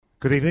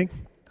Good evening.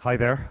 Hi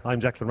there,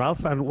 I'm Declan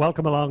Ralph, and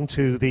welcome along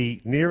to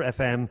the Near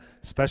FM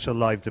special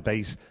live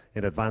debate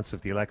in advance of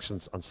the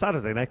elections on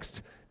Saturday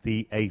next,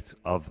 the 8th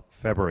of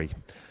February.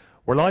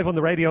 We're live on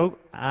the radio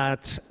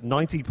at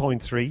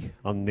 90.3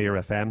 on Near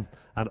FM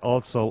and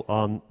also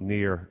on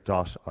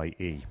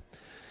near.ie.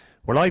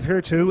 We're live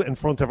here too in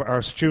front of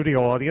our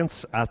studio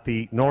audience at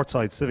the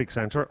Northside Civic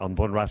Centre on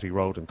Bunratty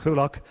Road in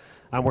Coolock,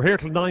 and we're here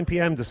till 9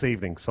 p.m. this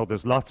evening, so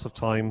there's lots of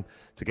time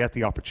to get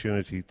the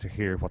opportunity to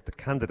hear what the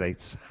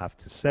candidates have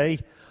to say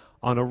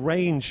on a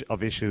range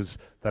of issues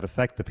that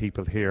affect the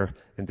people here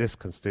in this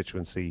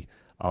constituency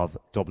of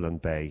Dublin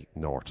Bay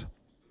North.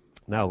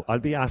 Now, I'll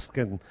be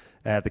asking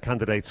the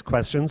candidates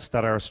questions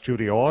that our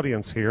studio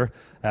audience here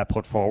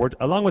put forward,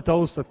 along with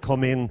those that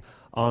come in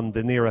on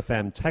the Near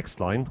FM text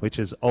line, which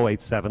is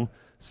 087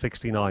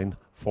 69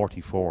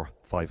 44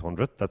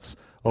 500. That's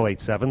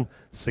 087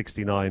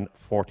 69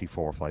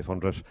 44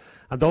 500.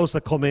 And those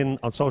that come in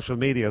on social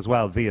media as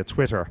well via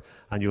Twitter,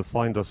 and you'll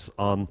find us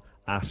on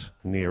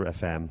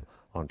 @NearFM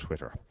on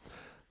Twitter.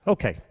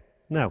 Okay,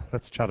 now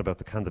let's chat about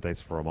the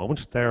candidates for a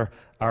moment. There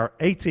are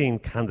 18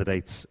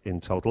 candidates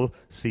in total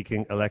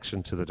seeking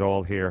election to the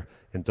Dáil here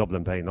in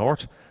Dublin Bay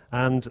North,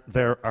 and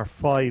there are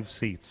 5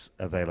 seats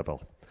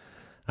available.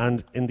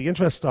 And in the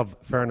interest of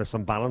fairness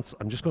and balance,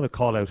 I'm just going to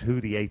call out who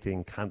the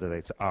 18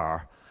 candidates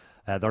are.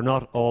 They're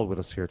not all with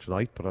us here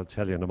tonight, but I'll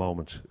tell you in a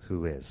moment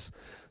who is.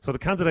 So the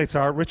candidates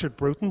are Richard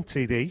Bruton,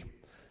 TD,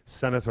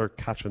 Senator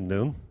Catherine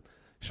Noon,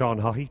 Sean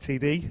Haughey,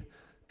 TD,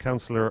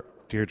 Councillor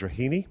Deirdre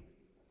Heaney,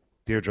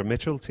 Deirdre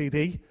Mitchell,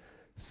 TD,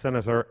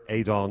 Senator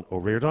Aidan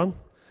O'Riordan,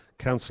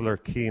 Councillor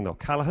Cian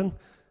O'Callaghan,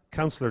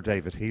 Councillor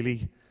David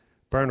Healy,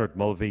 Bernard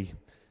Mulvey,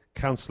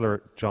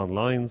 Councillor John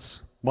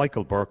Lyons,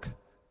 Michael Burke,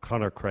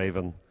 Conor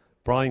Craven,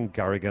 Brian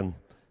Garrigan,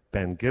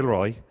 Ben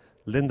Gilroy,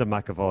 Linda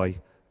McAvoy,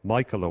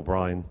 Michael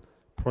O'Brien,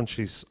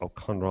 Prunchis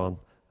O'Conron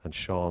and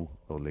Sean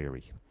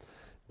O'Leary.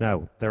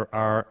 Now, there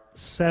are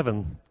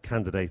 7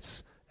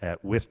 candidates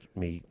with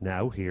me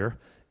now here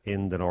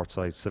in the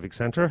Northside Civic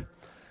Centre,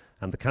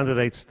 and the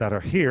candidates that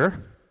are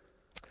here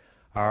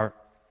are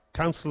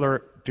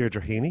Councillor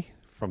Deirdre Heaney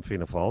from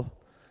Fianna Fáil,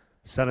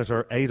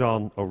 Senator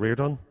Aidan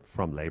O'Riordan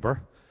from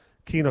Labour,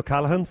 Cian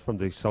O'Callaghan from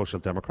the Social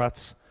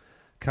Democrats,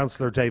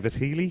 Councillor David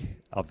Healy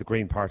of the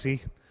Green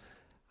Party.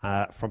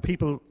 From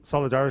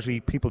Solidarity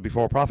People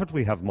Before Profit,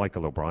 we have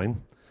Michael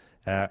O'Brien.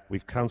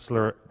 We've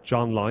Councillor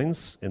John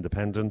Lyons,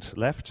 Independent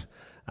Left,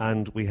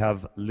 and we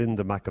have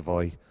Linda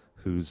McAvoy,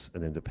 who's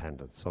an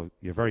independent. So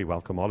you're very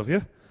welcome, all of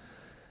you.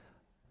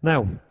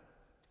 Now,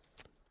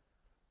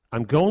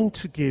 I'm going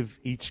to give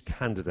each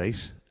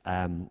candidate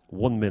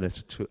 1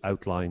 minute to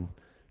outline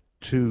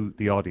to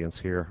the audience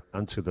here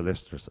and to the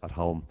listeners at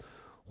home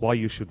why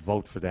you should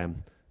vote for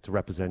them to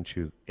represent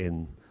you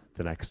in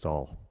the next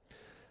Dáil.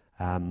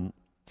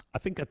 I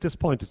think at this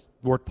point it's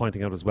worth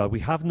pointing out as well,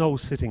 we have no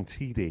sitting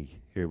TD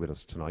here with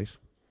us tonight,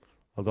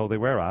 although they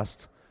were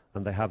asked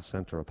and they have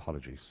sent their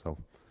apologies, so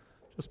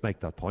just make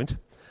that point.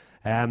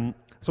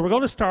 So we're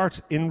going to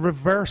start in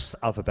reverse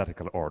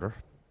alphabetical order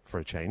for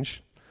a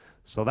change.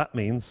 So that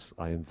means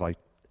I invite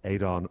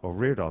Aidan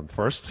O'Riordan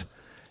first.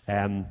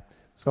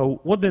 So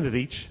 1 minute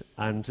each,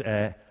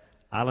 and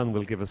Alan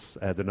will give us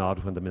the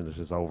nod when the minute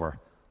is over.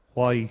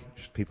 Why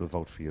should people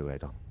vote for you,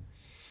 Aidan?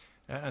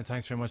 And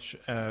thanks very much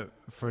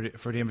for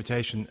the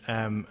invitation.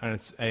 And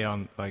it's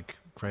Aon, like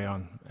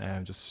crayon,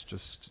 just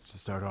to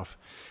start off.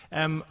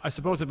 I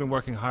suppose I've been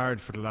working hard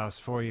for the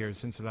last 4 years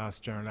since the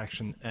last general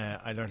election.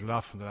 I learned a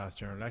lot from the last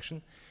general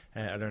election.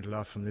 I learned a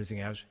lot from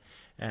losing out.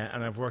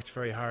 And I've worked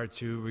very hard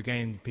to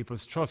regain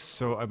people's trust.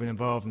 So I've been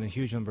involved in a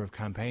huge number of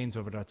campaigns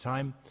over that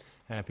time.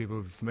 People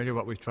will be familiar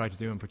with what we've tried to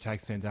do in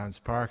Protect St Anne's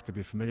Park. They'll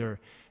be familiar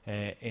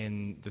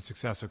in the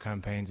successful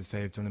campaign to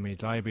save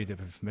Donaghmede Library. They'll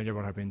be familiar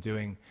with what I've been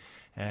doing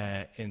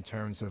in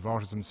terms of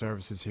autism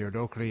services here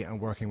locally and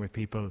working with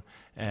people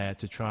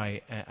to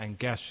try and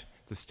get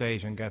the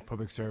state and get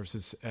public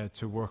services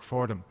to work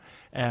for them.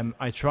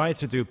 I try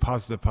to do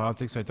positive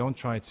politics. I don't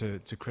try to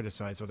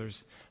criticise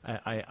others.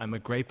 I'm a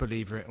great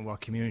believer in what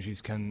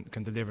communities can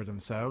deliver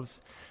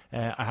themselves.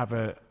 I have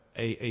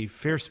a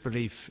fierce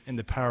belief in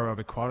the power of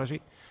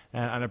equality.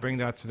 And I bring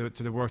that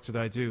to the work that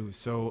I do.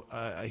 So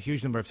a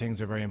huge number of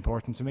things are very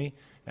important to me.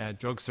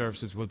 Drug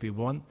services will be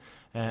one.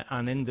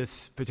 And in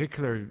this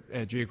particular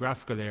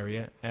geographical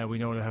area, we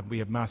know that we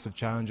have massive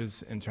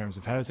challenges in terms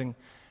of housing,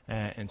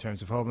 in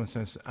terms of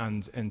homelessness,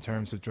 and in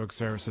terms of drug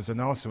services, and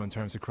also in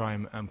terms of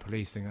crime and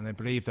policing. And I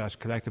believe that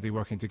collectively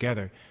working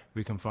together,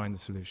 we can find the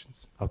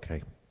solutions.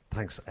 Okay.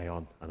 Thanks,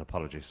 Aon, and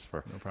apologies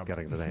for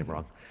getting the name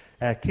wrong.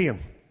 Cian,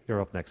 you're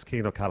up next.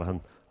 Cian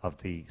O'Callaghan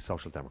of the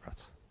Social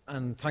Democrats.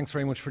 And thanks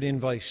very much for the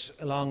invite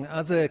along.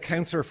 As a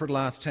councillor for the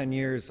last 10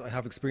 years, I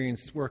have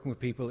experience working with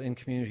people in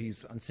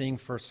communities and seeing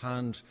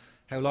firsthand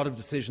how a lot of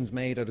decisions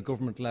made at a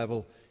government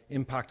level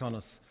impact on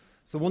us.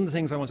 So one of the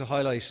things I want to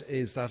highlight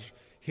is that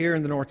here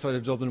in the north side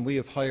of Dublin, we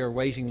have higher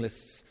waiting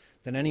lists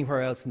than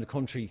anywhere else in the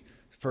country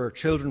for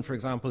children, for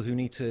example, who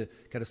need to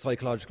get a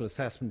psychological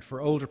assessment,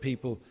 for older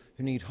people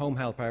who need home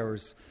help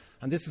hours.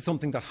 And this is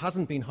something that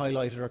hasn't been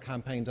highlighted or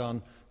campaigned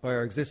on by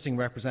our existing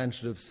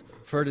representatives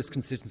for this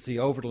constituency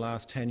over the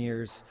last 10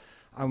 years.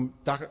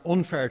 That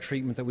unfair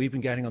treatment that we've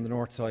been getting on the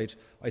north side,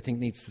 I think,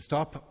 needs to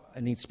stop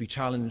and needs to be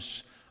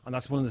challenged. And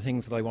that's one of the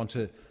things that I want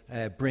to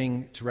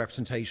bring to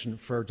representation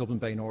for Dublin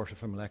Bay North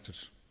if I'm elected.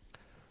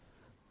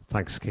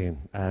 Thanks, Cian.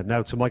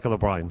 Now to Michael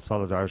O'Brien,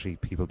 Solidarity,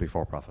 People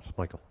Before Profit.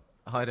 Michael.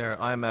 Hi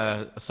there. I'm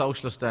a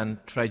socialist and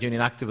trade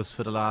union activist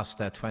for the last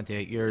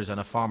 28 years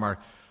and a former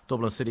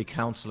Dublin City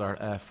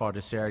Councillor for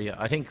this area.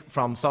 I think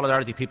from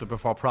Solidarity People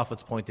Before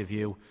Profit's point of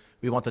view,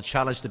 we want to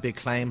challenge the big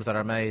claims that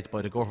are made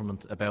by the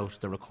government about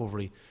the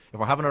recovery. If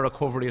we're having a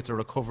recovery, it's a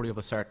recovery of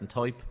a certain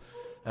type.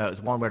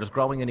 It's one where there's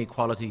growing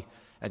inequality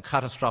and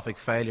catastrophic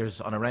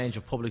failures on a range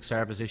of public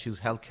service issues,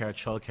 healthcare,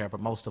 childcare, but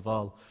most of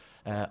all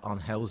on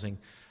housing.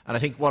 And I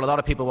think what a lot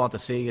of people want to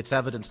see, it's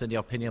evidenced in the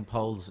opinion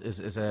polls,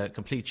 is a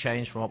complete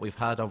change from what we've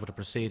had over the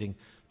preceding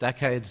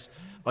decades.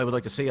 I would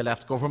like to see a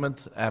left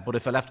government, but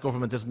if a left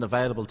government isn't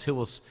available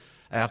to us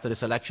after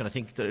this election, I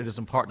think that it is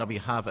important that we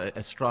have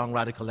a strong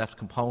radical left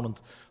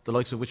component, the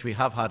likes of which we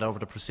have had over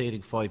the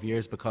preceding 5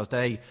 years, because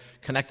they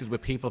connected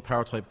with people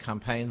power type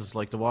campaigns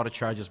like the water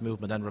charges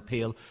movement and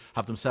repeal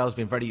have themselves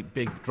been very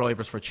big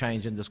drivers for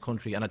change in this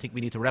country, and I think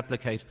we need to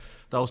replicate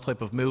those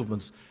type of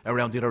movements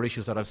around the other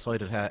issues that I've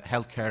cited,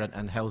 healthcare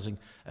and housing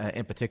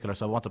in particular.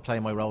 So I want to play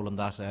my role in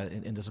that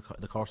in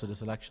the course of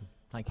this election.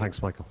 Thank you.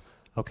 Thanks, Michael.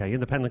 Okay,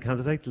 independent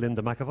candidate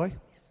Linda McAvoy.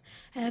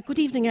 Good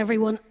evening,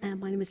 everyone.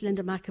 My name is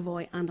Linda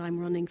McAvoy and I'm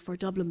running for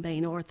Dublin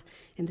Bay North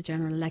in the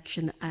general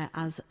election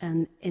as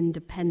an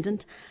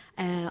independent.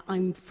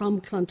 I'm from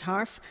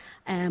Clontarf.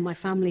 My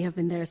family have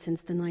been there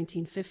since the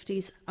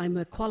 1950s. I'm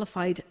a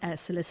qualified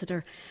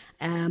solicitor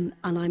and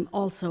I'm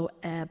also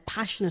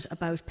passionate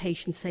about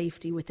patient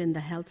safety within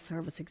the Health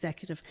Service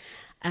Executive.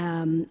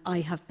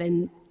 I have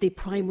been the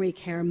primary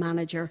care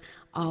manager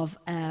of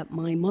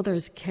my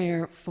mother's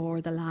care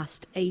for the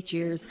last 8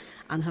 years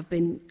and have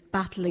been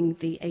battling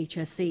the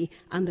HSE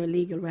and their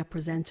legal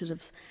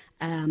representatives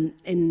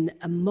in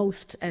a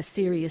most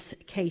serious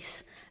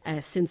case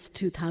since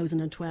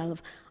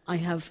 2012. I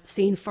have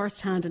seen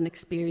firsthand and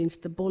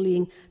experienced the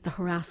bullying, the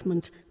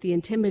harassment, the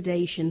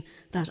intimidation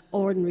that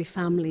ordinary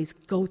families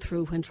go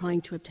through when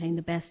trying to obtain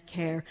the best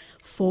care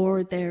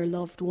for their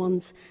loved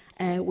ones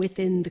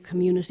within the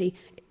community.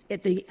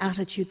 The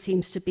attitude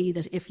seems to be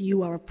that if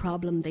you are a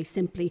problem, they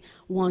simply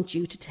want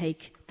you to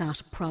take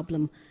that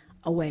problem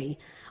away.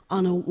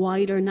 On a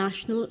wider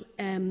national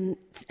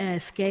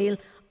scale,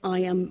 I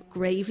am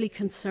gravely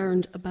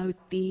concerned about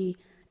the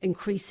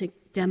increasing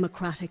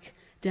democratic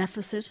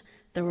deficit.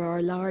 There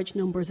are large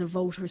numbers of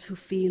voters who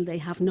feel they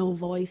have no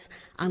voice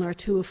and are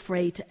too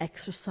afraid to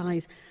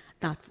exercise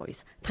that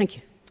voice. Thank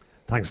you.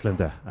 Thanks,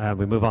 Linda.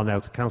 We move on now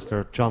to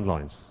Councillor John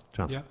Lyons.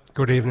 John. Yeah,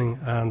 good evening,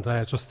 and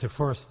just to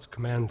first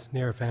commend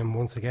Near FM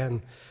once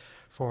again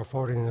for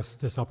affording us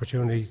this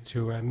opportunity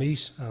to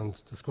meet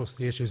and discuss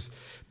the issues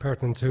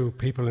pertinent to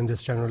people in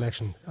this general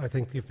election. I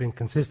think you've been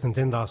consistent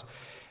in that.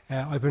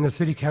 I've been a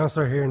city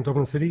councillor here in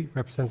Dublin City,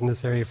 representing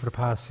this area for the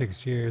past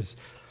 6 years,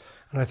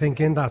 and I think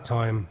in that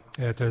time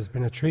there's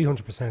been a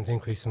 300%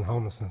 increase in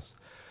homelessness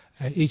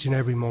each and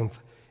every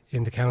month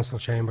in the council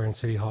chamber and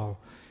City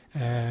Hall.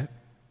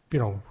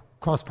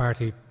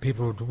 Cross-party,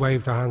 people would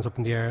wave their hands up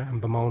in the air and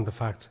bemoan the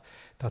fact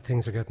that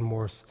things are getting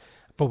worse.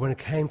 But when it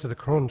came to the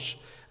crunch,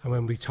 and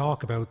when we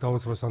talk about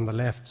those of us on the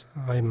left,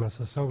 I'm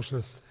as a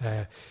socialist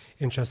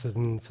interested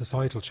in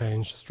societal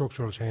change,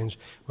 structural change.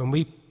 When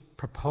we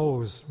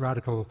propose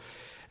radical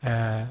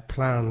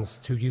plans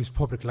to use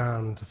public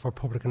land for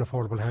public and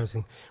affordable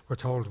housing, we're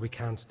told we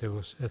can't do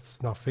it.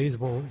 It's not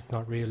feasible, it's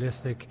not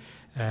realistic,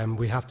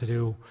 we have to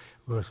do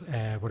with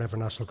whatever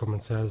national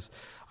government says.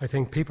 I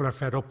think people are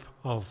fed up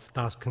of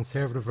that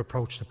conservative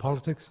approach to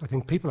politics. I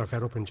think people are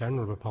fed up in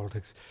general with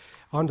politics.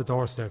 On the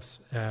doorsteps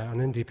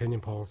and in the opinion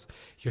polls,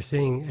 you're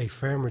seeing a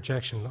firm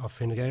rejection of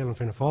Fine Gael and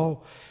Fianna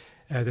Fáil,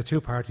 the two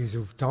parties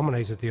who've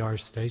dominated the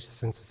Irish state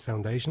since its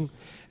foundation,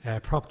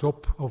 propped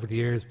up over the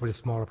years by the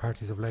smaller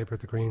parties of Labour,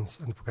 the Greens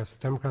and the Progressive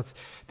Democrats.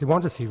 They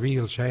want to see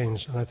real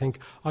change, and I think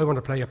I want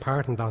to play a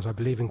part in that. I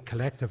believe in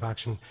collective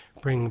action,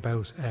 bring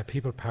about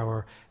people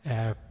power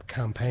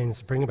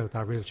campaigns, bring about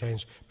that real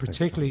change,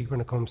 particularly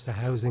when it comes to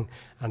housing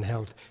and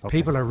health. Okay.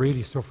 People are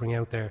really suffering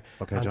out there,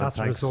 and John, that's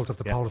a result of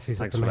the policies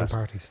of the main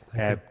parties.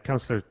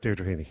 Councillor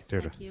Deirdre Heaney.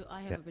 Deirdre. Thank you.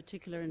 I have a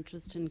particular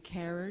interest in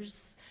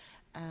carers,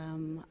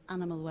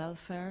 animal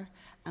welfare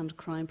and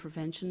crime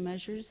prevention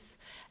measures.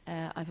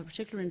 I have a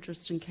particular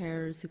interest in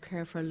carers who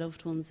care for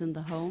loved ones in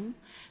the home.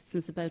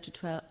 Since about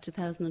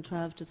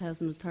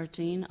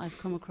 2012-2013, I've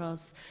come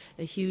across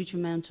a huge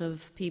amount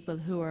of people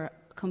who are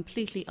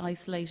completely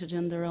isolated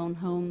in their own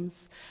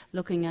homes,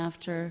 looking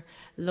after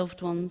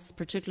loved ones,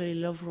 particularly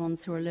loved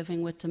ones who are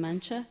living with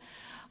dementia.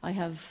 I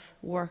have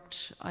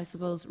worked, I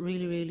suppose,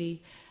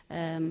 really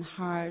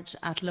hard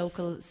at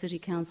local city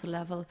council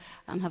level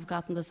and have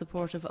gotten the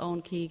support of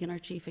Owen Keegan, our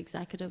chief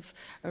executive,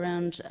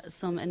 around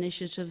some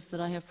initiatives that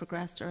I have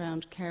progressed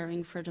around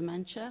caring for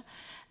dementia.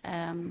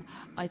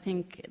 I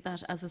think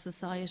that as a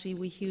society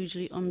we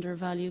hugely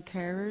undervalue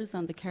carers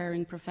and the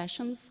caring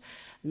professions,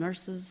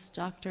 nurses,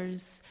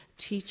 doctors,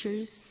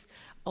 teachers,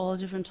 all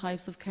different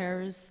types of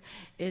carers.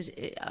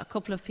 A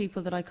couple of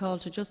people that I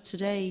called to just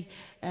today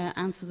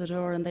answer the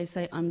door and they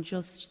say, I'm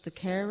just the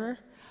carer,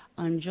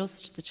 I'm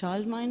just the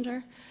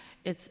childminder.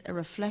 It's a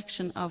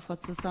reflection of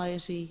what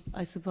society,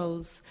 I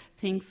suppose,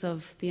 thinks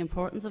of the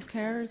importance of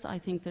carers. I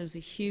think there's a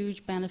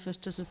huge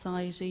benefit to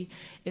society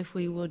if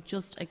we would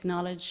just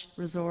acknowledge,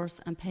 resource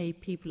and pay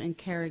people in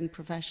caring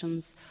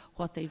professions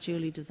what they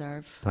duly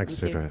deserve. Thanks,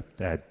 Deirdre.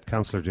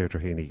 Councillor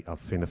Deirdre Heaney of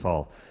Fianna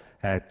Fáil.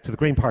 To the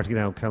Green Party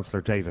now,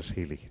 Councillor David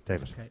Healy.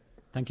 David. Okay.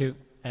 Thank you.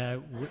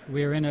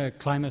 We're in a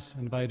climate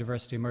and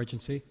biodiversity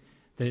emergency.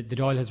 The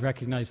Dáil has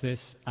recognised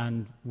this,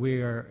 and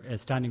we are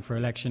standing for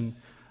election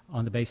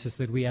on the basis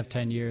that we have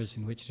 10 years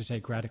in which to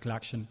take radical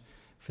action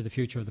for the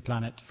future of the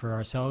planet, for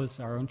ourselves,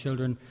 our own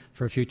children,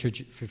 for future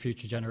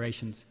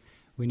generations.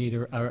 We need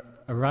a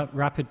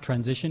rapid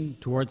transition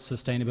towards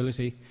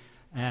sustainability,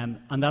 and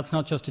that's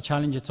not just a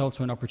challenge, it's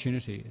also an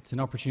opportunity. It's an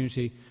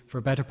opportunity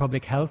for better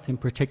public health in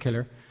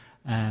particular,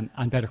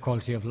 and better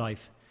quality of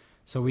life.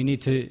 So we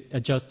need to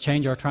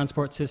change our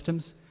transport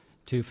systems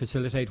to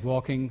facilitate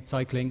walking,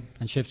 cycling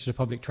and shift to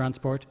public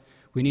transport.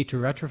 We need to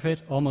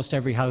retrofit almost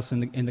every house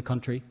in the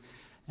country.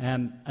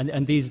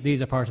 And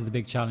these are part of the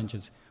big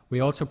challenges. We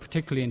also,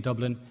 particularly in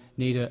Dublin,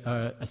 need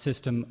a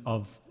system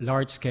of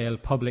large-scale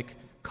public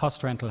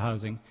cost rental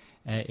housing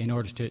in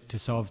order to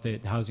solve the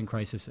housing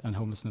crisis and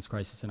homelessness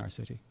crisis in our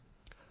city.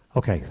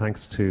 Okay,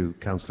 thanks to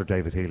Councillor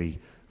David Healy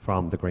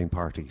from the Green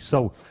Party.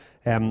 So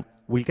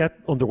we'll get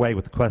underway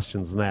with the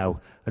questions now.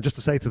 And just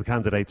to say to the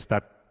candidates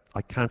that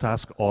I can't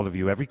ask all of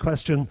you every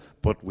question,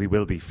 but we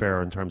will be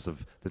fair in terms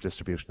of the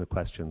distribution of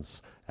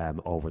questions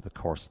over the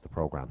course of the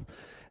programme.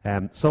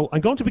 So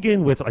I'm going to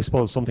begin with, I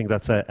suppose, something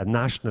that's a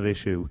national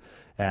issue,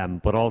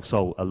 but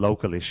also a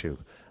local issue,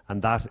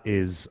 and that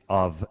is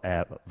of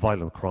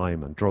violent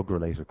crime and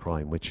drug-related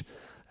crime, which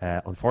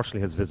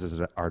unfortunately has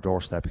visited our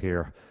doorstep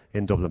here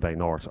in Dublin Bay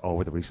North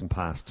over the recent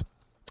past.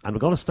 And we're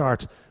going to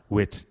start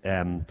with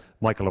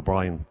Michael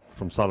O'Brien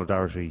from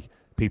Solidarity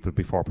People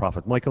Before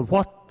Profit. Michael,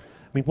 what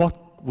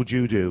would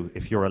you do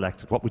if you're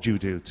elected? What would you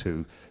do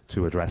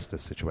to address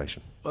this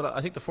situation? Well,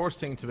 I think the first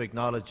thing to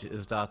acknowledge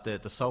is that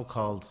the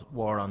so-called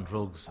war on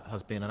drugs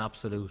has been an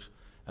absolute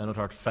and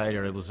utter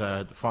failure. It was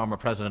former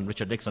President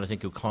Richard Nixon, I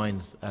think, who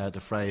coined the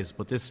phrase.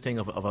 But this thing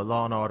of a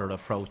law and order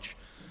approach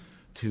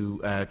to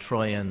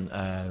try and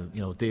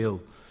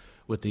deal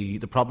with the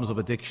problems of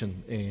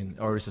addiction in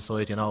Irish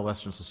society and all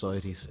Western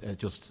societies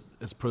just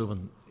has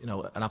proven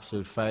an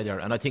absolute failure.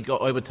 And I think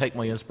I would take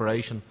my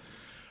inspiration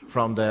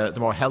from the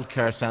more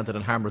healthcare-centred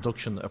and harm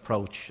reduction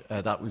approach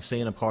that we've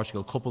seen in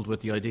Portugal, coupled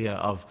with the idea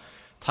of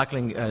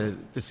tackling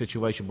this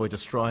situation by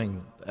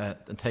destroying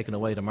and taking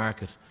away the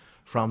market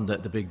from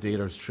the big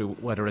dealers through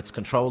whether it's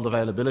controlled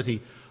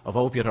availability of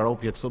opiate or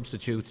opiate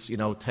substitutes,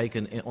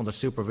 taken under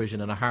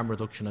supervision in a harm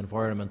reduction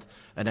environment,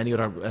 and any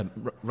other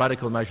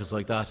radical measures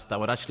like that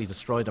would actually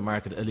destroy the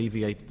market,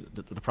 alleviate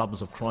the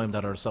problems of crime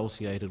that are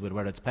associated with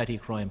whether it's petty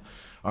crime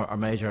or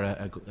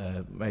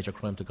major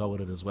crime to go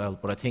with it as well.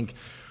 But I think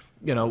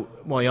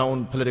my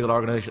own political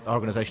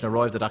organisation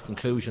arrived at that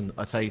conclusion,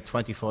 I'd say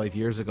 25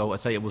 years ago. I'd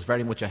say it was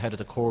very much ahead of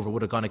the curve. It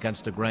would have gone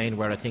against the grain,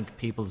 where I think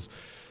people's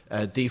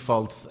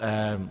default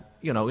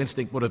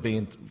instinct would have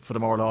been for the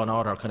more law and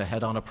order kind of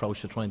head-on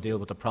approach to try and deal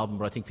with the problem.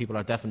 But I think people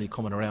are definitely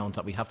coming around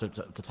that we have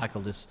to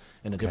tackle this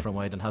in a different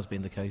way than has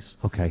been the case.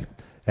 Okay.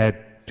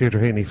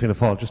 Deirdre Heaney, Fianna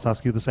Fáil, just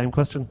ask you the same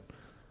question.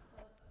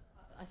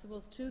 I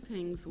suppose two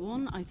things.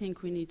 One, I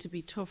think we need to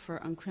be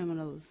tougher on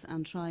criminals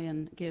and try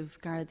and give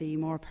Gardaí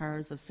more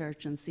powers of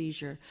search and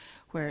seizure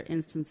where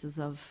instances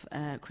of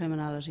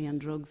criminality and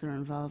drugs are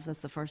involved.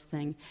 That's the first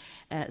thing.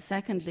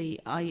 Secondly,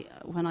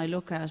 when I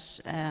look at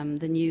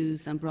the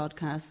news and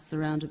broadcasts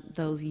around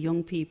those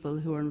young people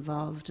who are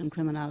involved in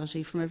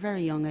criminality from a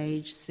very young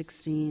age,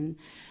 16,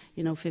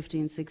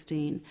 15,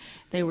 16,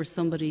 they were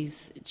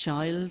somebody's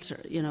child,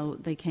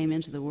 they came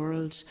into the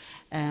world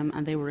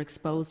and they were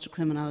exposed to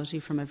criminality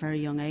from a very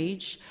young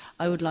age.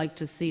 I would like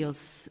to see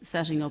us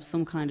setting up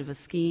some kind of a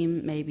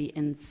scheme, maybe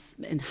in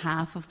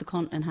half of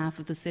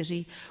the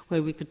city,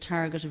 where we could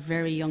target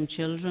very young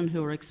children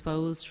who are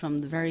exposed from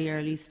the very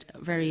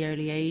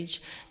early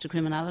age to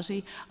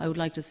criminality. I would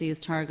like to see us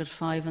target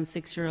 5 and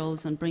 6 year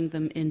olds and bring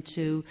them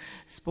into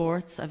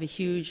sports. I have a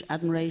huge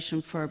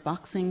admiration for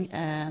boxing.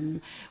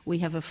 We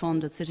have a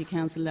fund at City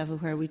Council level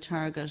where we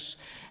target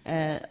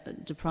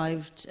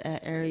deprived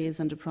areas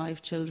and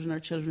deprived children, or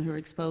children who are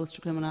exposed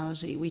to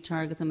criminality. We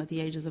target them at the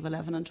age ages of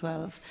 11 and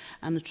 12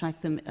 and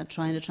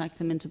try and attract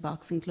them into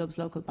boxing clubs,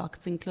 local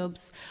boxing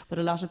clubs. But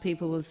a lot of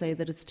people will say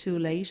that it's too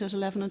late at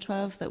 11 and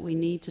 12, that we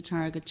need to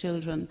target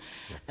children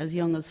as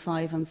young as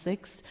 5 and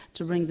 6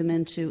 to bring them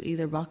into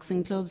either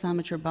boxing clubs,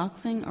 amateur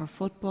boxing or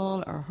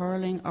football or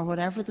hurling or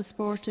whatever the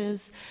sport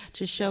is,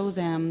 to show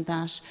them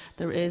that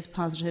there is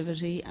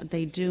positivity,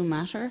 they do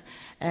matter,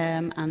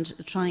 and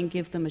try and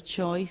give them a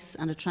choice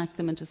and attract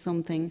them into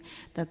something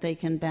that they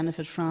can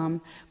benefit from.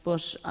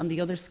 But on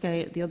the other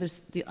scale,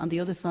 on the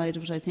other side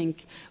of it, I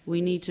think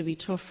we need to be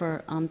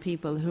tougher on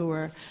people who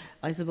are,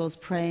 I suppose,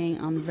 preying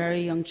on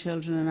very young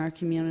children in our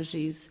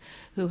communities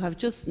who have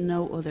just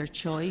no other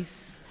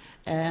choice.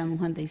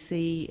 When they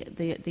see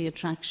the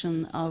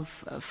attraction of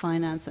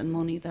finance and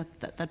money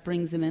that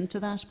brings them into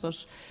that,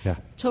 but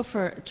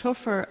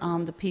tougher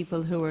on the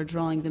people who are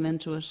drawing them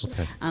into it,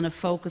 and of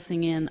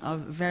focusing in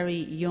of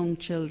very young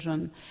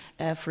children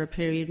for a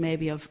period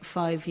maybe of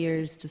 5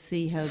 years to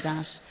see how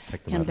that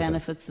can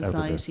benefit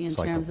society in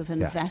terms of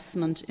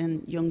investment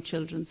in young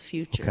children's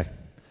future. Okay.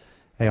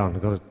 Eoin, I'm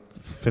going to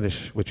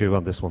finish with you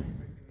on this one.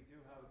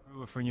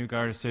 For a new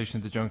Garda station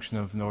at the junction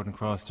of Northern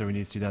Cross there, we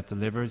need to see that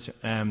delivered.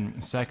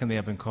 Secondly,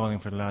 I've been calling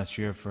for the last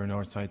year for a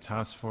Northside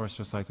Task Force,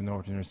 just like the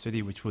North Inner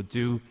City, which will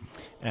do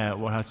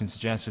what has been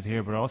suggested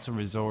here, but also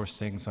resource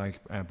things like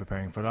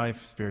Preparing for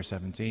Life, Spear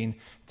 17,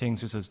 things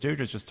just as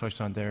Deirdre just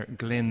touched on there,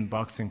 Glyn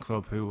Boxing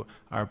Club, who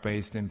are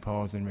based in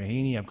Paws in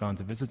Raheny. I've gone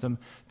to visit them.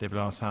 They've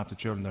lost half the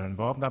children that are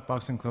involved in that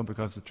boxing club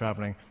because of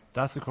travelling.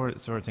 That's the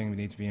sort of thing we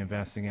need to be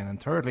investing in. And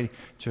thirdly,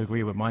 to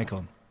agree with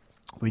Michael,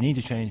 we need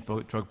to change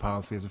drug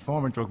policy. As a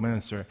former drug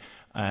minister,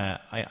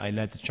 I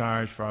led the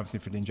charge for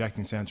the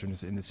injecting centre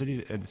in the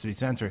city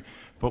centre.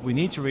 But we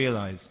need to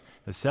realise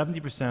that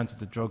 70% of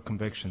the drug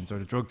convictions or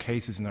the drug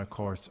cases in our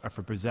courts are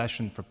for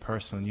possession for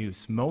personal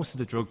use. Most of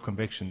the drug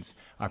convictions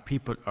are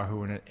people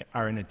who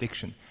are in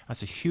addiction.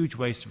 That's a huge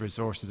waste of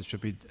resources that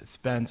should be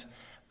spent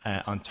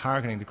on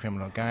targeting the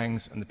criminal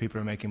gangs and the people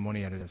who are making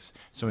money out of this.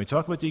 So when we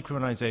talk about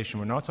decriminalisation,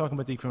 we're not talking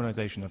about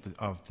decriminalisation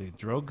of the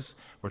drugs,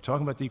 we're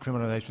talking about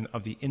decriminalisation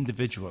of the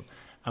individual.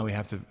 And we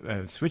have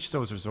to switch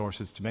those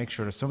resources to make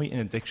sure that somebody in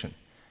addiction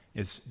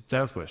is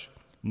dealt with,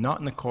 not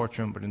in the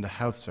courtroom but in the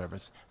health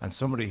service, and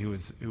somebody who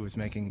is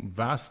making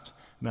vast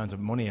amounts of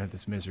money out of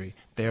this misery,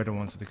 they're the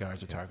ones that the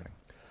guards are targeting.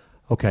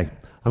 Okay,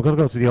 I'm going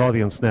to go to the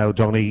audience now,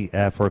 Donny,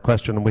 for a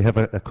question. And we have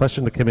a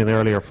question that came in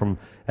earlier from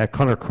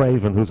Conor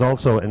Craven, who's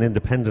also an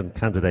independent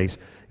candidate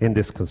in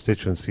this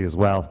constituency as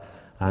well.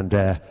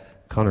 And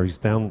Conor, he's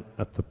down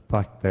at the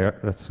back there.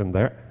 That's him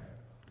there,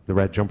 the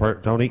red jumper,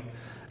 Donny.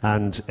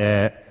 And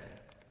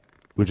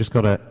we're just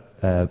going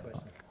to...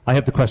 I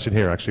have the question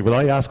here, actually. Will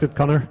I ask it,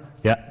 Conor?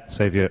 Yeah,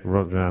 save you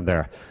running around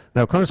there.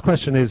 Now, Conor's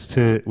question is,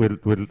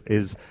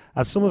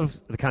 as some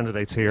of the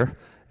candidates here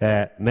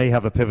may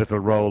have a pivotal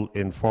role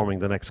in forming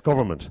the next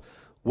government,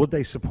 would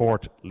they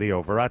support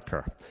Leo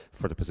Varadkar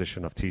for the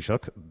position of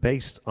Taoiseach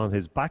based on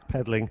his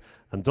backpedalling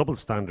and double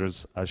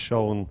standards as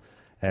shown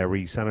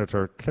re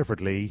Senator Clifford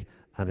Lee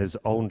and his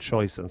own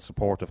choice and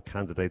support of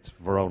candidates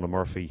Verona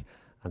Murphy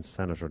and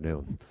Senator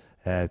Noon?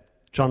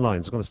 John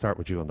Lyons, I'm going to start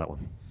with you on that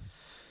one.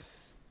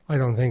 I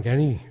don't think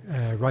any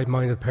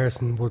right-minded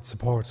person would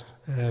support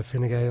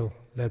Fine Gael,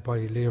 led by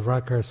Leo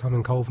Varadkar,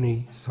 Simon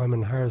Coveney,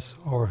 Simon Harris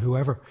or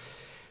whoever.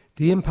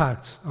 The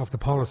impact of the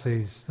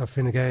policies that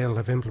Fine Gael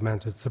have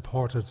implemented,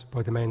 supported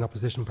by the main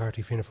opposition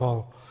party, Fianna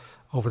Fáil,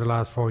 over the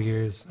last 4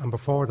 years, and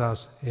before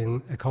that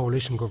in a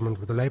coalition government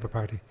with the Labour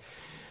Party.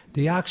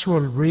 The actual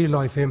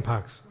real-life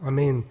impacts, I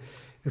mean,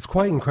 it's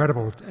quite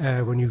incredible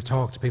when you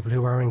talk to people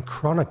who are in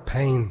chronic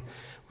pain,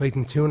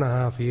 waiting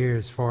 2.5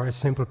 years for a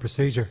simple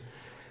procedure,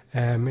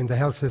 in the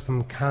health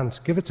system can't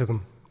give it to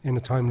them in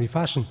a timely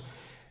fashion.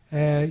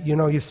 You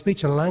have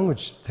speech and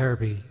language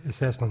therapy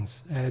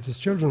assessments. There's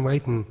children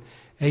waiting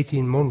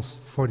 18 months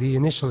for the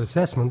initial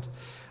assessment,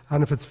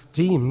 and if it's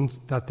deemed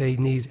that they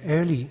need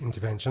early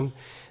intervention,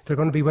 they're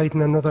going to be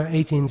waiting another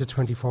 18 to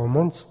 24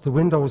 months. The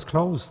window is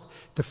closed.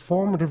 The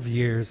formative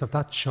years of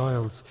that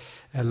child's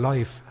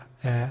life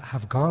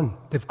have gone.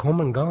 They've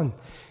come and gone.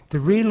 The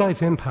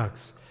real-life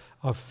impacts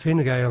of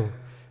Fine Gael,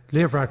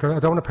 Leo Varadkar, I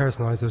don't want to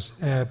personalise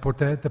it, but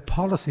the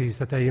policies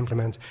that they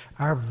implement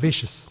are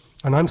vicious.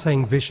 And I'm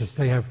saying vicious.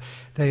 They have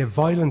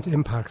violent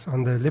impacts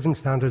on the living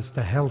standards,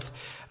 the health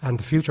and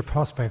the future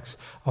prospects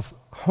of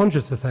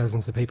hundreds of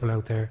thousands of people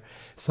out there.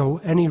 So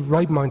any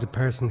right-minded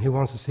person who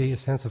wants to see a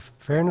sense of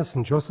fairness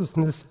and justice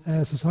in this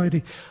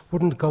society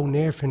wouldn't go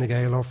near Fine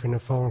Gael or Fianna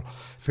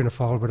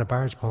Fáil with a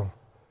barge pole.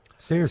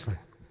 Seriously.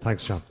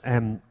 Thanks, John.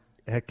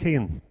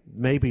 Cian,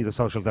 maybe the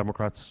Social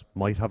Democrats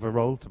might have a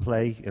role to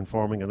play in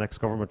forming a next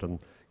government, and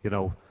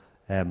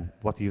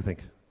what do you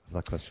think of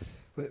that question?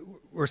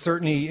 We're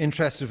certainly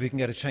interested if we can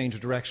get a change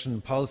of direction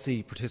and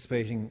policy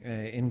participating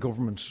in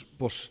government,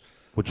 but...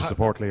 Would you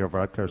support Leo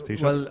Varadkar's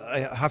Taoiseach? Well, I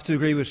have to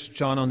agree with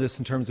John on this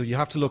in terms of you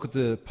have to look at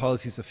the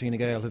policies that Fine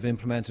Gael have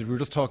implemented. We were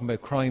just talking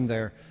about crime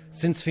there.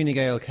 Since Fine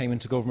Gael came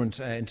into government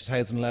in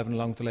 2011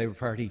 along with the Labour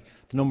Party,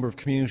 the number of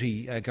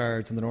community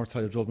guards on the north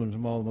side of Dublin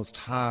have almost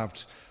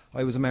halved.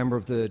 I was a member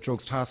of the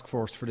Drugs Task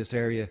Force for this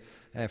area,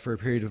 for a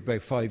period of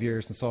about 5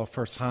 years and saw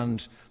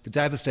firsthand the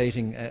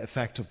devastating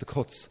effect of the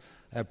cuts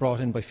brought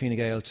in by Fine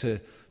Gael to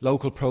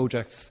local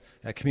projects,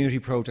 community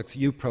projects,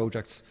 youth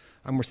projects.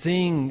 And we're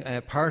seeing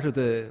part of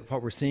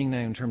what we're seeing now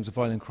in terms of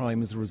violent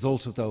crime is a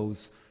result of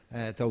those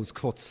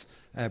cuts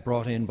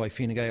brought in by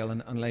Fine Gael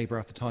and Labour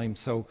at the time.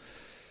 So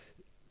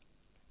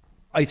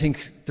I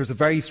think there's a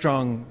very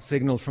strong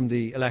signal from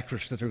the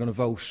electorate that they're going to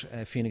vote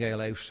Fine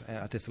Gael out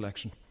at this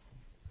election.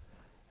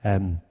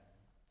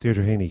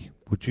 Deirdre Heaney,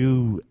 would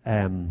you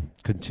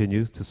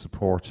continue to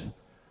support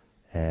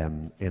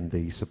in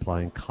the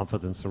supply and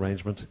confidence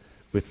arrangement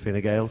with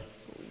Fine Gael?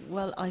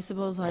 Well, I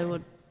suppose I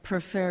would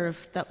prefer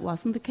if that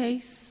wasn't the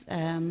case.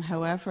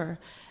 However,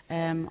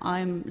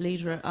 I'm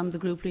the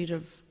group leader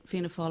of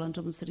Fianna Fáil and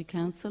Dublin City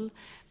Council.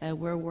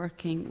 We're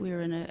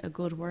in a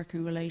good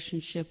working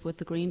relationship with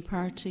the Green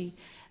Party,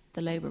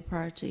 the Labour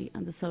Party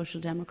and the Social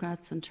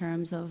Democrats in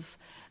terms of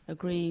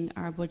agreeing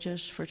our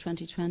budget for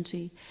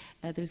 2020.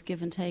 There's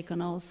give and take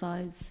on all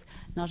sides.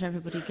 Not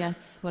everybody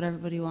gets what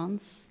everybody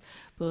wants,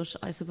 but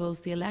I suppose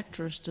the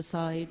electorate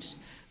decide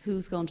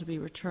who's going to be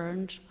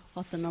returned,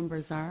 what the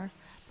numbers are.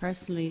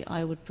 Personally,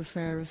 I would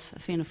prefer if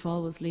Fianna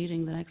Fáil was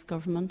leading the next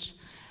government,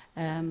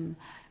 and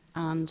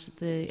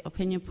the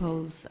opinion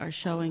polls are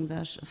showing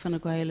that Fine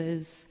Gael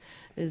is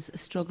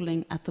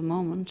struggling at the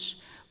moment.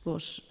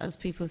 But as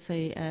people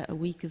say, a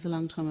week is a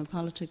long time in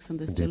politics, and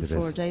there's Indeed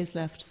still 4 days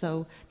left.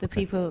 So the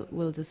people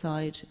will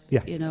decide,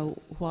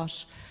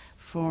 what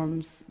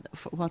form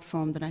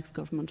the next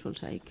government will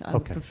take. I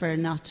would prefer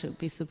not to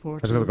be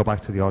supporting. I'm going to go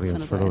back to the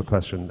audience for another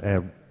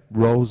question.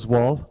 Rose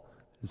Wall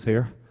is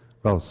here.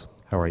 Rose,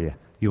 how are you?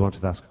 You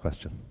wanted to ask a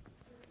question.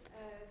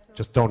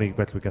 Just don't wait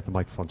till we get the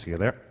microphone to you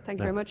there. Thank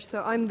you very much.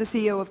 So I'm the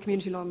CEO of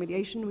Community Law and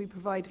Mediation. We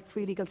provide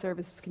free legal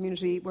services to the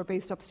community. We're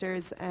based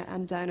upstairs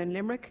and down in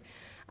Limerick.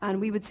 And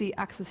we would see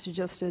access to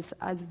justice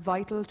as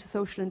vital to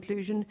social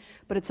inclusion,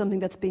 but it's something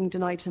that's being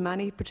denied to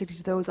many, particularly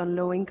to those on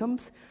low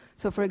incomes.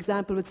 So, for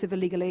example, with civil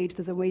legal aid,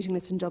 there's a waiting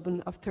list in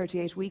Dublin of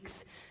 38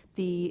 weeks.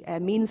 The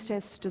means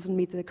test doesn't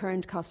meet the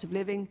current cost of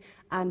living,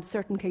 and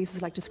certain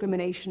cases like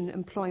discrimination,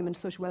 employment,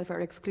 social welfare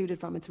are excluded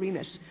from its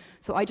remit.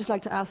 So I'd just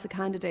like to ask the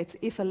candidates,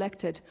 if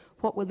elected,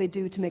 what will they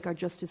do to make our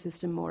justice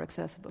system more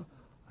accessible?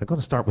 I'm going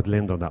to start with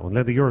Linda on that one.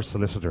 Linda, you're a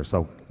solicitor,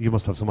 so you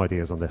must have some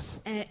ideas on this.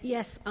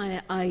 Yes,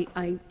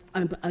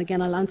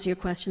 again, I'll answer your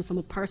question from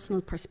a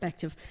personal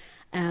perspective.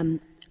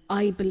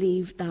 I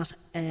believe that,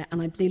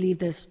 and I believe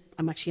this,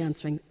 I'm actually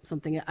answering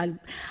something.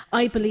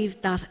 I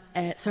believe that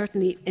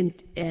certainly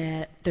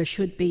there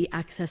should be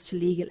access to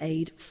legal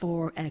aid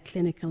for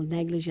clinical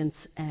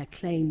negligence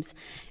claims.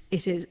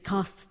 It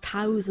costs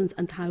thousands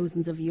and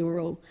thousands of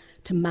euro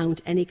to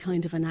mount any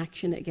kind of an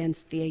action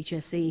against the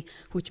HSE,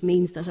 which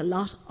means that a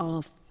lot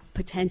of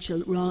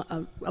potential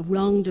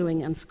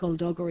wrongdoing and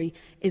skullduggery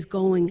is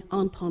going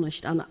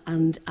unpunished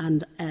and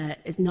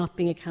is not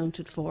being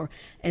accounted for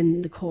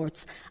in the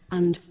courts.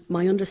 And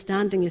my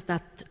understanding is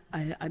that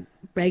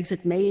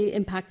Brexit may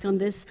impact on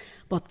this,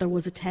 but there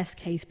was a test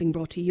case being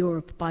brought to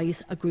Europe by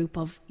a group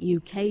of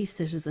UK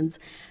citizens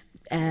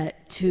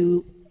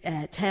to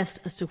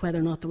test as to whether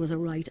or not there was a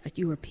right at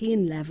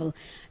European level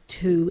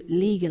to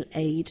legal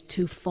aid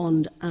to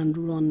fund and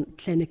run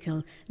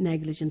clinical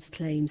negligence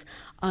claims.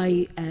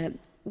 I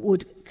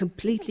would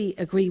completely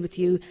agree with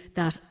you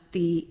that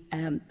the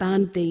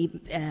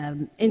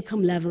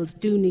income levels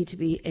do need to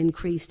be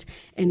increased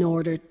in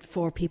order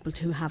for people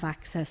to have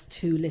access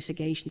to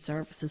litigation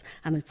services,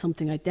 and it's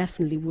something I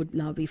definitely would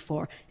lobby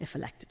for if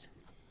elected.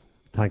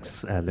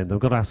 Thanks, Linda. I'm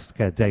going to ask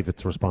David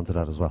to respond to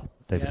that as well.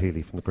 David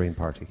Healy from the Green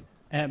Party.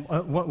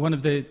 One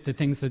of the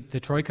things that the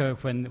Troika,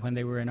 when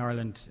they were in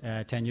Ireland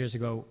 10 years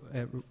ago,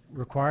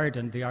 required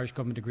and the Irish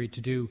government agreed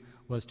to do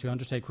was to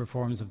undertake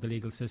reforms of the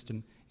legal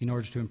system in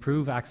order to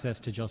improve access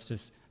to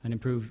justice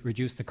and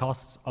reduce the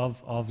costs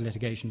of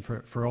litigation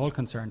for all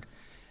concerned.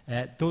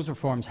 Those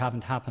reforms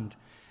haven't happened.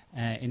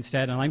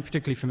 Instead, and I'm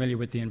particularly familiar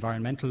with the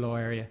environmental law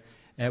area,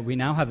 we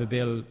now have a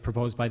bill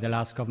proposed by the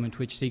last government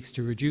which seeks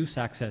to reduce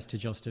access to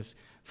justice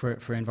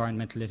for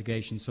environmental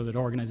litigation, so that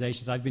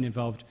organisations, I've been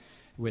involved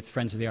with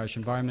Friends of the Irish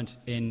Environment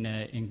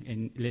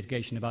in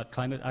litigation about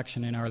climate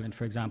action in Ireland,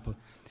 for example.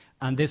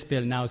 And this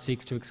bill now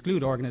seeks to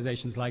exclude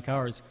organisations like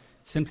ours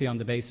simply on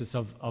the basis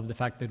of the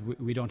fact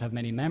that we don't have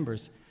many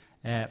members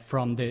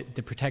from the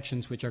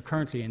protections which are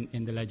currently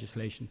in the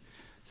legislation.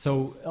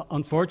 So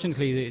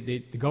unfortunately,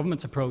 the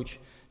government's approach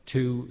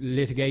to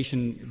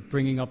litigation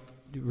bringing up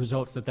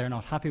results that they're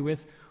not happy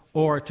with,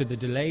 or to the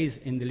delays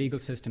in the legal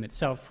system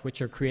itself,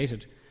 which are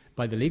created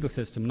by the legal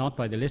system, not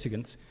by the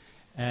litigants,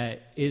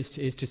 is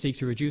to seek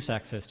to reduce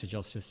access to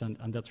justice,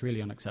 and that's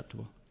really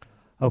unacceptable.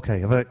 Okay, I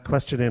have a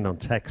question in on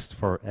text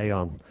for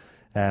Aon.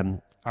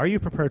 Are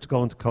you prepared to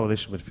go into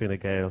coalition with Fine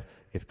Gael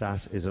if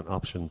that is an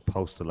option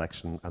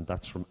post-election? And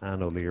that's from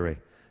Anne O'Leary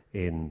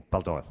in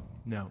Baldoyle.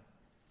 No.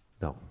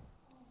 No.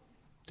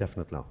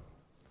 Definite no.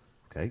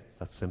 Okay,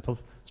 that's simple,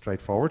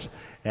 straightforward.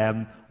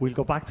 We'll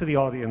go back to the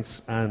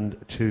audience and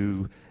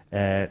to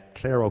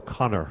Claire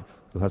O'Connor,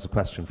 who has a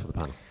question for the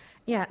panel.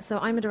 Yeah, so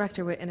I'm a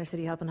director with Inner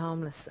City Help and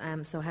Homeless,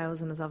 so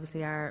housing is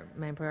obviously our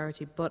main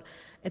priority. But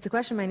it's a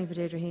question mainly for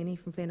Deirdre Heaney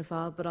from Fianna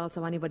Fáil, but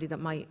also anybody that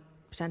might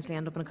potentially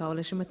end up in a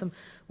coalition with them.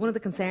 One of the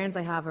concerns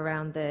I have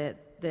around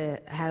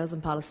the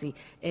housing policy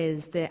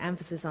is the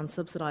emphasis on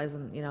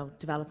subsidising,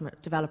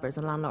 developers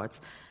and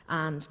landlords,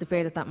 and the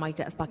fear that that might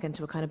get us back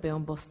into a kind of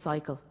boom-bust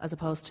cycle, as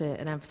opposed to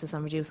an emphasis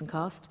on reducing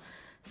cost.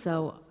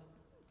 So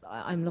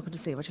I'm looking to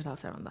see what your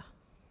thoughts are on that.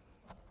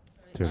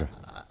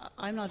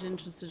 I'm not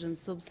interested in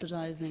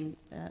subsidising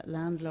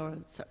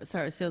landlords.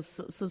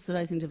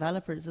 Subsidising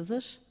developers, is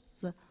it?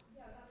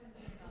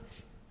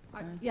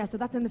 Yeah, so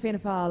that's in the Fianna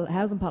Fáil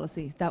housing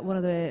policy, that one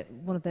of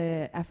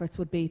the efforts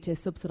would be to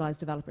subsidise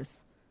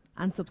developers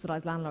and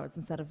subsidise landlords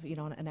instead of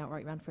an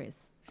outright rent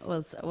freeze.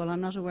 Well,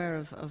 I'm not aware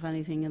of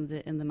anything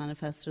in the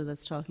manifesto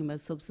that's talking about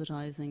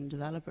subsidising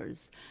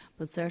developers,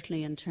 but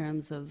certainly in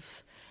terms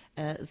of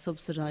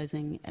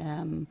subsidising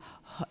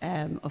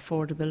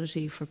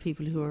affordability for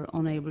people who are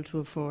unable to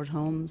afford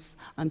homes,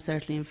 I'm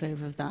certainly in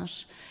favour of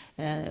that.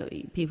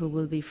 People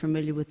will be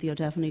familiar with the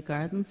O'Devaney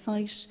Garden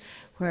site,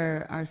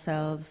 where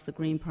ourselves, the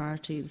Green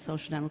Party, the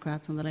Social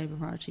Democrats and the Labour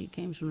Party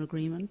came to an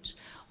agreement,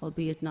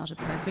 albeit not a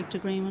perfect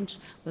agreement,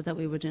 but that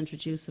we would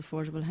introduce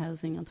affordable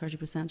housing on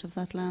 30% of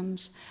that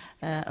land.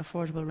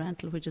 Affordable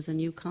rental, which is a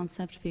new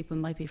concept. People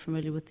might be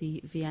familiar with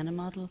the Vienna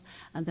model,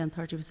 and then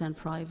 30%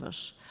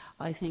 private.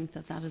 I think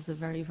that is a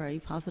very, very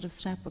positive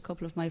step. A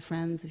couple of my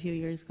friends a few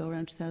years ago,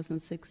 around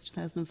 2006,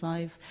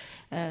 2005,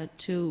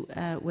 two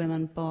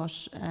women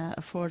bought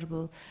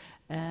affordable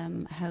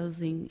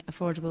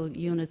affordable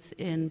units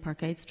in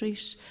Parkgate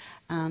Street,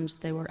 and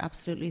they were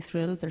absolutely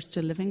thrilled. They're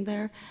still living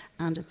there,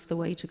 and it's the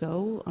way to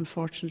go.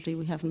 Unfortunately,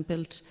 we haven't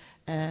built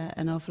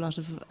an awful lot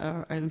of,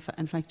 or in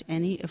fact,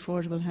 any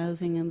affordable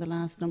housing in the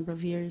last number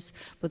of years.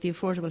 But the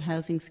affordable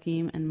housing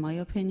scheme, in my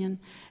opinion,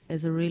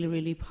 is a really,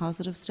 really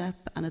positive step,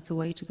 and it's a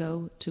way to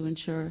go to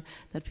ensure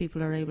that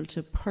people are able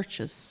to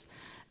purchase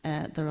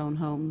their own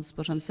homes.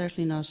 But I'm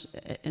certainly not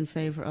in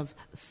favour of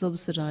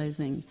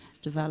subsidising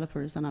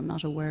developers, and I'm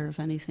not aware of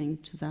anything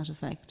to that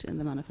effect in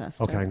the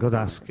manifesto. Okay, I'm going to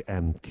ask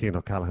Cian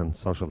O'Callaghan,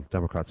 Social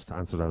Democrats, to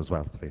answer that as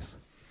well, please.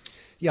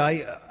 Yeah,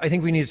 I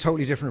think we need a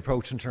totally different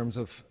approach in terms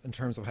of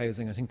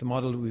housing. I think the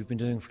model that we've been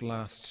doing for the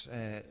last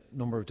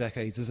number of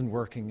decades isn't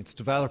working. It's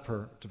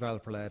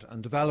developer-led,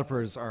 and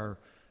developers are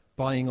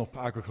buying up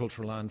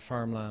agricultural land,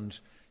 farmland,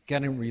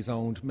 getting it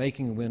rezoned,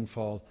 making a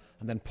windfall,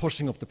 and then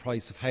pushing up the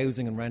price of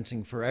housing and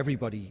renting for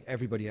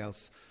everybody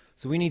else.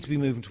 So we need to be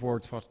moving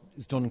towards what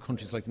is done in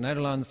countries like the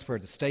Netherlands, where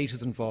the state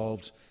is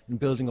involved in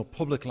building up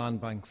public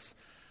land banks,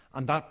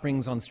 and that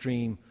brings on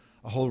stream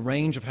a whole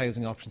range of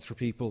housing options for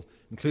people,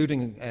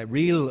 including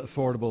real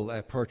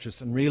affordable purchase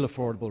and real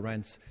affordable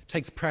rents. It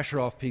takes pressure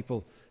off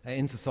people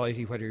in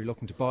society, whether you're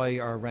looking to buy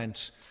or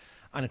rent,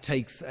 and it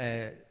takes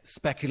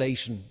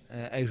speculation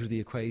out of the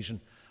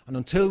equation. And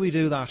until we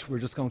do that, we're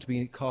just going to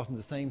be caught in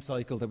the same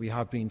cycle that we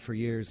have been for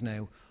years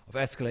now, of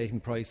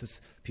escalating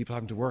prices, people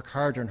having to work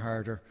harder and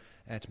harder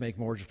to make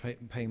mortgage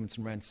payments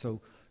and rents.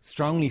 So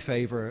strongly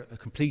favour a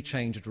complete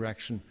change of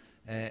direction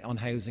on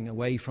housing,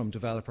 away from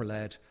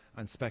developer-led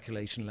and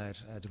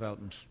speculation-led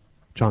development.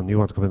 John, you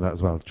want to come in that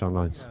as well, John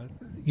Lyons.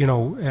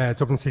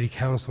 Dublin City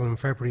Council in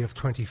February of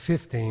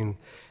 2015,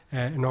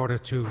 in order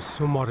to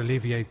somewhat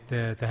alleviate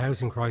the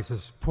housing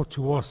crisis, put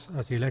to us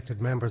as the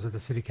elected members of the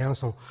City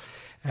Council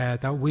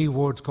that we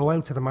would go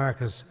out to the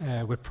market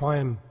with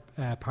prime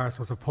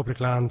parcels of public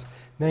land,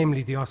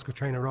 namely the Oscar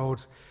Traynor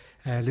Road,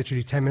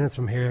 literally 10 minutes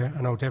from here,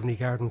 and O'Devaney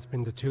Gardens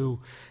being the two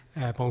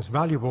most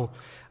valuable,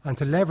 and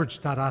to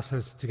leverage that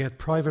asset to get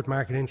private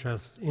market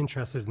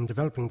interested in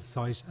developing the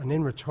site, and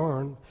in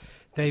return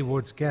they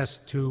would get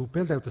to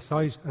build out the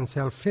site and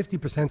sell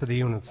 50% of the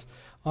units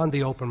on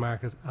the open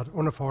market at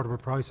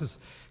unaffordable prices,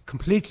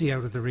 completely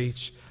out of the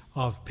reach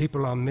of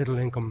people on middle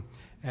income.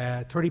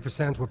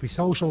 30% would be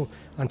social,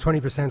 and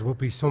 20% would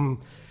be some,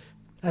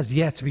 as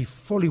yet to be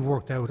fully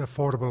worked out,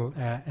 affordable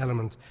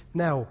element.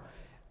 Now,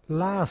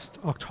 last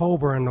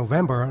October and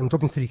November in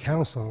Dublin City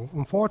Council,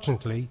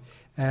 unfortunately,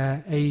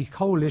 a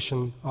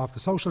coalition of the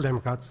Social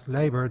Democrats,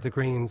 Labour, the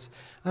Greens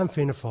and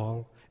Fianna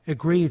Fáil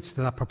agreed to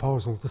that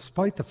proposal,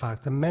 despite the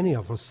fact that many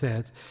of us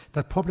said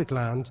that public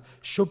land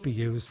should be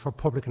used for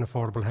public and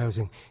affordable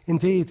housing.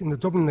 Indeed, in the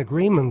Dublin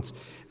Agreement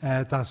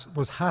that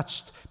was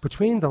hatched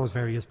between those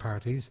various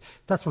parties,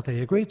 that's what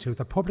they agreed to,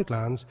 that public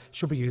land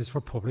should be used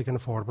for public and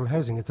affordable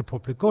housing. It's a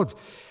public good.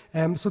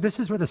 So this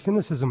is where the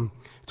cynicism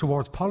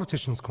towards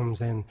politicians comes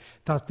in,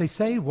 that they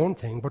say one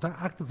thing, but they're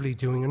actively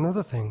doing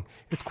another thing.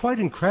 It's quite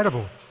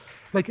incredible.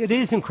 Like, it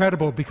is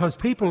incredible, because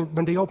people,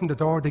 when they open the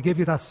door, they give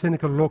you that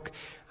cynical look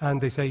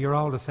and they say, you're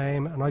all the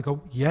same. And I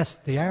go, yes,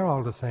 they are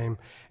all the same.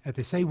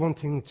 They say one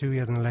thing to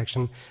you at an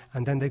election,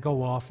 and then they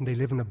go off and they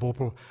live in a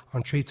bubble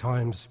on 3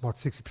 times what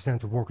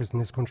 60% of workers in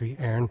this country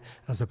earn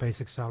as a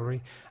basic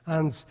salary.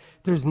 And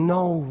there's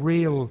no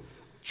real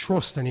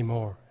trust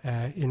anymore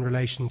in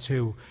relation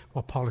to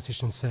what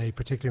politicians say,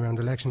 particularly around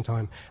election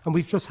time. And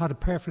we've just had a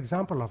perfect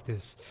example of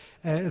this.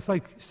 It's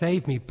like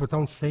save me, but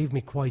don't save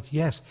me quite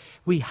yet.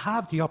 We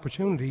had the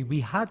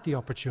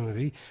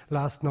opportunity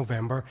last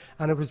November,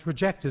 and it was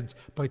rejected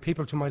by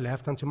people to my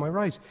left and to my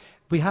right.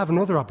 We have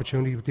another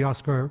opportunity with the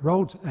Oscar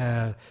Road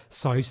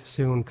site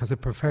soon, because a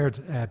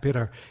preferred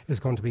bidder is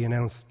going to be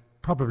announced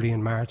probably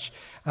in March,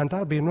 and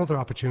that'll be another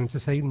opportunity to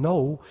say,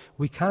 no,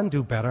 we can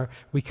do better,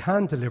 we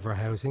can deliver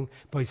housing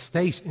by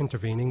state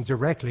intervening,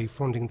 directly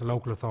funding the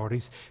local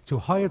authorities to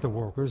hire the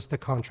workers, the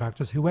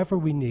contractors, whoever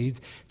we need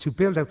to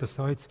build out the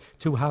sites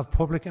to have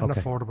public and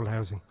affordable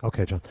housing.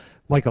 Okay, John.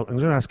 Michael, I'm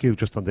going to ask you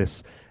just on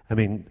this, I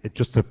mean,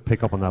 just to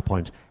pick up on that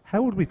point,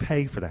 how would we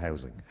pay for the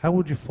housing? How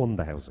would you fund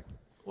the housing?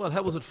 Well,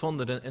 how was it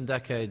funded in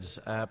decades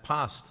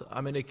past?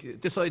 I mean,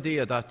 this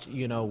idea that,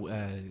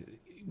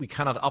 we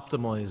cannot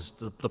optimise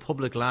the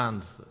public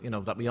land,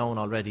 that we own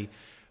already,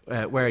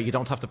 where you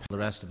don't have to pay the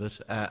rest of it.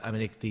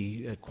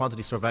 The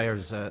Quantity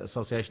Surveyors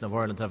Association of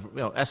Ireland have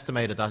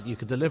estimated that you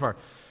could deliver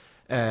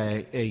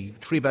a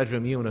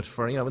 3-bedroom unit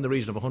for in the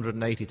region of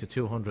 180 to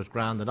 200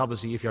 grand, and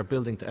obviously if you're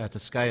building to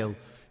scale,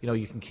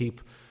 you can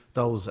keep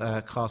those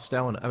costs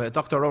down.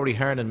 Dr. Rory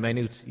Hearn in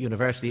Maynooth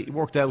University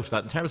worked out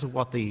that in terms of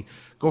what the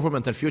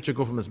government and future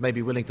governments may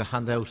be willing to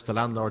hand out to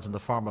landlords in the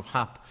form of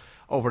HAP,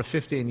 over a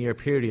 15-year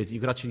period, you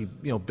could actually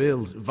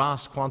build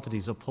vast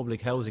quantities of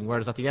public housing,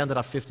 whereas at the end of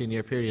that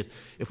 15-year period,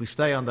 if we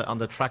stay on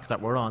the track that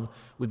we're on,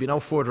 we'll be no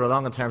further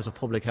along in terms of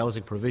public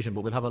housing provision,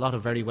 but we'll have a lot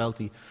of very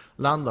wealthy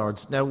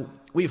landlords. Now,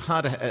 we've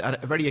had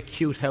a very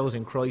acute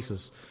housing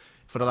crisis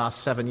for the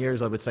last 7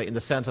 years, I would say, in the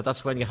sense that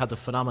that's when you had the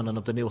phenomenon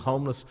of the new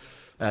homeless,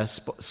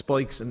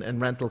 spikes in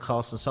rental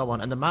costs and so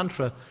on. And the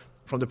mantra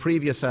from the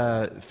previous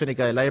Fine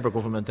Gael Labour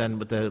government, then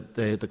with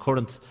the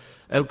current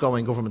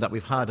outgoing government that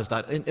we've had, is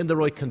that in the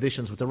right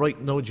conditions, with the right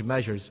nudge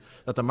measures,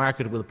 that the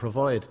market will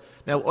provide.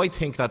 Now, I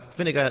think that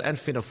Fine Gael and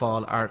Fianna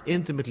Fáil are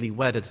intimately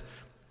wedded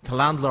to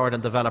landlord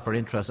and developer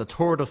interests. A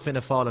third of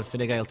Fianna Fáil and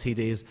Fine Gael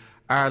TDs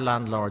are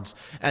landlords.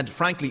 And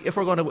frankly, if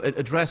we're going to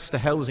address the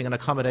housing and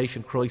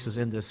accommodation crisis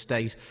in this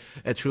state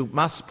through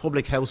mass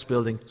public house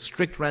building,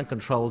 strict rent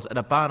controls and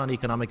a ban on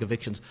economic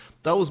evictions,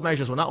 those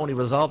measures will not only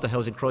resolve the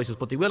housing crisis,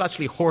 but they will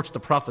actually hurt the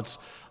profits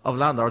of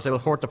landlords, they will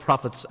hurt the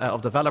profits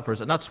of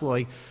developers. And that's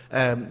why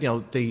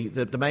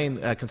the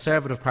main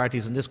Conservative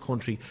parties in this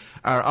country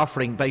are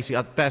offering basically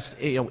at best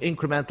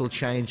incremental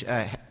change,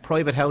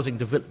 private housing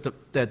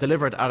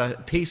delivered at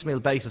a piecemeal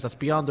basis that's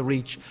beyond the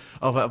reach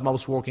of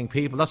most working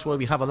people. That's why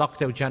we have a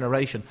locked out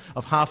generation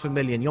of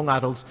 500,000 young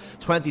adults,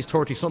 20s,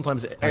 30s,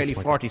 sometimes early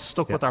 40s,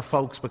 stuck with their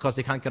folks because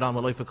they can't get on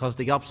with life, because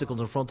the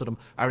obstacles in front of them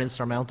are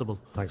insurmountable.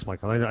 Thanks,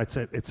 Michael.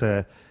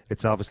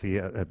 It's obviously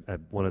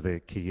one of the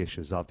key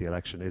issues of the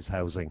election is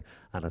housing,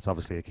 and it's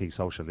obviously a key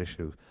social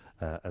issue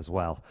as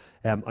well.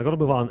 I'm going to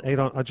move on.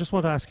 Aidan, I just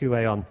want to ask you,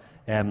 Aidan,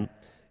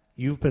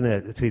 you've been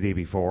a TD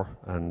before,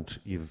 and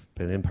you've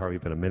been in power,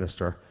 you've been a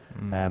minister.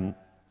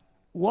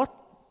 What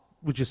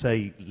would you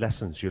say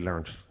lessons you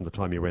learned from the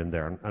time you were in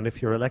there? And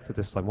if you're elected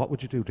this time, what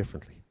would you do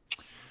differently?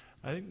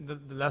 I think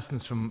the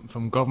lessons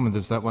from government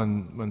is that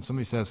when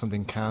somebody says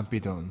something can't be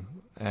done,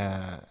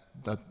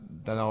 that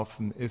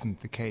often isn't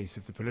the case.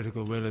 If the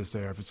political will is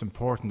there, if it's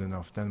important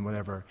enough, then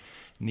whatever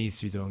needs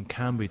to be done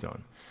can be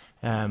done.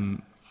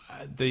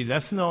 The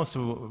lesson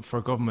also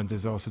for government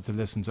is also to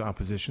listen to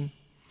opposition.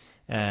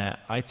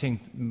 I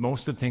think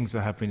most of the things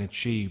that have been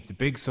achieved, the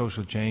big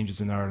social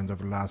changes in Ireland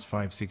over the last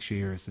 5-6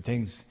 years, the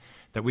things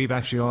that we've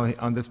actually all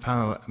on this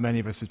panel, many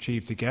of us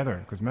achieved together,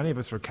 because many of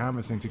us were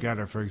canvassing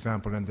together, for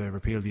example, in the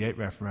Repeal the 8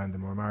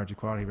 referendum or marriage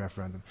equality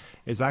referendum,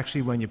 is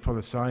actually when you pull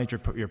aside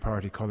your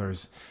party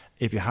colours,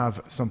 if you have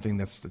something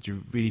that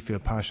you really feel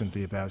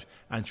passionately about,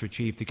 and to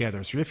achieve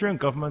together. So if you're in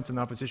government and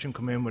opposition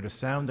come in with a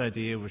sound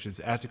idea which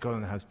is ethical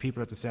and has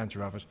people at the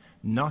centre of it,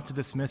 not to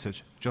dismiss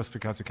it just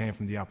because it came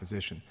from the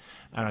opposition.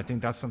 And I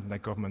think that's something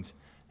that government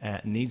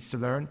needs to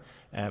learn.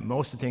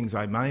 Most of the things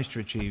I managed to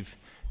achieve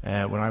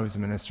when I was the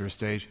Minister of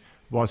State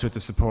was with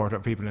the support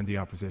of people in the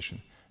opposition.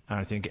 And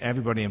I think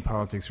everybody in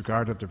politics,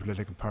 regardless of their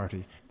political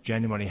party,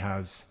 genuinely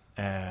has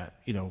a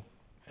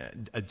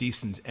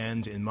decent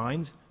end in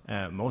mind.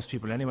 Most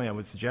people anyway, I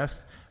would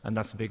suggest, and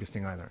that's the biggest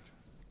thing I learned.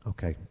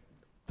 Okay,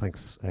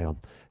 thanks, Aon.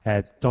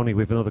 Donny,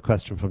 we have another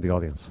question from the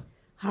audience.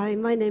 Hi,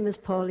 my name is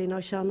Pauline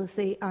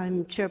O'Shaughnessy.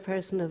 I'm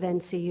chairperson of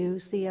NCU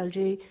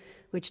CLG,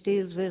 which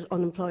deals with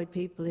unemployed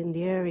people in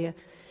the area.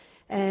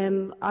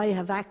 I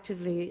have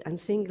actively and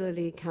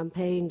singularly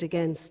campaigned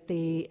against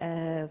the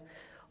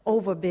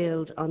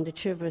overbuild on the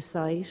Chivra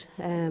site.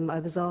 I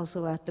was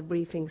also at the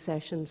briefing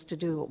sessions to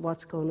do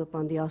what's going up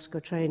on the Oscar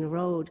Traynor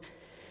Road.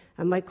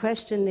 And my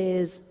question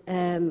is,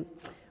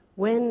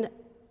 when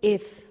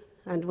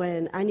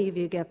any of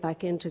you get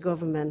back into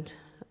government,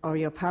 or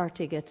your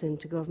party gets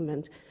into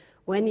government,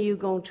 when are you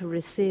going to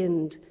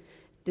rescind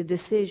the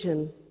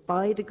decision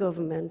by the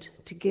government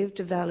to give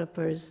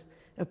developers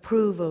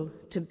approval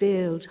to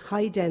build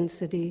high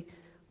density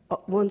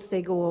once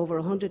they go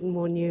over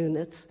 101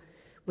 units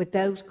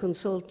without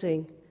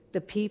consulting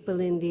the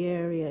people in the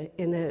area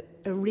in a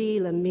a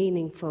real and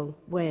meaningful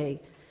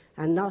way,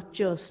 and not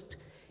just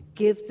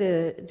give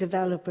the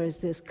developers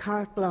this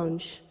carte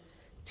blanche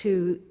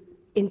to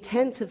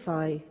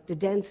intensify the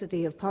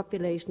density of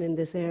population in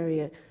this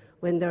area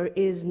when there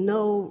is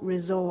no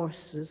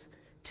resources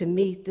to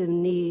meet the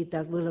need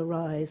that will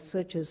arise,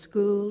 such as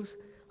schools,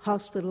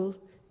 hospitals,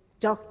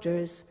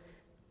 doctors,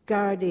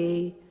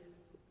 Gardaí,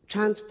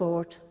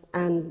 transport,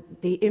 and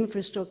the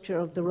infrastructure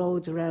of the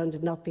roads around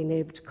it not being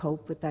able to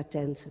cope with that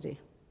density.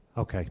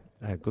 Okay,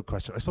 good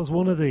question. I suppose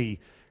one of the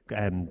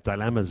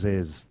dilemmas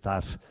is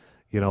that,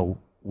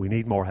 we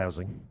need more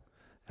housing.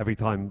 Every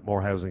time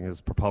more housing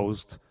is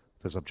proposed,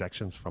 there's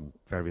objections from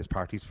various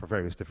parties for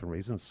various different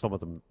reasons. Some of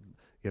them,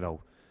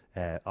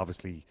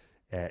 obviously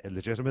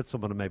illegitimate,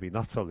 some of them maybe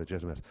not so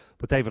legitimate.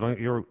 But David,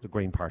 you're the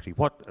Green Party.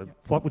 What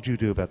would you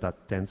do about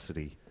that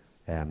density?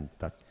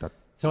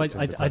 So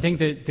I think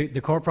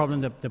the core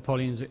problem that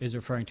Pauline is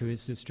referring to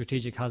is the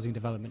strategic housing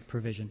development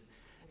provision.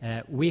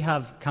 We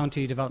have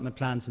county development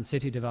plans and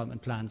city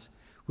development plans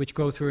which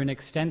go through an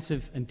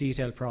extensive and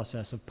detailed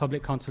process of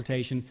public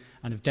consultation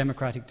and of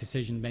democratic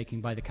decision making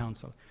by the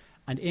council.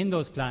 And in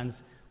those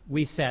plans,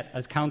 we set,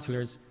 as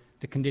councillors,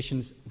 the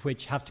conditions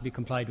which have to be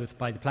complied with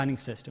by the planning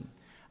system.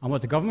 And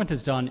what the government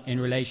has done in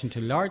relation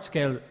to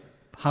large-scale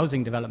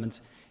housing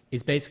developments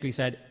is basically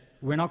said,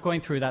 we're not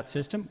going through that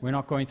system, we're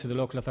not going through the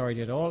local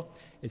authority at all,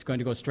 it's going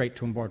to go straight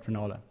to Bord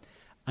Pleanála.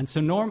 And so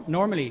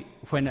normally,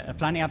 when a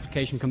planning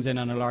application comes in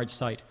on a large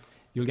site,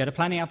 you'll get a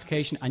planning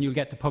application and you'll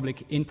get the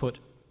public input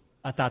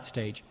at that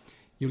stage.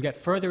 You'll get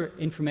further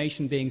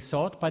information being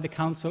sought by the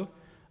council,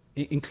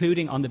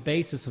 including on the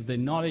basis of the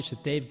knowledge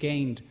that they've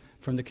gained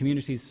from the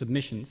community's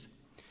submissions,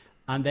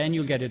 and then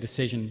you'll get a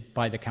decision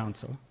by the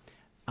council.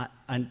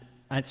 And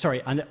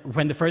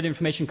when the further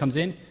information comes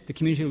in, the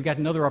community will get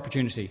another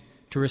opportunity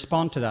to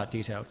respond to that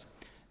details.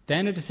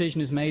 Then a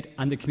decision is made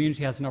and the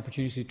community has an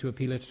opportunity to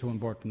appeal it to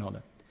Bord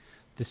Pleanála.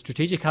 The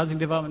strategic housing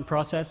development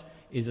process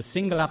is a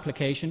single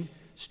application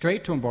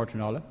straight to Bord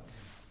Pleanála.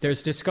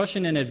 There's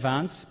discussion in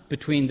advance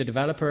between the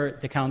developer,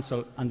 the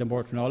council and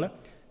Bord Pleanála,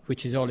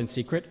 which is all in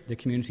secret. The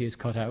community is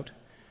cut out.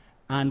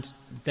 And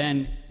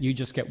then you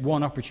just get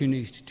one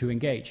opportunity to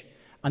engage.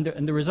 And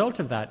the result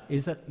of that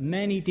is that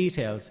many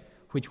details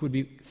which would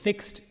be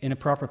fixed in a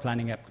proper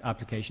planning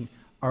application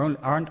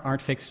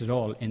aren't fixed at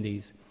all in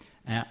these.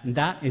 And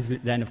that is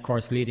then, of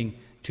course, leading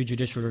to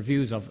judicial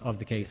reviews of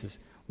the cases.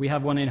 We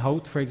have one in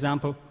Howth, for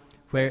example,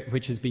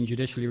 which has been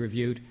judicially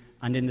reviewed,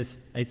 and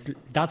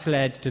that's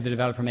led to the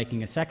developer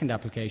making a second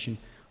application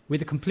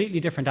with a completely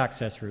different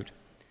access route.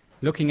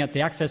 Looking at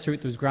the access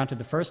route that was granted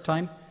the first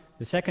time,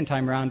 the second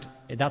time around,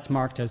 that's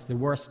marked as the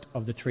worst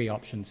of the three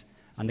options,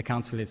 and the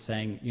council is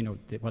saying,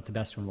 what the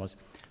best one was.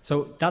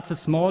 So that's a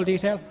small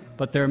detail,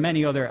 but there are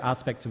many other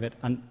aspects of it,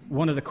 and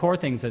one of the core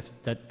things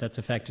that's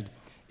affected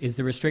is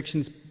the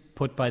restrictions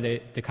put by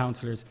the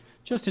councillors,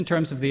 just in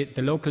terms of the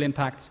local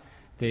impacts,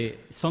 the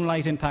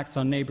sunlight impacts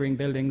on neighbouring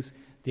buildings,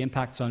 the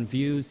impacts on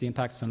views, the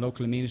impacts on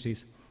local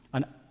amenities.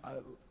 And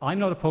I'm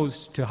not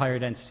opposed to higher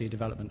density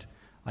development.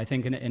 I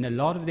think in a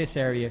lot of this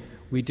area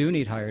we do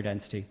need higher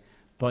density,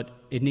 but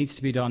it needs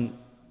to be done.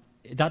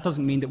 That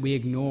doesn't mean that we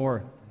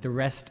ignore the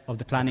rest of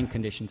the planning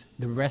conditions,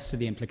 the rest of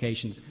the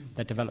implications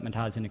that development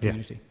has in a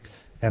community.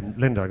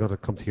 Linda, I've got to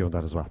come to you on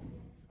that as well.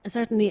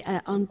 Certainly,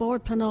 on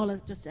Bord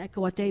Pleanála, just to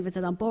echo what David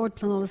said, on Bord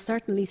Pleanála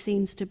certainly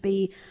seems to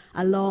be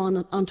a law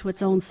unto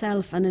its own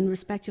self, and in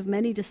respect of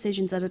many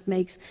decisions that it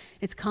makes,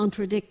 it's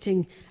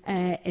contradicting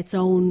its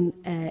own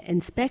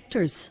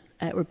inspectors'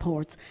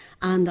 reports.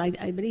 And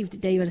I believe,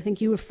 David, I think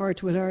you referred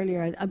to it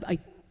earlier, I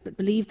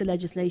believe the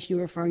legislation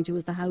you're referring to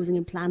is the Housing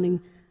and Planning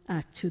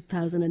Act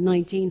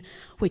 2019,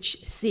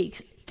 which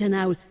seeks to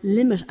now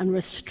limit and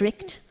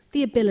restrict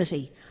the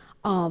ability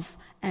of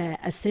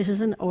a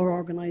citizen or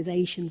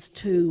organisations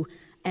to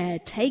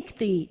initiate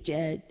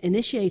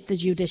the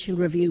judicial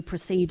review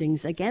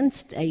proceedings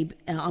against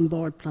on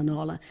Bord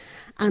Pleanála,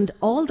 and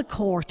all the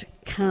court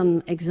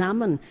can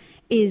examine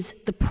is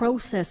the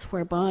process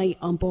whereby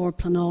on Bord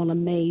Pleanála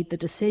made the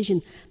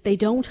decision.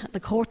 The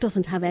court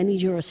doesn't have any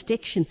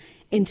jurisdiction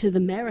into the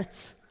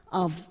merits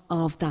of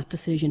that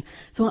decision.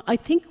 So I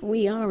think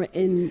we are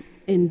in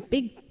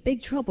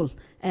big trouble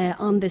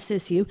on this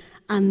issue,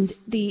 and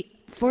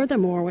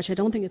furthermore, which I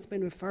don't think it's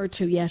been referred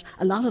to yet,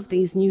 a lot of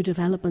these new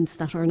developments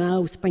that are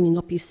now springing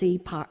up, you see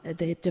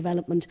the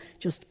development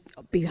just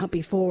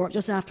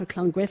after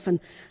Clongriffin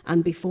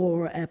and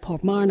before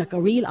Portmarnock, a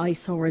real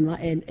eyesore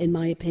in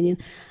my opinion,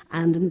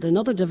 and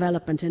another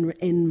development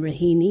in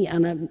Raheny,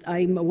 and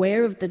I'm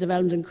aware of the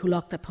development in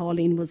Coolock that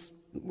Pauline was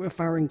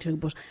referring to,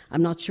 but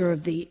I'm not sure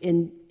of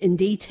in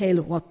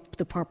detail what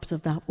the purpose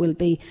of that will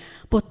be.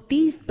 But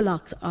these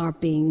blocks are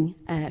being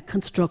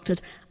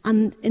constructed,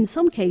 and in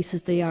some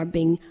cases they are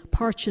being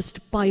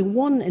purchased by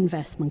one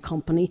investment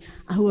company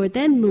who are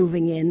then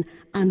moving in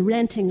and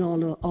renting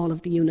all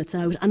of the units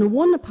out. And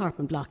one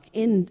apartment block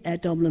in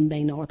Dublin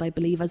Bay North, I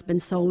believe, has been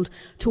sold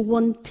to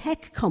one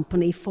tech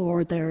company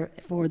for their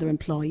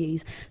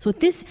employees. So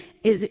this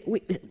is,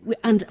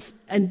 and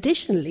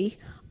additionally,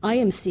 I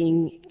am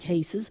seeing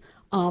cases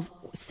of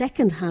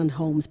second-hand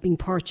homes being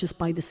purchased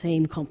by the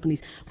same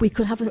companies. We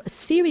could have a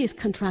serious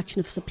contraction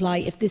of supply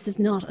if this is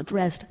not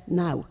addressed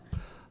now.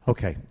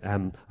 Okay,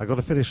 I'm going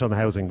to finish on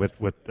housing with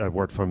a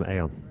word from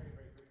Aon.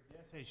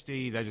 The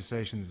SHD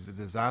legislation is a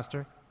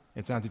disaster.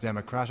 It's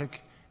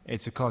anti-democratic.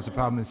 It's caused a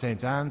problem in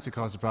St Anne's, it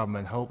caused a problem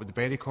in Hope at the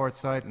Bailey Court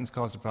site, and it's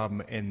caused a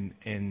problem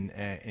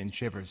in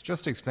Chivers.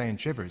 Just to explain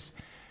Chivers,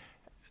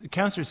 the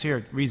councillors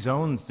here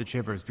rezoned the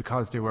Chivers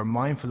because they were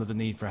mindful of the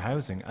need for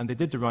housing, and they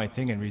did the right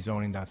thing in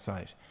rezoning that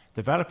site.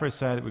 Developers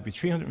said it would be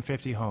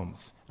 350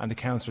 homes, and the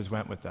councillors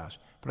went with that.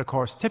 But of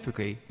course,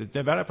 typically, the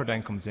developer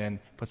then comes in,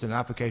 puts in an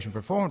application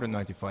for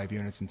 495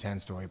 units in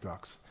 10-storey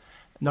blocks.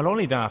 Not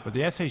only that, but the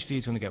SHD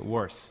is going to get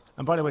worse.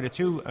 And by the way, the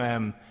two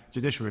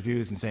judicial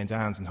reviews in St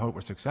Anne's and Hope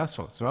were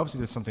successful. So obviously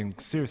there's something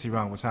seriously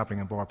wrong with what's happening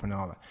in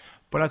Borpinala.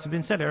 But as has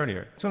been said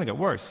earlier, it's going to get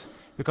worse,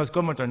 because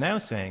government are now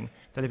saying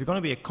that if you're going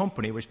to be a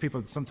company, which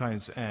people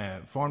sometimes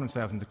form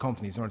themselves into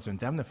companies in order to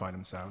indemnify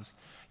themselves,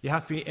 you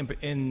have to be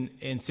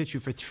in situ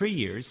for 3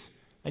 years,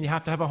 and you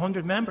have to have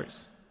 100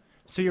 members.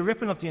 So you're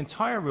ripping up the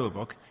entire rule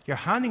book, you're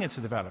handing it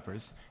to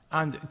developers,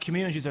 and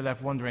communities are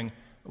left wondering,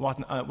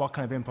 what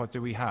kind of input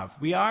do we have?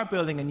 We are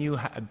building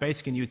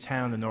basically a new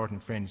town in the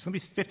Northern Fringe. There's going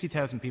to be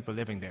 50,000 people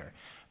living there.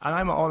 And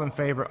I'm all in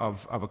favour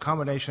of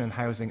accommodation and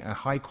housing and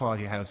high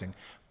quality housing.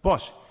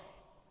 But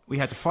we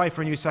had to fight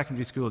for a new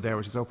secondary school there,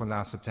 which is open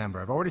last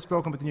September. I've already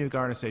spoken about the new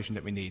Garda station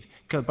that we need.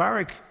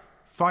 Kilbarrack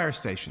Fire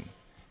Station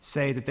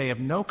say that they have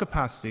no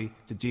capacity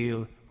to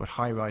deal with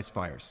high-rise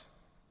fires.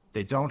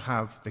 They don't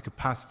have the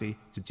capacity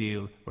to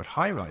deal with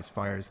high-rise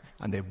fires,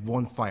 and they've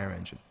one fire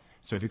engine.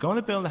 So if you're going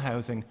to build the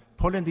housing,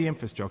 put in the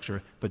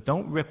infrastructure, but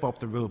don't rip up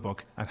the rule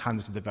book and hand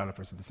it to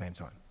developers at the same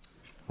time.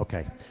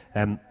 Okay.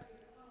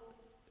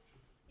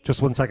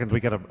 Just 1 second,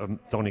 we get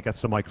Donny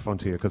gets the microphone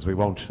to you, because we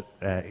won't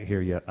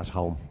hear you at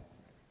home.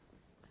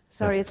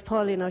 Sorry, it's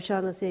Pauline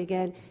O'Shaughnessy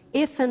again.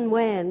 If and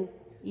when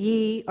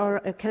ye, or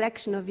a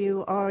collection of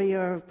you, or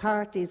your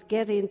parties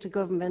get into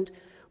government,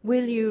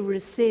 will you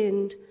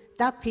rescind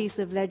that piece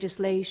of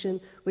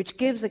legislation which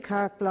gives a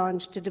carte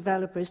blanche to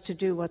developers to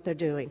do what they're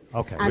doing?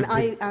 Okay. And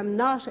I am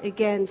not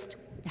against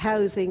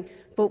housing,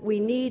 but we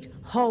need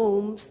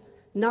homes,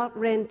 not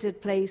rented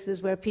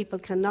places where people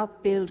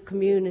cannot build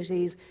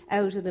communities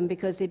out of them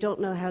because they don't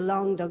know how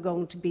long they're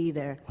going to be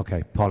there.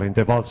 Okay, Pauline,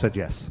 they've all said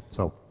yes.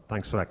 So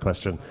thanks for that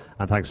question,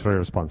 and thanks for your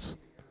response.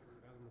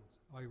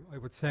 I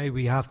would say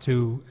we have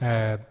to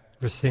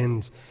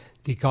rescind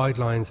the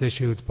guidelines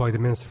issued by the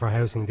Minister for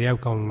Housing, the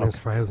outgoing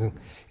Minister for Housing,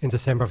 in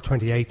December of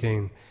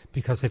 2018,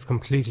 because they've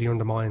completely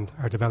undermined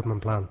our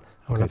development plan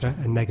and will have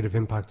a negative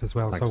impact as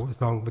well. Thanks. So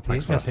as long with the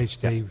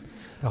SHD...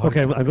 Yeah.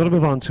 Okay, I'm going to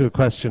move on to a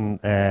question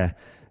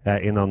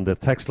in on the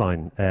text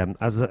line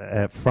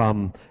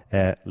from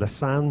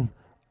Lasan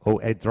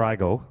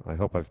Oedrago. I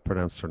hope I've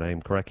pronounced her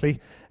name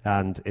correctly.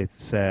 And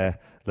it's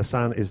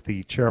Lasan is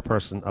the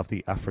chairperson of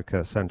the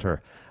Africa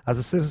Centre. As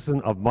a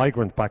citizen of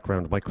migrant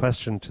background, my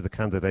question to the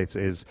candidates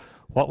is,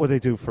 what would they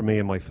do for me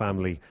and my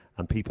family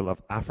and people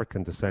of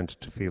African descent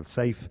to feel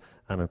safe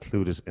and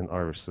included in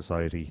Irish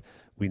society?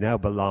 We now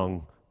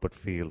belong but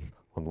feel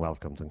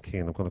unwelcomed. And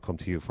Cian, I'm going to come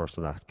to you first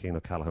on that. Cian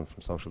O'Callaghan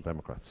from Social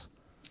Democrats.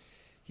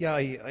 Yeah,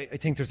 I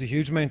think there's a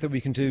huge amount that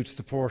we can do to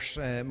support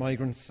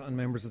migrants and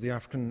members of the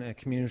African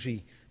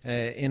community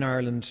in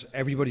Ireland.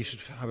 Everybody should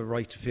have a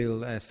right to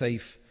feel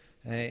safe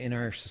in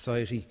Irish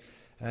society.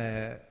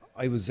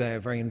 I was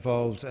very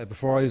involved,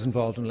 before I was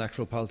involved in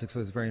electoral politics, I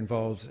was very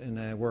involved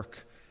in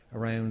work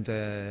around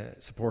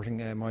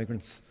supporting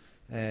migrants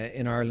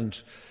in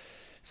Ireland.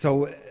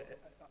 So,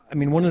 I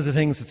mean, one of the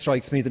things that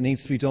strikes me that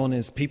needs to be done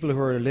is people who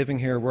are living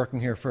here, working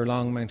here for a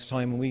long amount of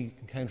time, and we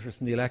encounter this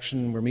in the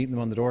election, we're meeting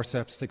them on the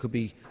doorsteps, they could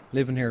be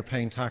living here,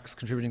 paying tax,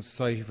 contributing to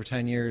society for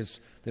 10 years,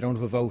 they don't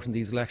have a vote in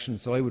these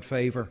elections. So I would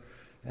favour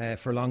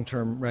for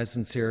long-term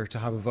residents here to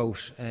have a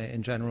vote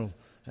in general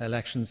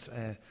elections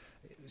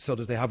so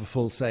that they have a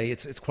full say.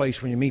 It's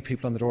quite, when you meet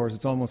people on the doors,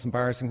 it's almost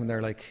embarrassing when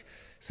they're like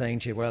saying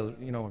to you, well,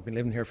 you know, I've been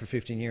living here for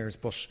 15 years,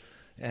 but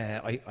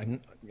I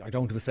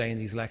don't have a say in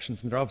these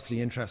elections, and they're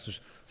obviously interested.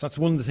 So that's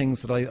one of the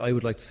things that I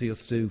would like to see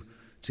us do,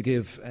 to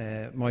give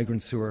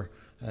migrants who are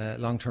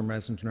long-term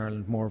resident in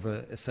Ireland more of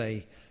a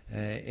say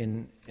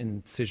in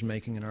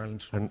decision-making in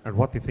Ireland. And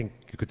what do you think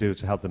you could do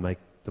to help them make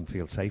them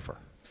feel safer?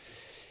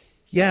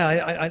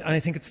 Yeah, I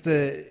think it's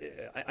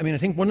I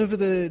think one of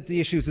the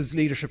issues is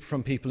leadership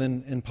from people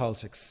in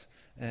politics,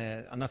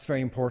 and that's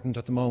very important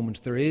at the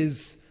moment. There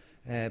is,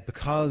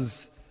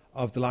 because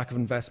of the lack of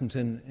investment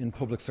in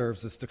public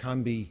services, there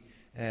can be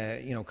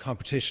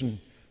competition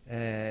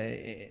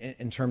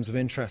in terms of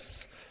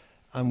interests,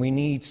 and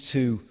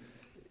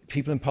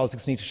people in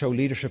politics need to show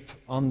leadership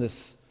on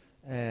this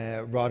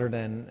rather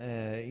than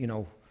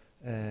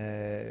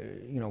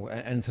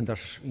anything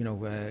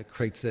that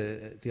creates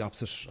the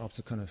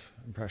opposite kind of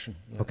impression.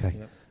 Yeah, okay,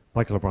 yeah.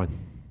 Michael O'Brien.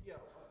 Yeah, I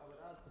would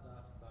add to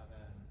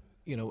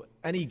that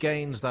any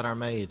gains that are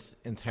made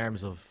in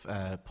terms of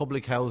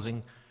public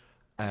housing,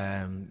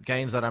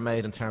 gains that are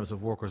made in terms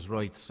of workers'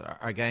 rights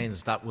are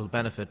gains that will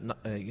benefit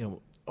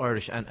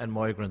Irish and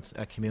migrant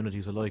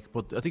communities alike.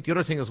 But I think the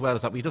other thing as well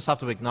is that we just have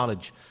to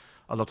acknowledge,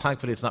 although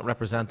thankfully it's not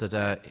represented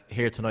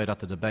here tonight at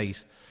the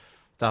debate,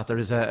 that there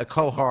is a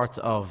cohort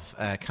of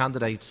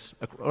candidates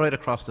right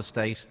across the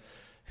state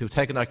who've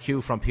taken their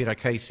cue from Peter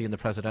Casey in the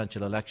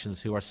presidential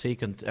elections, who are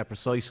seeking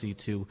precisely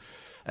to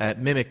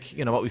mimic,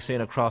 what we've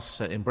seen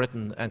across in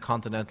Britain and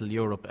continental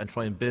Europe, and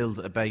try and build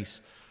a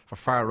base for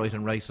far-right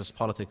and racist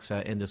politics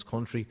in this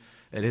country.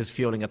 It is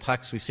fueling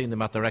attacks. We've seen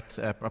them at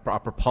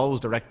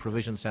proposed direct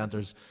provision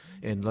centres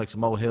in like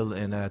Mohill,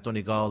 in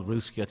Donegal,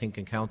 Rooski, I think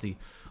in County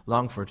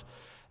Longford.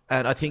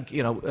 And I think,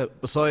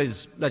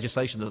 besides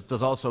legislation,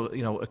 there's also,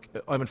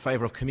 I'm in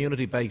favour of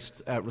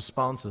community-based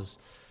responses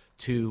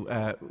to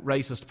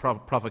racist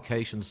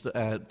provocations,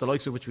 the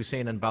likes of which we've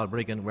seen in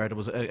Balbriggan, where there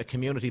was a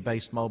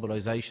community-based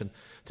mobilisation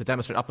to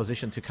demonstrate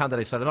opposition to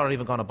candidates that I'm not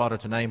even going to bother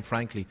to name,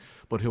 frankly,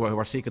 but who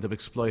are seeking to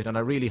exploit. And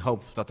I really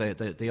hope that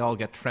they all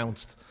get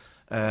trounced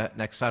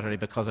next Saturday,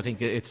 because I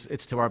think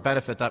it's to our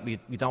benefit that we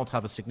don't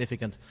have a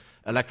significant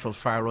electoral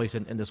far-right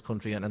in this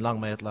country, and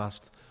long may it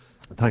last.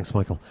 Thanks,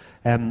 Michael.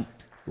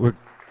 We're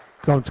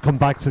going to come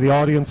back to the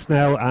audience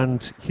now,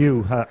 and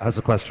Hugh has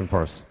a question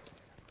for us.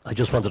 I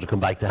just wanted to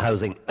come back to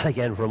housing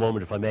again for a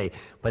moment, if I may.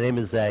 My name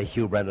is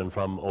Hugh Brennan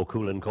from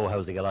O'Coolan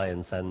Co-Housing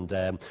Alliance,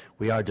 and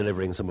we are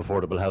delivering some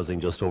affordable housing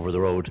just over the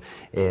road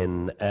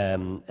in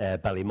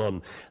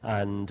Ballymun.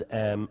 And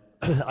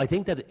I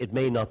think that it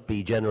may not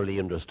be generally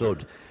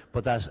understood,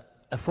 but that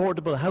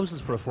affordable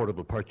houses for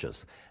affordable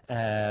purchase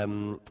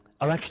are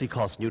actually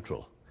cost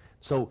neutral.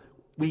 So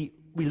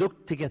we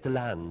look to get the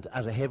land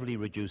at a heavily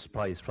reduced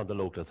price from the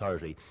local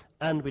authority,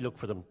 and we look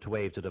for them to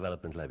waive the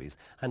development levies.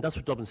 And that's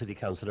what Dublin City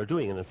Council are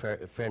doing, and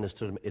in fairness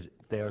to them,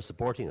 they are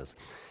supporting us.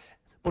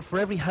 But for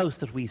every house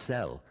that we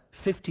sell,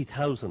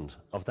 50,000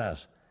 of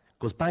that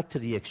goes back to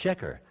the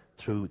Exchequer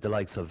through the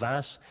likes of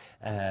VAT,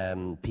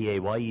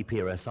 PAYE,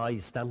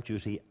 PRSI, stamp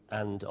duty,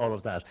 and all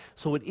of that.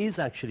 So it is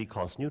actually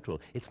cost neutral.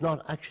 It's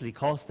not actually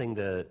costing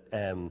the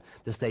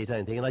state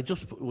anything. And I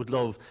just would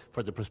love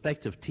for the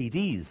prospective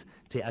TDs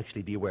to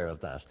actually be aware of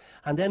that.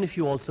 And then if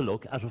you also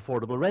look at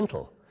affordable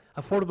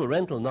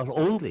rental not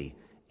only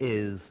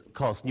is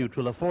cost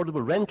neutral,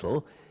 affordable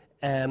rental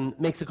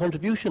makes a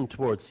contribution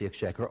towards the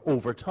Exchequer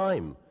over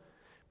time.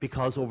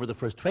 Because over the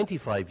first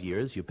 25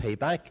 years you pay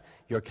back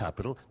your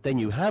capital, then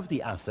you have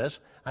the asset,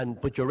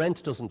 but your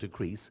rent doesn't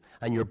decrease,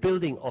 and you're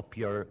building up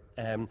your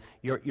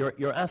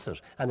asset.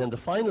 And then the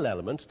final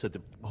element to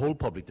the whole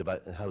public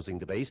housing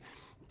debate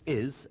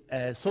is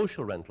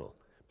social rental.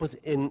 But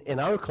in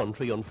our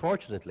country,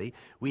 unfortunately,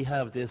 we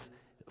have this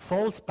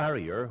false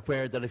barrier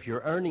where that if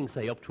you're earning,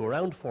 say, up to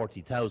around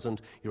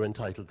 40,000, you're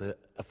entitled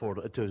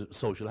to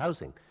social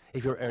housing.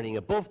 If you're earning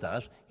above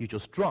that, you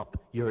just drop.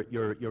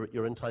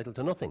 You're entitled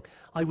to nothing.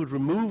 I would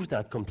remove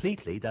that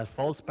completely, that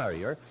false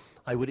barrier.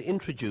 I would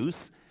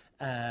introduce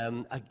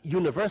a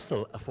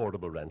universal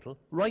affordable rental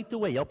right the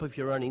way up. If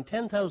you're earning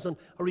 10,000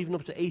 or even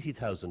up to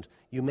 80,000,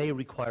 you may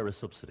require a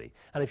subsidy.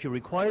 And if you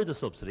require the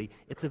subsidy,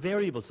 it's a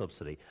variable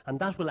subsidy, and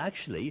that will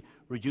actually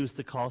reduce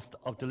the cost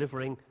of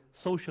delivering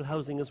social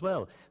housing as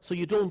well. So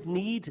you don't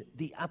need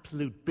the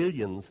absolute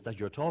billions that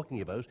you're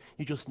talking about.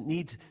 You just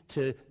need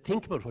to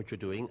think about what you're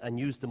doing and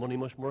use the money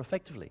much more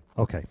effectively.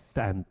 Okay,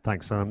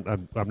 thanks.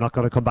 I'm not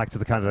going to come back to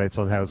the candidates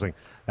on housing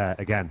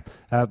again.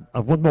 I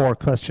have one more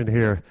question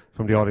here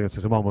from the audience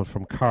at the moment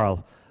from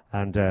Carl.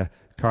 And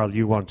Carl,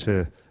 you want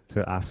to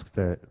ask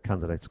the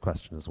candidates a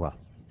question as well.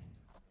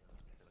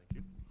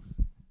 Thank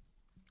you.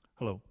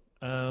 Hello.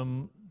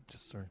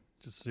 Just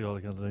to see all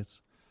the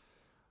candidates.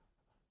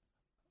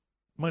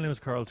 My name is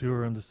Carl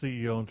Tour. I'm the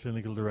CEO and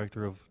Clinical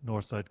Director of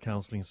Northside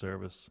Counselling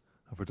Service.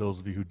 And for those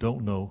of you who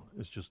don't know,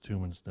 it's just 2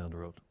 minutes down the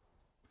road.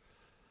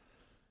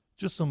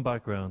 Just some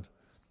background.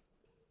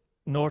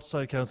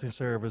 Northside Counselling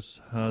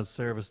Service has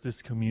serviced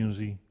this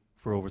community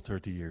for over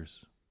 30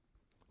 years.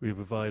 We have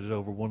provided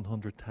over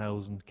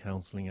 100,000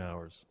 counselling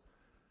hours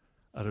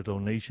at a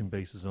donation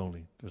basis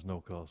only. There's no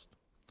cost.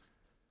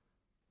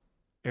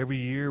 Every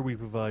year we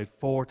provide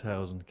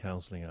 4,000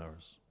 counselling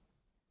hours.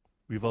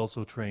 We've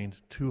also trained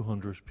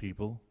 200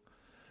 people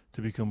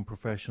to become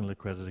professional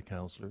accredited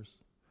counsellors.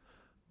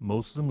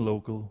 Most of them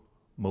local,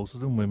 most of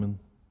them women,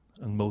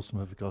 and most of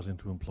them have got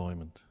into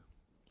employment.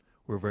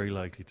 We're very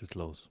likely to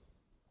close.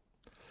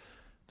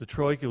 The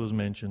Troika was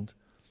mentioned.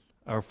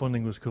 Our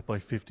funding was cut by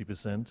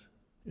 50%.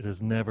 It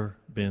has never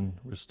been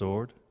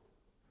restored.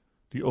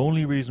 The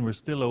only reason we're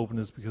still open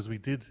is because we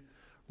did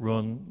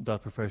run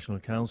that professional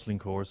counselling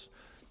course.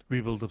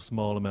 We built up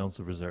small amounts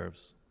of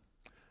reserves.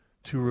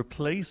 To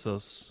replace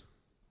us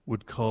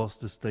would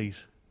cost the state,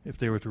 if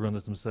they were to run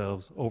it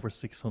themselves, over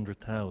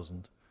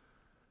 600,000.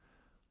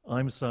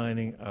 I'm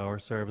signing our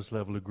service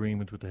level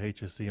agreement with the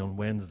HSE on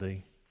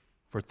Wednesday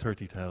for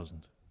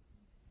 30,000.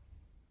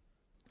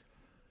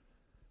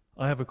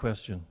 I have a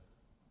question.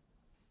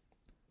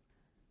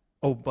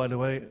 Oh, by the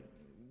way,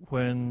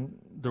 when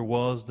there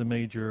was the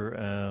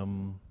major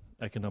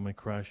economic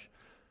crash,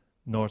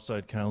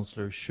 Northside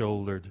councillors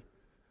shouldered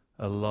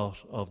a lot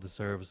of the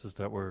services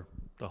that were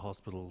the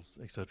hospitals,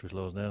 etc.,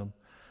 closed down.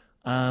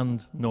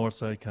 and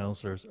Northside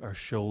councillors are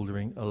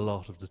shouldering a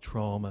lot of the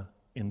trauma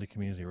in the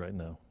community right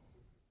now.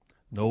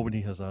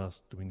 Nobody has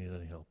asked, do we need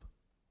any help?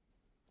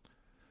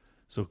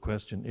 So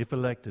question, if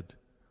elected,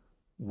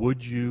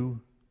 would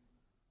you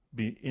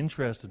be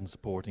interested in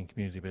supporting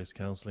community-based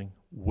counselling?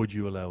 Would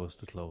you allow us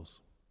to close?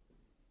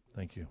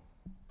 Thank you.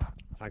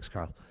 Thanks,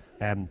 Carl.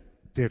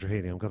 Deirdre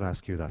Heaney, I'm going to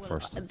ask you that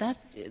first.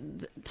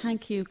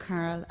 Thank you,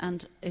 Carl.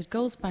 And it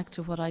goes back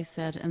to what I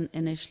said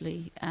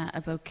initially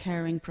about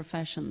caring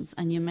professions.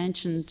 And you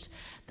mentioned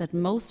that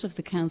most of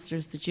the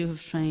counsellors that you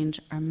have trained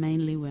are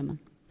mainly women.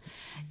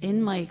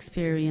 In my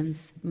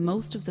experience,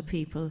 most of the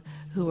people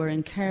who are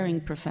in caring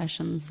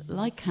professions,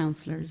 like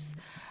counsellors,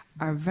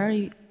 are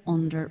very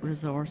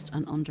under-resourced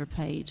and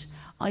underpaid.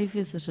 I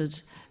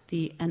visited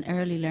an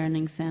early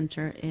learning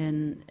centre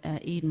in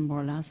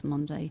Edenmore last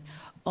Monday.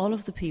 All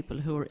of the people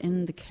who are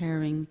in the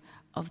caring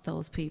of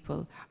those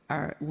people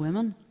are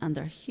women, and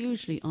they're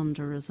hugely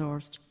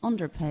under-resourced,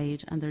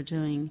 underpaid, and they're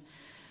doing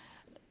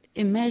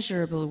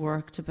immeasurable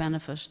work to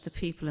benefit the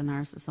people in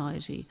our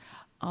society,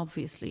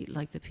 obviously,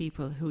 like the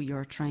people who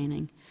you're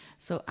training.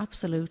 So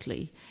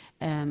absolutely,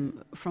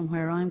 from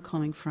where I'm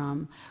coming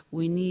from,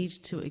 we need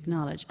to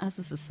acknowledge as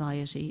a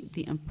society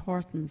the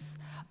importance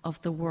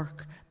of the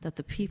work that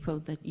the people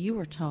that you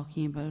are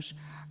talking about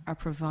are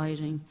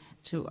providing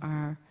to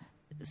our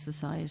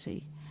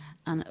society.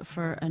 And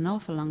for an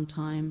awful long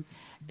time,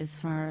 as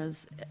far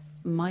as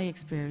my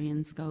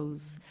experience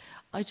goes,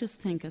 I just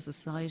think as a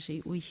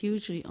society we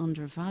hugely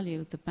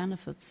undervalue the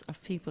benefits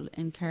of people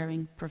in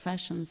caring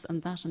professions,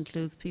 and that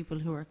includes people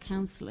who are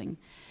counselling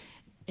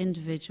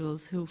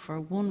individuals who for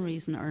one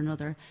reason or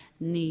another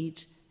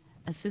need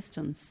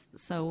assistance.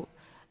 So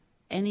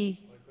my question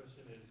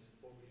is,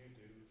 what would you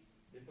do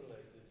if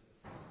elected?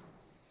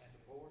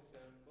 Support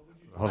them? What would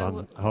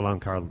you do? Hold on,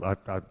 Carl.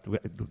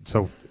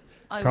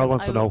 Carl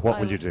wants to know, what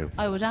will you do?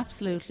 I would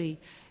absolutely,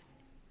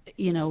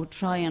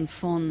 try and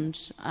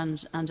fund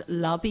and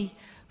lobby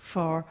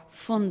for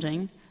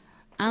funding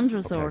and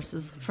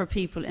resources for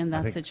people in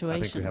that situation. I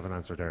think we have an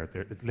answer there.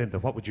 Linda,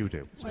 what would you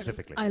do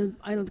specifically?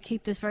 I'll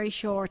keep this very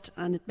short,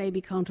 and it may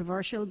be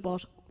controversial,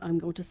 but I'm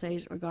going to say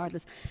it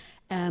regardless.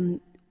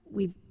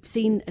 We've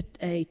seen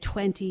a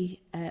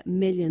 20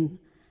 million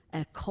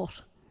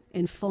cut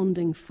in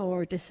funding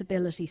for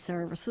disability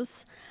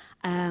services.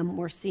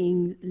 We're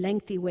seeing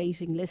lengthy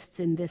waiting lists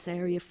in this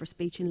area for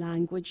speech and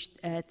language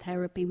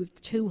therapy,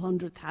 with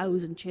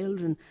 200,000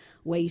 children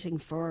waiting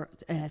for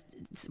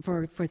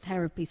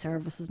therapy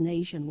services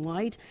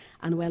nationwide,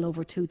 and well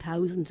over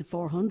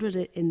 2,400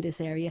 in this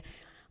area.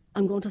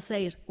 I'm going to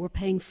say it, we're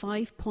paying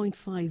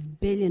 $5.5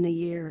 billion a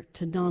year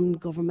to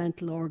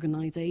non-governmental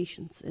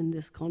organisations in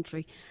this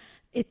country.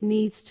 It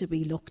needs to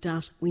be looked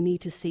at. We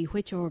need to see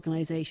which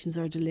organisations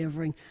are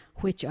delivering,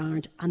 which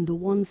aren't, and the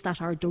ones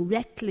that are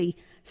directly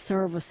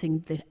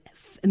servicing the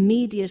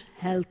immediate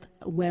health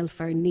and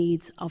welfare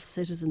needs of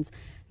citizens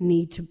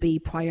need to be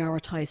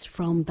prioritised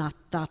from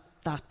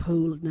that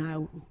pool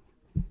now.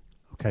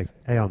 Okay,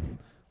 Aon,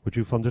 would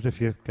you fund it if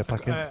you get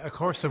back in? Of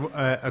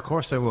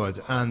course I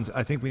would, and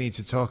I think we need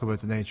to talk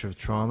about the nature of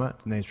trauma,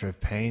 the nature of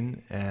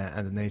pain,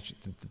 and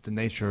the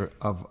nature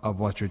of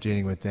what you're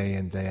dealing with day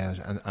in, day out,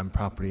 and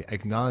properly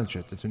acknowledge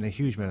it. There's been a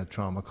huge amount of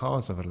trauma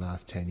caused over the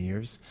last 10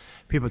 years.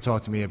 People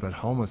talk to me about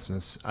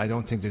homelessness. I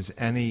don't think there's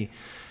any...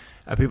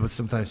 people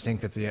sometimes think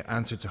that the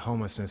answer to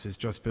homelessness is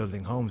just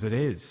building homes. It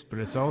is, but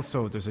it's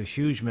also, there's a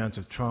huge amount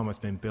of trauma that's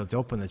been built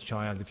up in the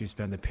child if you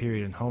spend a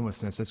period in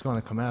homelessness. It's going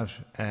to come out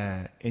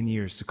in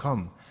years to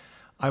come.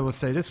 I will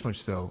say this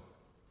much though,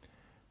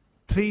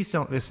 please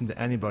don't listen to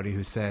anybody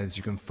who says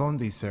you can fund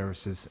these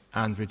services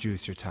and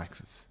reduce your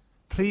taxes.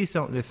 Please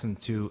don't listen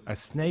to a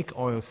snake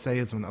oil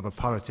salesman of a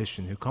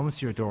politician who comes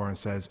to your door and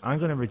says, I'm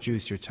going to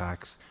reduce your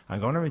tax, I'm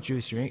going to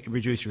reduce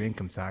your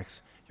income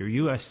tax, your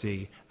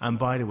USC, and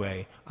by the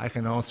way, I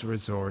can also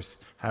resource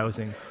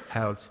housing,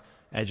 health,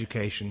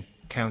 education,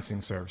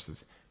 counselling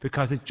services,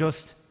 because it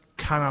just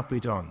cannot be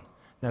done.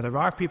 Now, there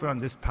are people on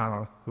this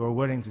panel who are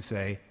willing to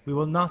say, we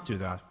will not do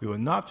that. We will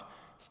not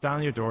stand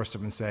on your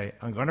doorstep and say,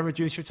 I'm going to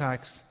reduce your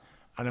tax,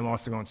 and I'm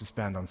also going to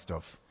spend on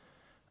stuff.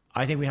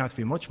 I think we have to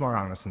be much more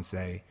honest and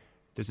say,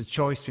 there's a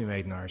choice to be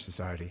made in our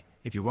society.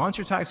 If you want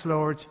your tax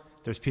lowered,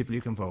 there's people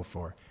you can vote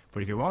for.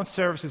 But if you want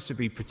services to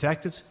be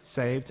protected,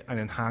 saved, and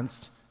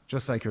enhanced,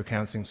 just like your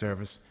counselling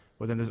service,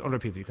 well, then there's other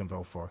people you can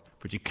vote for.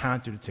 But you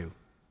can't do the two.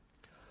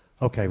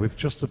 Okay, we've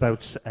just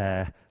about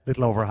a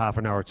little over half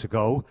an hour to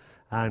go.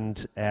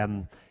 And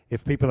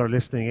if people are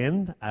listening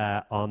in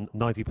on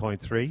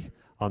 90.3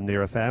 on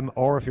Near FM,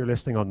 or if you're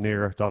listening on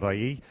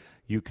near.ie,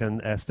 you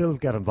can still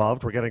get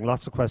involved. We're getting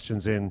lots of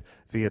questions in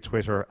via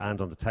Twitter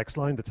and on the text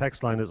line. The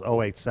text line is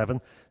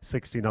 087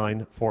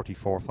 69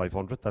 44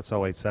 500. That's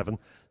 087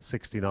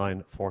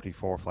 69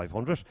 44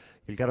 500.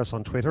 You'll get us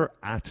on Twitter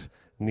at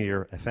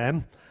Near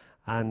FM,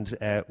 and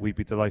we'd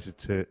be delighted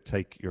to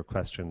take your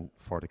question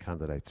for the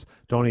candidates.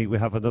 Donny, we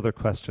have another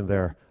question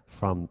there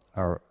from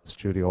our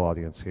studio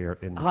audience here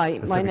in Hi,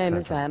 the my Civic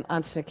name Centre. is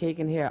Anthony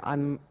Keegan here.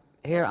 I'm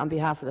here on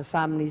behalf of the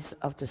families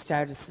of the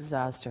Stardust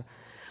disaster.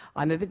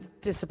 I'm a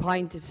bit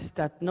disappointed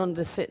that none of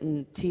the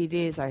sitting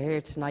TDs are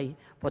here tonight,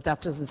 but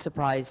that doesn't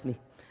surprise me.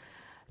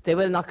 They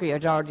will knock at your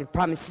door, they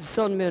promise the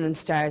sun, moon and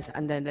stars,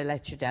 and then they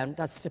let you down.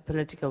 That's the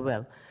political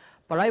will.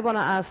 But I want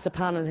to ask the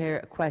panel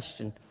here a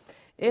question.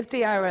 If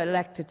they are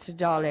elected to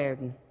Dáil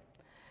Éireann,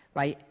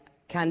 right,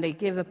 can they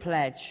give a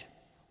pledge?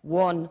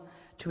 One,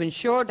 to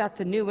ensure that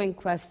the new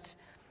inquest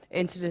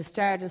into the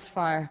Stardust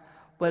fire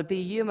will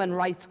be human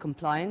rights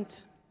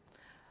compliant,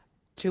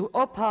 to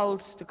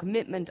uphold the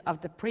commitment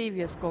of the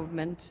previous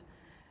government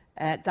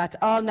that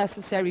all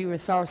necessary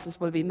resources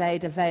will be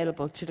made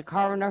available to the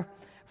coroner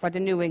for the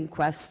new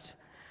inquest,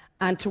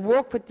 and to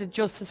work with the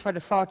Justice for the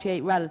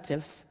 48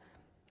 Relatives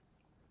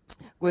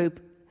group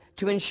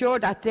to ensure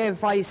that their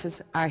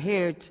voices are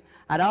heard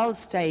at all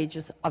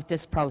stages of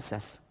this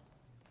process.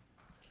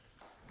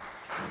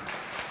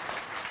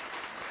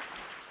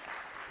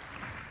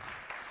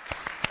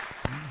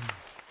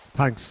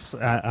 Thanks,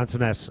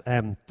 Antoinette.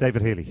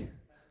 David Healy.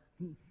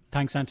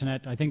 Thanks,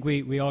 Antoinette. I think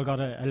we all got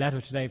a letter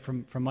today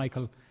from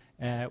Michael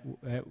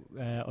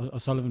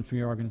O'Sullivan from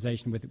your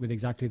organisation with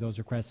exactly those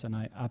requests, and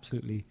I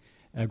absolutely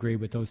agree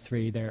with those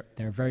three. They're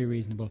very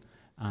reasonable,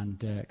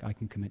 and I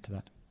can commit to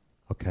that.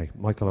 Okay,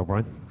 Michael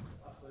O'Brien.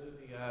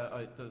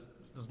 Absolutely.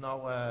 There's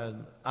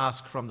no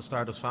ask from the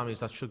Stardust families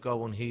that should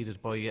go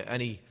unheeded by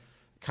any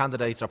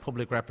candidates or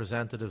public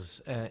representatives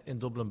in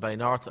Dublin Bay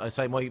North. I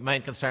say my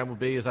main concern would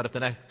be is that if the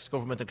next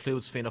government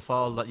includes Fianna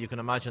Fáil, that you can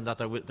imagine that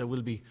there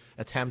will be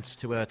attempts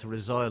to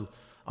resile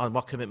on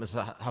what commitments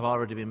have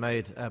already been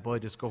made by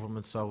this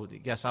government. So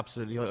yes,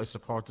 absolutely, I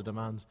support the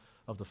demands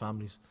of the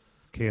families.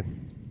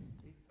 Cian.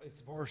 I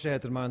support the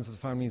demands of the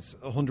families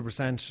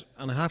 100%,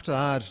 and I have to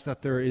add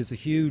that there is a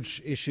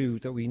huge issue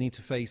that we need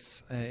to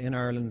face in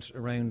Ireland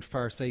around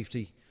fire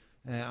safety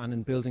and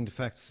in building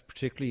defects,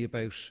 particularly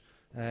about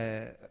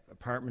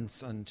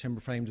apartments and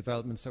timber frame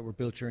developments that were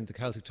built during the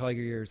Celtic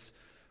Tiger years.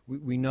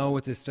 We know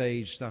at this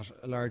stage that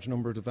a large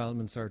number of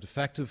developments are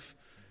defective.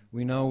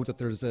 We know that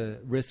there's a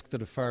risk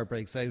that if fire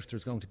breaks out,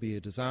 there's going to be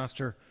a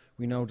disaster.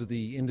 We know that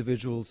the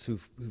individuals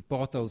who've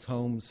bought those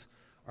homes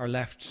are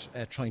left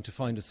trying to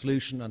find a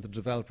solution, and the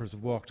developers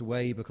have walked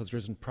away because there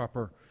isn't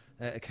proper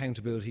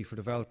accountability for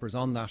developers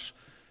on that.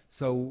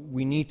 So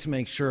we need to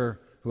make sure,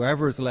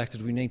 whoever is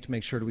elected, we need to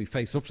make sure that we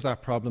face up to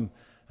that problem,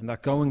 and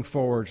that going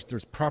forward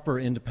there's proper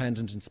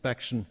independent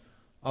inspection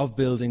of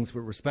buildings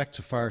with respect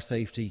to fire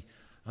safety,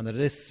 and that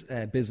this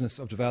business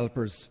of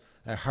developers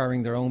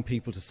hiring their own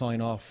people to sign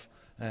off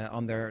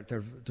on their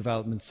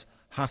developments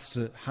has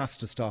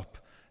to stop.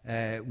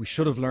 We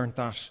should have learnt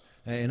that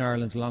in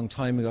Ireland a long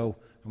time ago,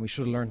 and we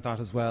should have learnt that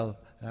as well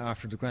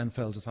after the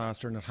Grenfell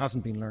disaster, and it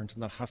hasn't been learnt,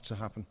 and that has to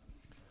happen.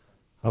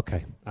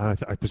 Okay,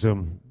 I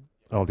presume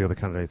all the other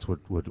candidates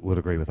would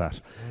agree with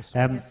that.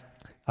 Yes.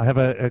 I have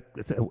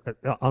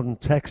on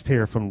text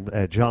here from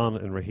John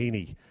in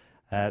Raheny.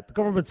 The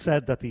government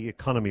said that the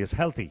economy is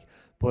healthy,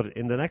 but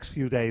in the next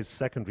few days,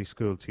 secondary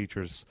school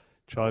teachers,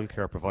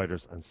 childcare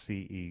providers and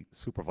CE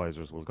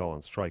supervisors will go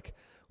on strike.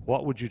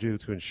 What would you do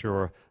to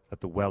ensure that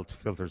the wealth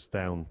filters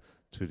down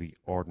to the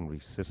ordinary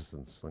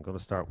citizens? I'm going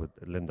to start with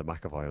Linda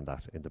McAvoy on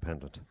that,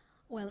 independent.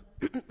 Well,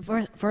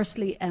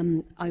 firstly,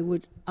 I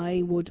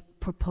would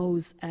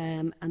propose,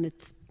 and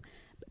it's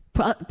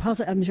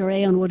I'm sure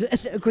Aon would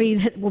agree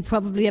that we'll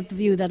probably have the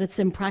view that it's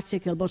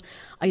impractical, but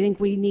I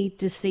think we need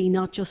to see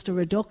not just a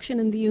reduction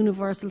in the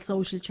universal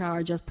social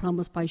charge as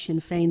promised by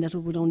Sinn Féin, that it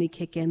would only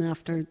kick in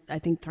after, I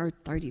think,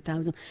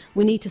 30,000.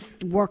 We need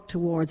to work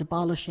towards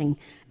abolishing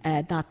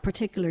that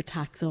particular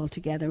tax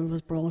altogether. It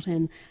was brought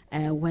in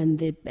when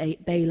the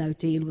bailout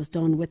deal was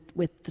done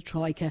with the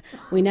Troika.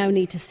 We now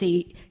need to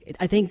see,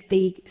 I think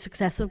the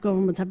successive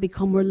governments have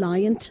become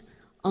reliant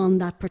on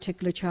that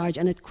particular charge,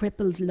 and it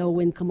cripples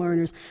low-income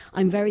earners.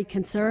 I'm very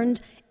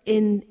concerned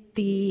in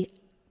the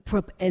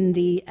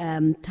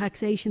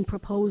taxation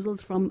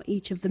proposals from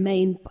each of the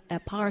main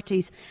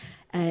parties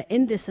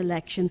in this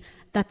election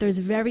that there's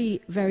very,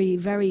 very,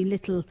 very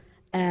little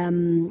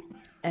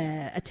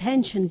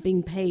attention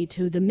being paid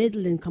to the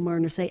middle-income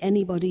earners, say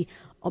anybody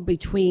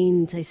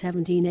between, say,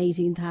 17,000,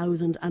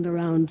 18,000 and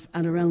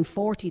around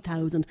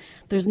 40,000.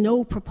 There's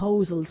no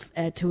proposals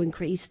to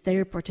increase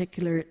their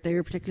particular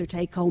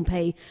take-home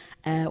pay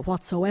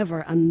whatsoever,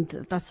 and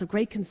that's a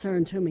great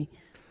concern to me.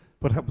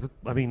 But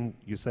I mean,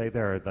 you say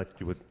there that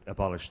you would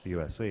abolish the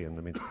USC, and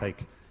I mean, to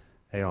take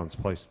Aon's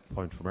point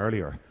from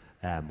earlier,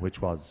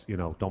 which was,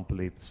 don't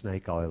believe the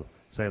snake oil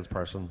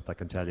salesperson that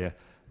can tell you,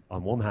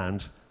 on one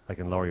hand, I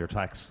can lower your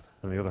tax,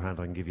 and on the other hand,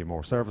 I can give you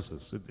more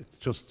services.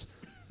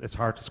 It's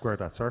hard to square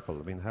that circle.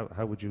 I mean,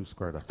 how would you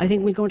square that circle? I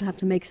think we're going to have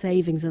to make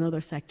savings in other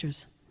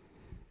sectors.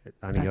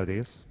 Any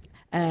ideas?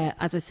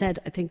 As I said,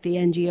 I think the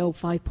NGO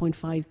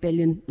 5.5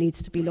 billion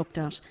needs to be looked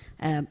at.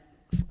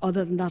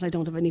 Other than that, I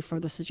don't have any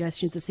further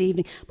suggestions this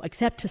evening,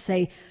 except to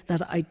say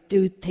that I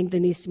do think there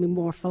needs to be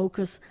more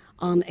focus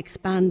on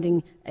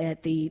expanding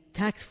the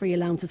tax-free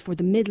allowances for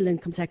the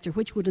middle-income sector,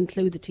 which would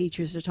include the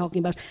teachers they're talking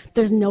about.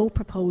 There's no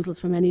proposals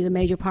from any of the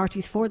major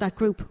parties for that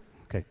group.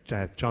 Okay,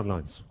 John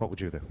Lyons, what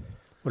would you do?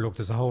 Well, look,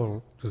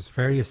 there's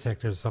various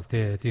sectors of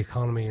the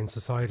economy and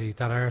society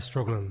that are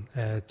struggling.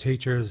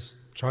 Teachers,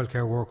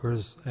 childcare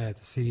workers, the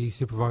CE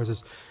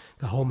supervisors,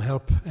 the home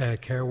help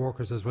care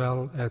workers as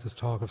well. There's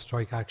talk of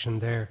strike action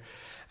there.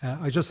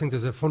 I just think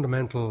there's a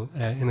fundamental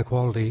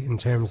inequality in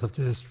terms of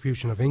the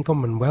distribution of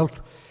income and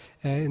wealth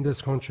in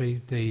this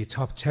country. The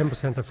top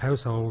 10% of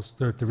households,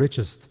 the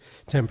richest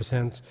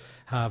 10%,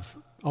 have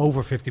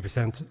over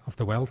 50% of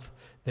the wealth.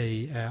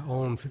 They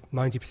own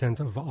 90%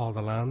 of all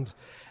the land.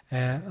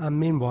 And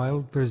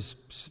meanwhile, there's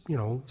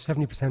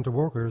 70% of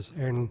workers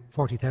earn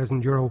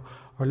 €40,000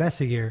 or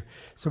less a year.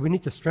 So we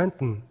need to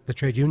strengthen the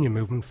trade union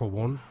movement, for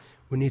one.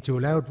 We need to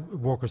allow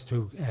workers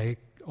to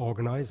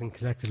organise and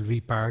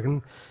collectively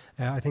bargain.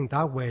 I think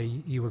that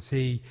way you will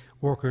see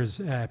workers'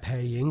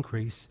 pay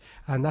increase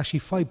and actually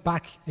fight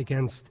back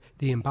against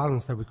the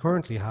imbalance that we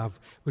currently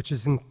have, which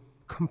is in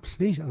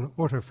complete and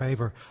utter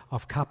favour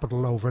of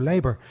capital over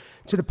labour,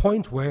 to the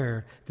point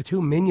where the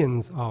two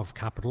minions of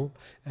capital,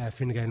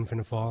 Fine Gael and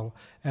Fianna Fáil,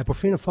 but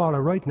Fianna Fáil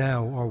are right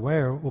now, or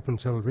were up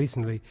until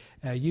recently,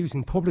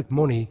 using public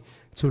money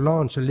to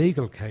launch a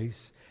legal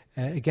case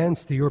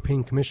against the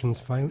European Commission's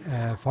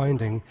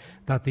finding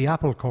that the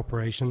Apple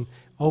Corporation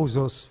owes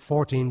us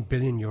 €14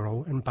 billion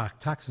in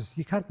back taxes.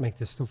 You can't make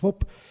this stuff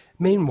up.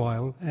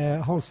 Meanwhile,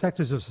 whole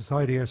sectors of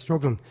society are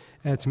struggling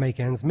to make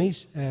ends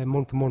meet,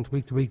 month to month,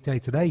 week to week, day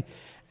to day.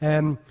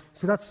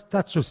 So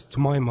that's just, to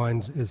my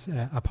mind, is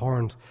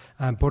abhorrent,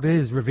 but it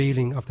is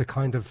revealing of the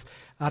kind of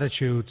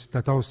attitude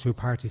that those two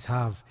parties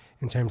have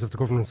in terms of the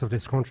governance of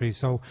this country.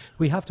 So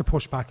we have to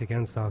push back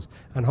against that,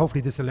 and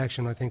hopefully this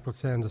election, I think, will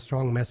send a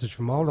strong message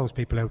from all those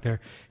people out there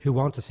who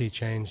want to see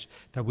change,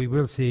 that we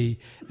will see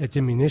a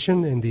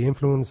diminution in the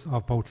influence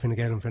of both Fine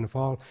Gael and Fianna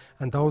Fáil,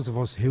 and those of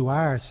us who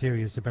are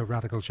serious about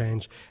radical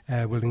change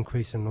will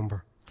increase in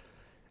number.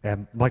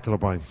 Michael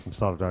O'Brien from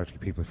Solidarity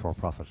People Before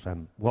Profit.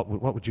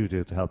 What would you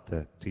do to help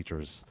the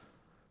teachers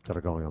that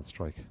are going on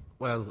strike?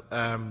 Well,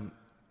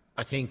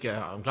 I think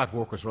I'm glad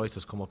workers' rights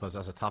has come up as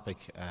a topic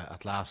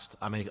at last.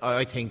 I mean,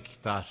 I think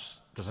that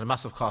there's a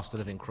massive cost of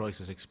living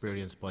crisis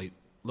experienced by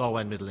low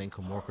and middle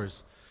income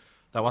workers.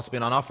 That what's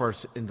been on offer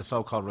in the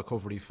so-called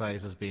recovery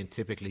phase has been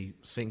typically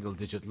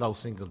low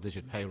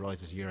single-digit pay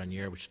rises year on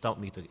year, which don't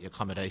meet the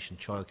accommodation,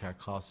 childcare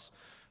costs,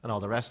 and all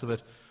the rest of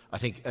it. I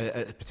think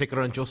a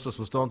particular injustice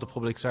was done to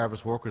public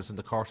service workers in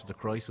the course of the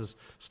crisis,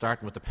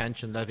 starting with the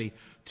pension levy,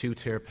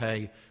 two-tier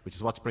pay, which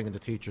is what's bringing the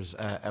teachers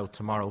out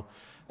tomorrow,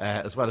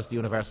 as well as the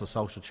universal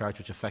social charge,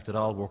 which affected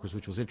all workers,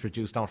 which was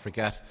introduced, don't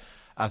forget,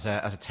 as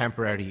a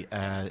temporary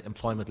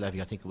employment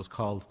levy, I think it was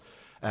called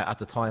at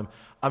the time.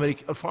 I mean,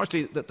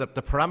 unfortunately,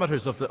 the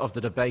parameters of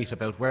the debate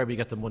about where we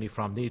get the money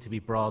from need to be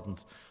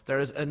broadened. There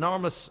is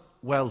enormous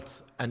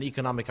wealth and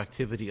economic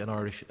activity in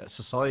Irish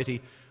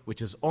society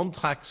which is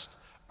untaxed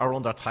or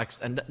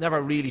undertaxed and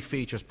never really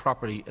features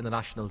properly in the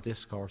national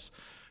discourse.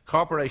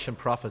 Corporation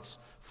profits,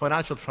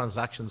 financial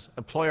transactions,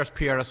 employers'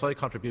 PRSI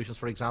contributions,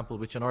 for example,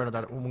 which in Ireland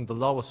are among the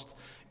lowest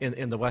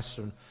in the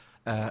Western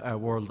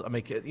world. I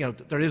mean,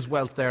 there is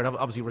wealth there,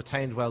 obviously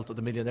retained wealth of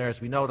the millionaires.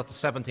 We know that the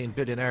 17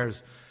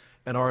 billionaires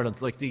in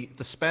Ireland, like the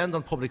spend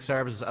on public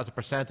services as a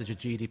percentage of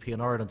GDP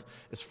in Ireland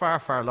is far,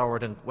 far lower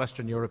than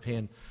Western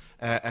European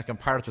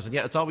comparators, and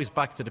yet it's always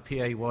back to the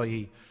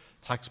PAYE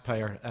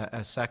taxpayer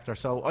sector.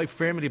 So I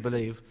firmly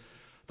believe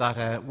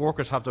that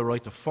workers have the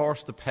right to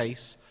force the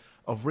pace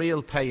of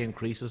real pay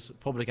increases,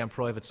 public and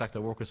private sector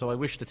workers. So I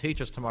wish the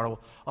teachers tomorrow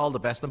all the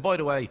best. And by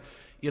the way,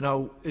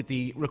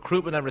 the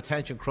recruitment and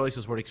retention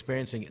crisis we're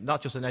experiencing,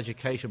 not just in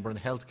education but in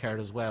healthcare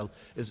as well,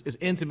 is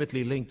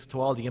intimately linked to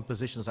all the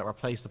impositions that were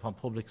placed upon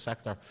public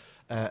sector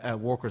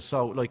workers.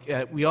 So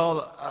we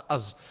all,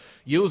 as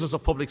users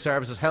of public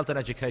services, health and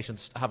education,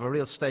 have a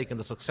real stake in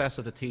the success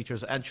of the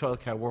teachers and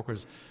childcare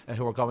workers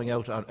who are going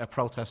out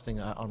protesting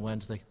on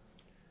Wednesday.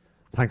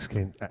 Thanks,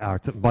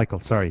 Michael.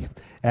 Sorry.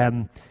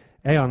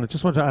 Aon, I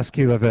just want to ask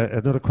you, I have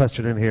another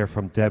question in here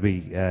from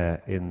Debbie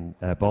in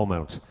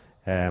Beaumont.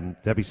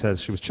 Debbie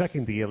says she was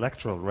checking the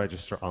electoral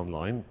register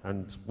online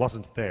and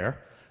wasn't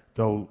there,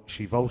 though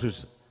she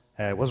was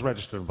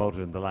registered and voted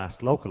in the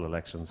last local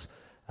elections.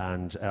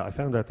 And I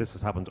found out this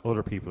has happened to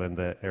other people in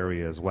the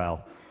area as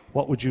well.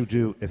 What would you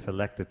do if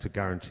elected to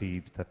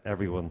guarantee that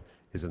everyone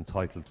is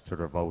entitled to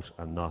their vote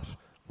and not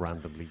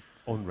randomly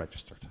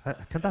unregistered?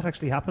 Can that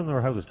actually happen,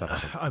 or how does that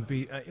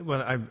happen?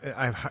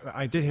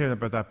 I did hear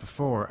about that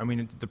before. I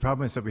mean, the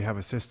problem is that we have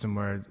a system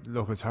where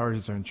local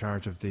authorities are in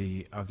charge of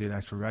the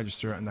electoral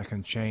register, and that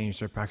can change.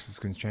 Their practices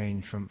can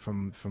change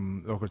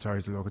from local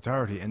authority to local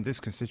authority. In this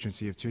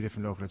constituency, you have two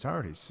different local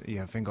authorities. You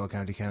have Fingal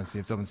County Council,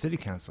 you have Dublin City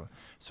Council.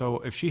 So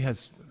if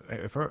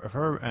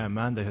her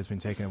mandate has been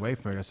taken away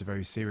from her, that's a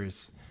very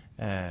serious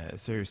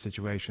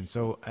situation.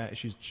 So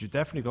she should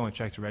definitely go and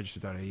check the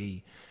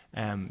register.ie.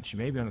 She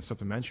may be on the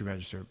supplementary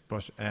register,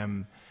 but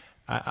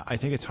I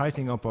think a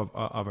tightening up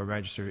of a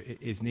register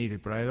is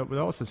needed. But I would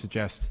also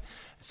suggest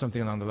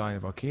something along the line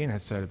of what Cian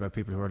has said about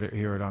people who are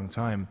here a long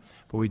time.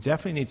 But we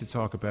definitely need to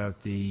talk about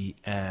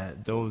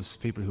those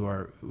people who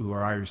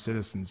are Irish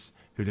citizens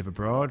who live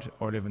abroad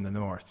or live in the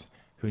north,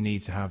 who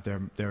need to have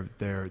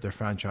their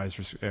franchise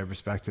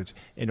respected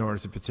in order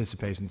to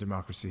participate in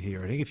democracy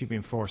here. I think if you've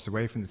been forced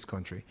away from this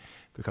country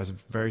because of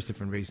various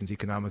different reasons,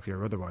 economically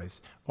or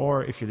otherwise,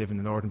 or if you live in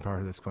the northern part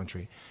of this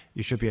country,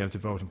 you should be able to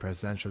vote in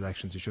presidential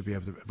elections, you should be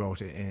able to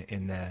vote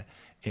in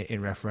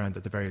referenda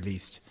at the very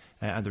least.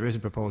 And there is a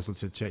proposal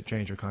to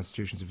change our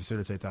constitution to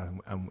facilitate that,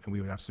 and we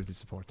would absolutely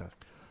support that.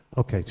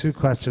 Okay, two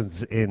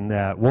questions in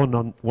one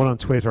on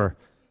Twitter.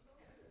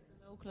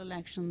 Local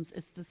elections,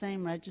 it's the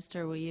same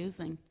register we're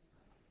using.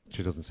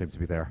 She doesn't seem to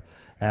be there.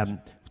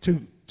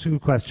 Two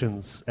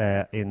questions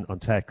on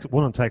text,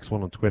 one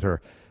on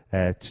Twitter,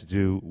 to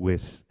do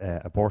with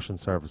abortion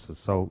services.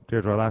 So,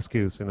 Deirdre, I'll ask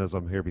you, as soon as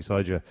I'm here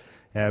beside you,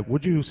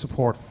 would you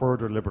support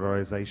further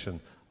liberalisation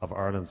of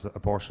Ireland's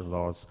abortion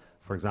laws,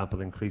 for example,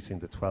 increasing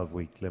the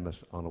 12-week limit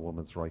on a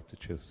woman's right to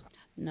choose?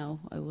 No,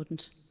 I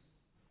wouldn't.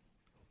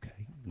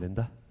 Okay,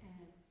 Linda?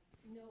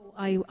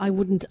 No, I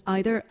wouldn't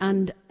either,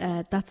 and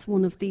that's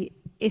one of the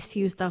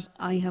issues that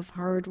I have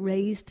heard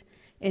raised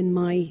in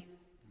my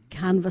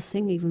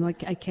canvassing, even though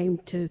I came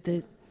to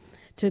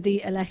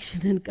the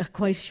election in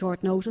quite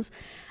short notice.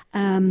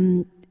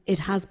 It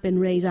has been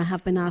raised. I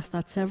have been asked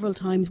that several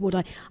times. Would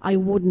I? I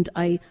wouldn't.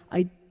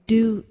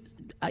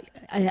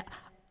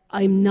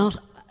 I'm not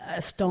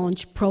a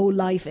staunch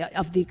pro-life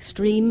of the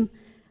extreme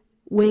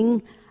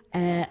wing,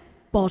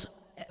 but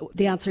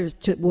the answer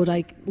to would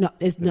I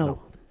is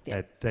no.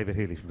 Yeah. David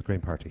Healy from the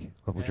Green Party.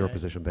 What would your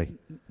position be?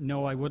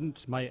 No, I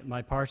wouldn't.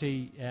 My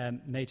party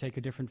may take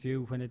a different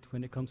view when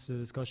it comes to the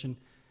discussion.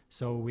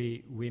 So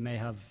we may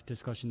have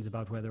discussions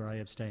about whether I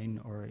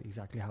abstain or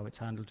exactly how it's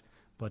handled.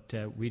 But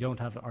we don't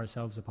have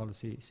ourselves a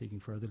policy seeking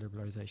further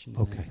liberalisation.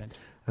 Okay.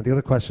 And the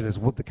other question is,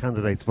 would the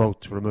candidates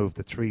vote to remove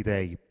the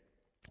 3-day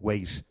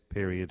wait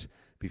period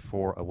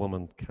before a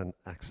woman can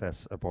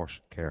access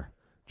abortion care?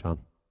 John?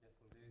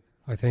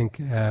 I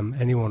think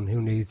anyone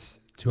who needs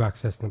to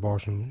access an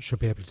abortion should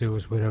be able to do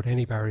it without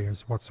any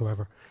barriers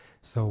whatsoever.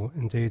 So,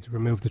 indeed,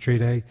 remove the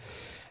 3-day.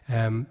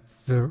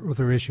 There are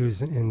other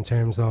issues in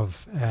terms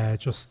of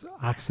just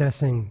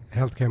accessing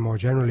healthcare more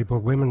generally, but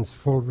women's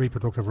full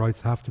reproductive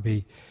rights have to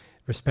be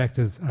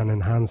respected and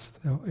enhanced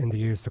in the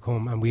years to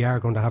come. And we are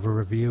going to have a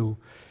review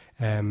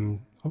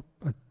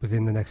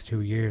within the next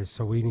 2 years.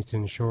 So we need to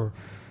ensure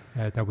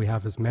that we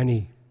have as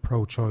many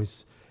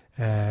pro-choice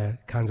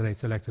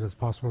candidates elected as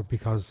possible,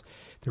 because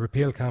the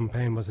repeal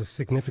campaign was a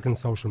significant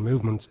social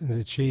movement and it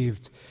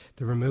achieved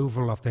the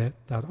removal of that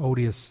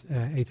odious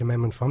 8th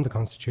Amendment from the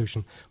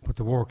Constitution, but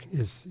the work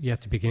is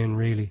yet to begin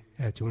really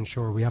to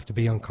ensure. We have to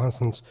be on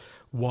constant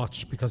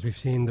watch because we've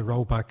seen the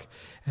rollback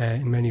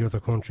in many other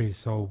countries,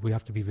 so we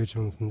have to be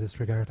vigilant in this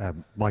regard.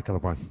 Michael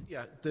O'Brien.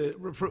 Yeah, the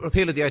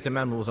repeal of the 8th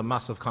Amendment was a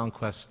massive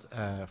conquest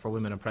for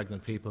women and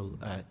pregnant people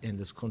in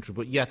this country,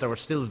 but yet there were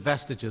still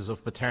vestiges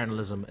of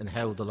paternalism in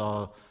how the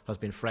law has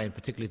been framed,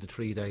 particularly the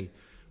 3-day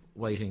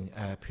waiting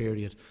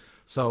period.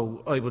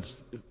 So I would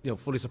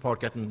fully support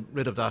getting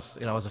rid of that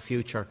as a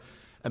future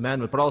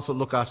amendment, but also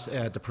look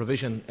at the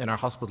provision in our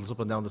hospitals up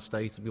and down the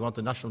state. We want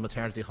the National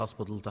Maternity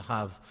Hospital to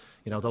have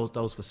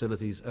those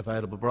facilities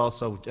available, but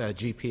also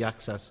GP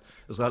access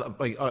as well.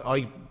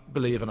 I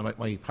believe, and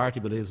my party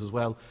believes as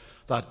well,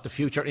 that the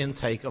future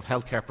intake of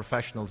healthcare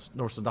professionals,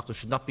 nurses and doctors,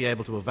 should not be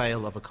able to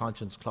avail of a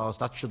conscience clause.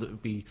 That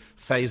should be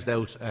phased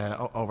out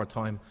over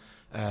time.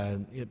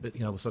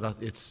 So that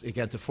it's,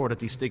 again, to further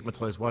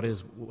destigmatise what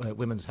is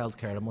women's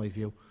healthcare, in my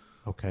view.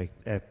 Okay.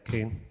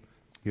 Keane,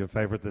 you in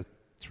favour of the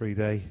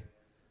 3-day?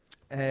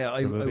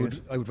 I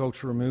would vote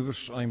to remove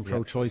it. I'm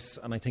pro-choice,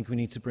 and I think we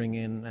need to bring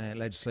in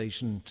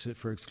legislation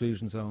for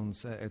exclusion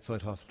zones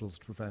outside hospitals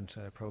to prevent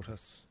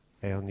protests.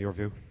 On your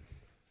view?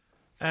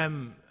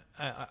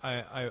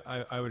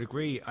 I would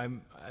agree. I'd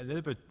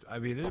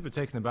be a little bit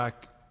taken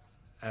aback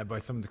by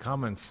some of the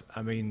comments.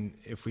 I mean,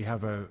 if we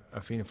have a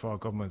Fianna Fáil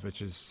government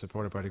which is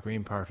supported by the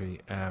Green Party,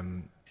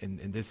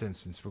 in this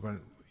instance, we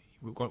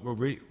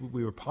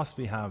will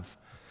possibly have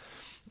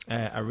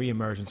a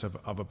re-emergence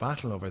of a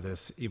battle over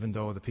this, even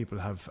though the people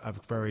have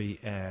very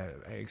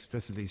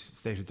explicitly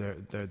stated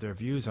their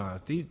views on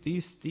it.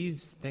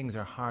 These things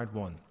are hard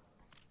won.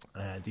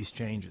 These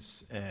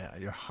changes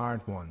are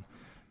hard won.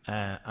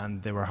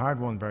 And they were hard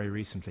won very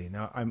recently.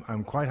 Now,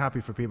 I'm quite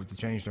happy for people to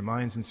change their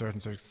minds in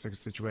certain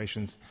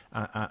situations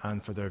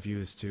and for their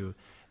views to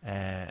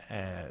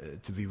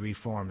be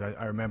reformed.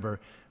 I remember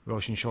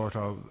Roisin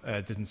Shortall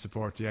didn't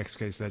support the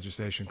X-Case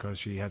legislation because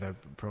she had a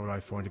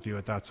pro-life point of view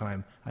at that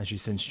time, and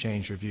she's since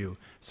changed her view.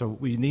 So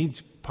we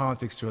need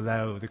politics to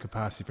allow the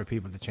capacity for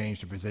people to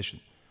change their position,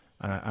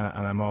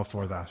 and I'm all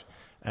for that.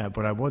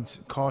 But I would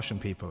caution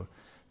people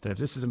that if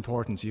this is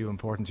important to you,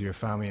 important to your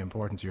family,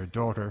 important to your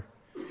daughter,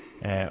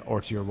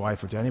 or to your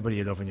wife, or to anybody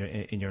you love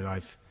in your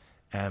life,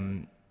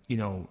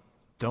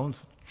 don't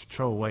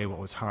throw away what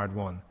was hard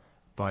won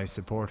by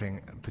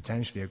supporting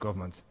potentially a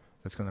government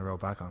that's going to roll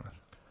back on it.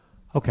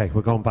 Okay,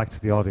 we're going back to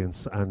the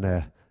audience,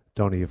 and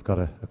Donny, you've got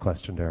a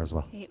question there as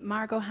well. Hey,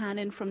 Margot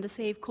Hannon from the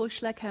Save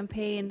Cushla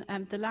campaign.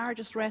 The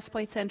largest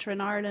respite centre in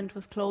Ireland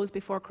was closed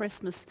before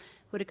Christmas,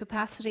 with a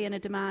capacity and a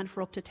demand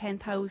for up to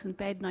 10,000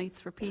 bed nights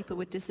for people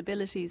with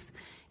disabilities.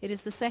 It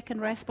is the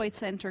second respite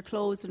centre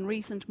closed in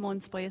recent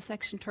months by a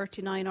Section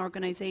 39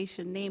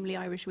 organisation, namely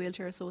Irish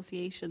Wheelchair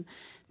Association.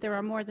 There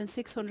are more than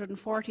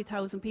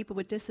 640,000 people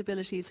with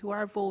disabilities who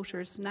are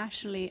voters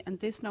nationally, and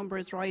this number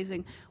is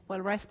rising,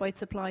 while respite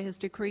supply has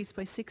decreased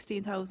by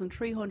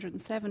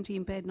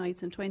 16,317 bed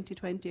nights in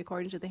 2020,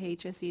 according to the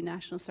HSE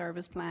National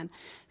Service Plan.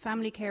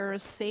 Family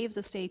carers save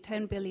the state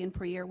 $10 billion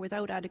per year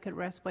without adequate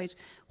respite.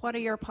 What are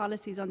your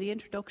policies on the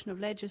introduction of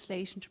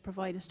legislation to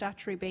provide a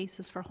statutory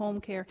basis for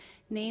home care,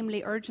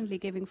 namely urgently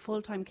giving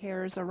full-time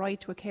carers a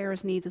right to a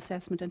carer's needs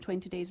assessment and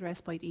 20 days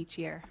respite each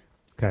year?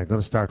 Okay, I'm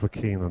going to start with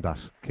Cian on that.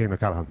 Cian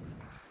O'Callaghan.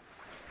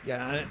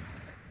 Yeah,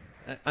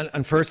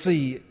 and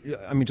firstly,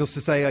 I mean, just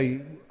to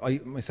say, I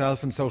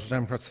myself and Social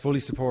Democrats fully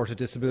support a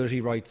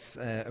disability rights,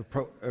 a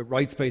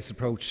rights-based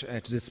approach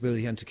to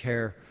disability and to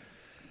care,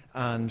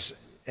 and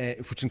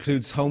which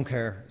includes home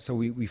care. So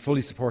we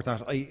fully support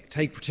that. I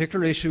take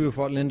particular issue with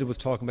what Linda was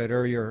talking about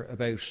earlier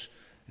about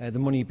the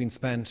money being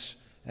spent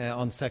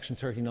on Section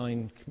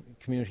 39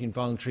 community and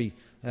voluntary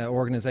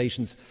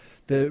organisations.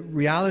 The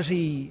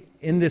reality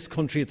in this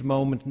country at the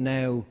moment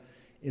now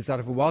is that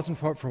if it wasn't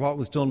for what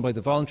was done by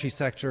the voluntary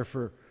sector,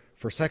 for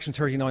Section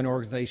 39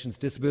 organisations,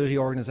 disability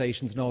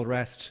organisations and all the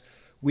rest,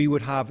 we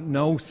would have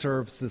no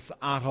services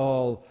at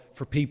all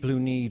for people who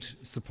need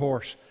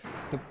support.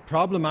 The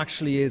problem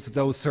actually is that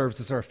those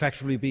services are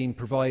effectively being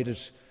provided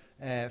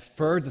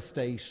for the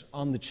state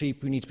on the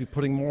cheap. We need to be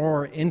putting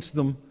more into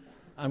them,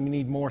 and we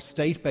need more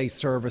state-based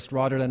service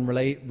rather than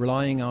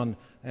relying on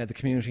the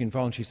community and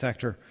voluntary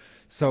sector.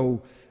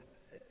 So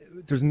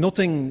there's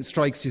nothing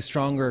strikes you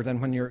stronger than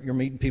when you're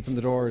meeting people in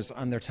the doors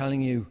and they're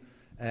telling you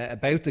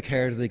about the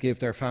care that they give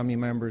their family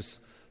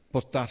members,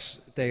 but that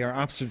they are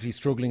absolutely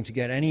struggling to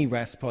get any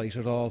respite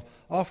at all,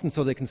 often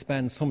so they can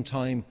spend some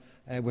time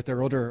with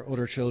their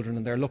other children,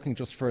 and they're looking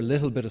just for a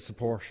little bit of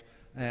support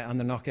and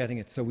they're not getting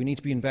it. So we need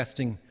to be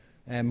investing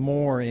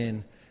more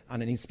in,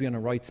 and it needs to be on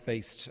a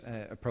rights-based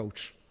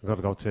approach. I've got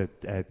to go to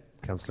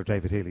Councillor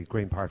David Healy,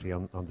 Green Party,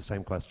 on the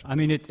same question. I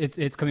mean,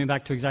 it's coming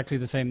back to exactly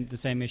the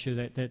same issue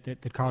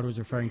that Carl was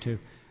referring to.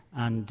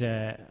 And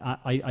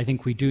I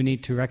think we do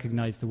need to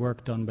recognise the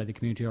work done by the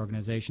community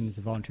organisations,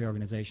 the voluntary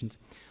organisations.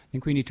 I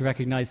think we need to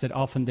recognise that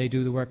often they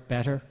do the work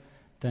better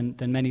than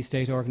many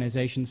state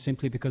organisations,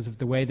 simply because of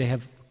the way they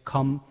have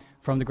come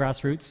from the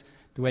grassroots,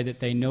 the way that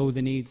they know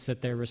the needs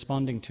that they're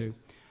responding to.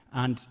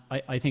 And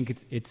I think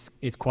it's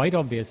quite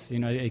obvious. You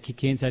know,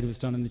 Cian said it was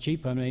done on the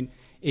cheap. I mean,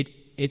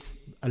 it's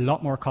a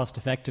lot more cost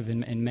effective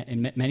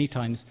in many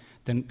times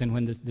than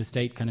when the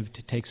state kind of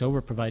takes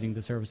over providing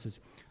the services.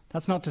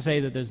 That's not to say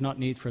that there's not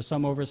need for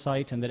some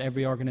oversight and that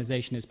every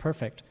organisation is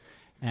perfect.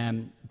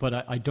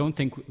 But I don't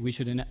think we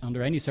should,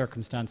 under any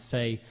circumstance,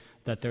 say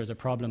that there's a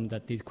problem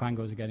that these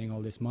quangos are getting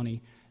all this money.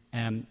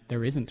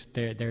 There isn't.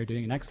 They're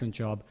doing an excellent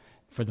job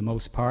for the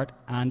most part,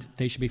 and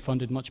they should be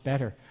funded much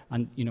better.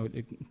 And, you know,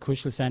 the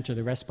Cushla Centre,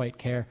 the respite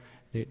care,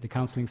 the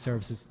counselling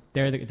services,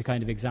 they're the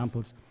kind of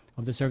examples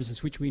of the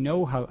services which we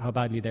know how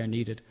badly they're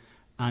needed.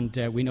 And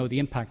we know the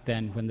impact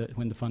then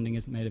when the funding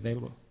isn't made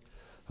available.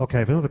 Okay, I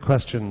have another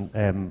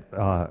question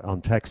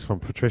on text from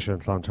Patricia in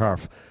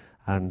Clontarf,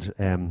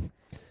 and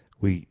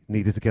we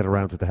needed to get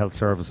around to the health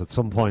service at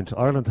some point.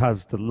 Ireland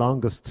has the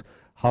longest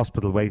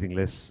hospital waiting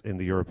lists in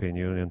the European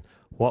Union.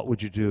 What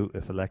would you do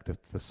if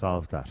elected to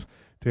solve that?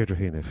 Deirdre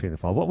Heaney, Fianna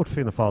Fáil. What would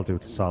Fianna Fáil do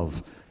to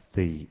solve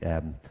the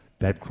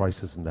bed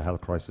crisis and the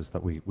health crisis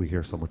that we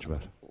hear so much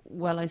about?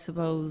 Well, I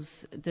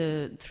suppose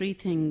the three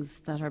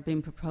things that are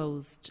being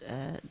proposed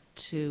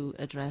to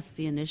address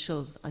the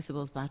initial,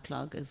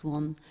 backlog is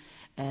one,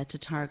 to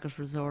target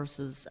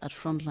resources at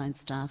frontline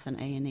staff and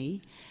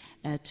A&E,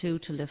 two,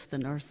 to lift the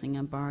nursing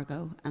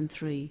embargo, and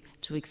three,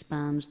 to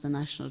expand the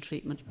National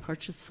Treatment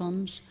Purchase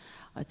Fund.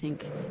 I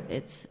think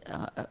it's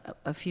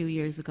a few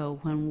years ago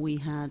when we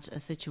had a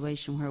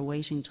situation where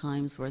waiting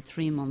times were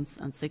 3 months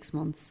and 6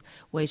 months.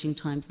 Waiting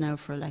times now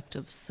for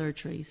elective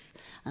surgeries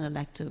and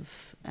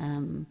elective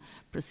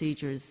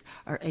procedures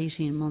are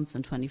 18 months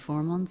and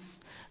 24 months.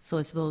 So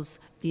I suppose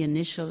the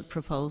initial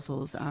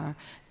proposals are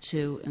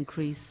to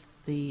increase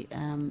the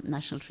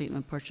National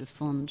Treatment Purchase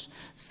Fund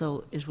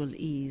so it will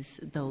ease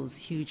those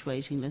huge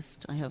waiting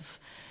lists. I have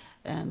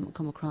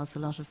come across a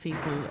lot of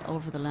people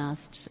over the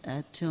last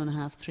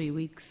 2.5, 3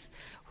 weeks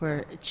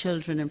where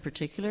children in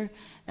particular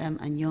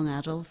and young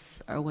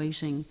adults are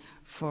waiting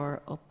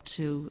for up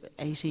to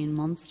 18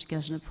 months to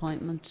get an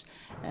appointment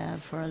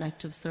for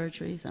elective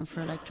surgeries and for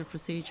elective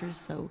procedures.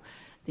 So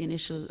the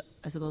initial,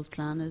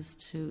 plan is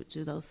to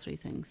do those three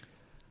things.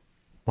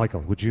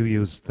 Michael, would you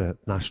use the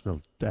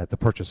the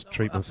Purchase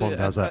Treatment Fund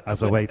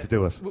as a way to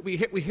do it?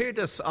 We heard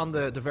this on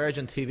the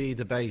Virgin TV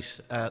debate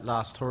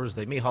last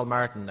Thursday. Micheál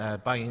Martin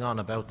banging on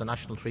about the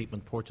National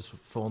Treatment Purchase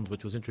Fund,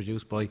 which was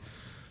introduced by,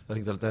 I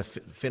think, the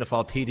Fianna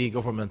Fáil PD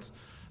government.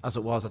 as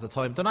it was at the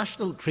time. The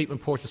National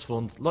Treatment Purchase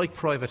Fund, like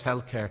private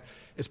healthcare,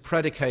 is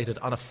predicated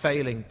on a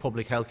failing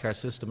public healthcare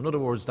system. In other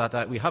words,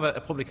 that we have a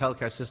public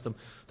healthcare system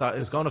that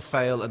is going to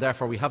fail, and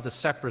therefore we have the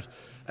separate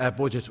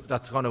budget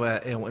that's going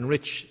to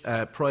enrich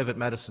private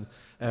medicine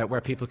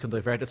where people can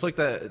divert. It's like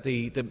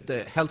the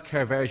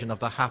healthcare version of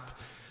the HAP,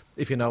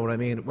 if you know what I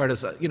mean.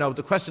 Whereas,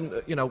 the question,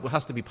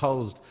 has to be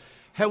posed: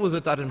 how was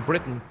it that in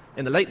Britain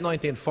in the late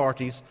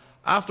 1940s,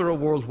 after a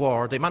world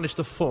war, they managed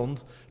to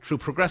fund, through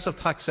progressive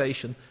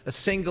taxation, a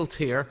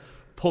single-tier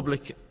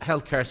public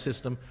healthcare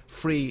system,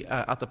 free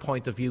at the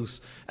point of use?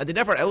 And they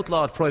never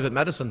outlawed private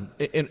medicine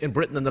in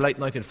Britain in the late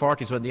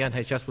 1940s when the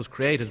NHS was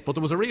created, but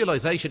there was a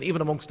realisation,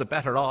 even amongst the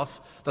better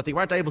off, that they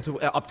weren't able to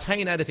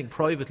obtain anything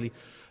privately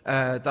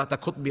that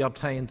couldn't be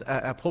obtained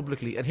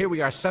publicly. And here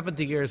we are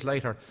 70 years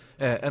later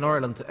in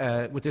Ireland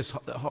with this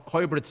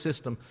hybrid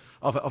system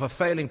of a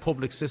failing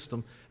public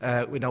system,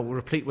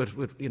 replete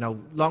with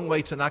long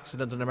waits in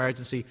accident and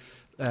emergency,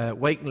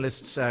 waiting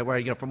lists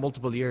for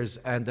multiple years,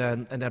 and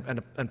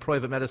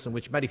private medicine,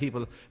 which many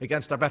people,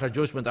 against their better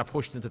judgment, are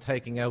pushed into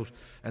taking out,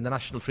 and the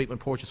National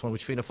Treatment Purchase Fund,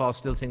 which Fianna Fáil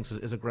still thinks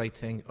is a great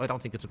thing. I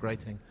don't think it's a great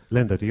thing.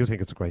 Linda, do you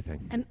think it's a great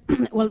thing?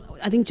 Well,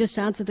 I think just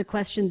to answer the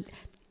question,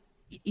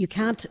 you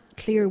can't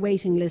clear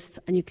waiting lists,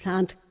 and you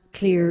can't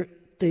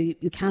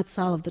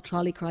solve the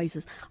trolley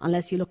crisis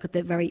unless you look at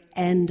the very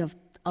end of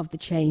the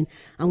chain,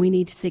 and we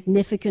need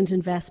significant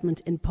investment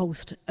in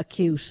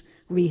post-acute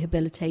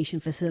rehabilitation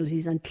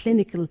facilities and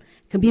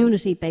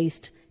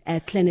community-based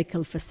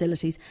clinical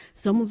facilities.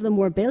 Some of them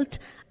were built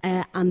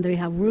and they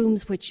have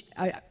rooms which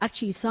are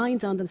actually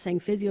signs on them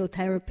saying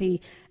physiotherapy,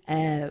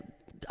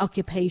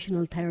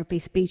 occupational therapy,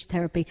 speech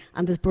therapy,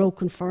 and there's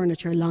broken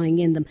furniture lying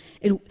in them.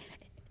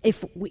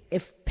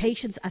 If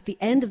patients at the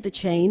end of the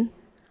chain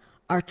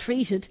are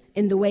treated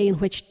in the way in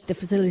which the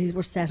facilities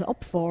were set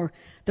up for,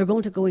 they're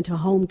going to go into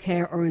home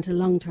care or into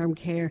long-term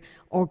care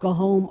or go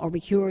home or be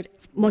cured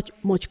much,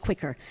 much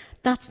quicker.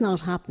 That's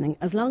not happening.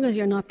 As long as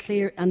you're not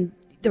clear, and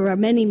there are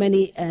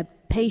many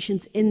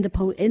patients in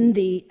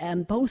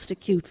the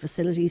post-acute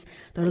facilities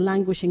that are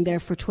languishing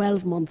there for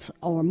 12 months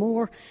or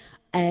more,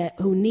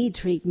 who need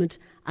treatment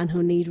and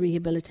who need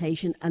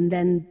rehabilitation, and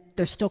then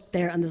they're stuck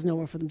there and there's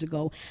nowhere for them to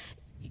go.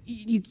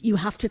 You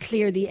have to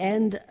clear the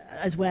end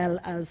as well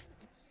as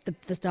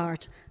the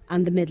start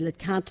and the middle. It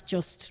can't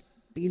just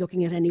be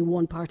looking at any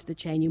one part of the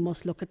chain. You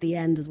must look at the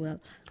end as well.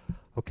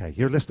 Okay,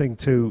 you're listening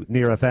to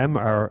Near FM,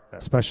 our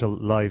special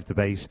live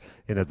debate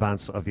in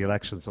advance of the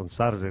elections on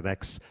Saturday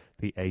next,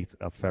 the 8th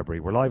of February.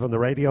 We're live on the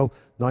radio,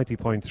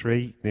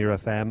 90.3 Near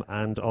FM,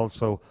 and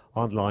also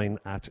online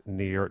at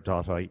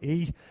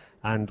near.ie.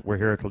 And we're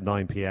here till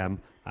 9 p.m.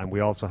 And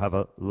we also have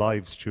a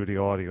live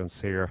studio audience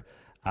here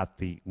at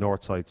the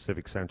Northside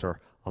Civic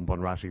Centre on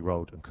Bunratty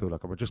Road in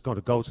Coolock. And we're just going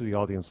to go to the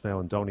audience now,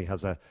 and Donny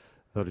has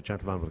another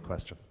gentleman with a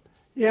question.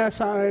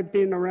 Yes, I've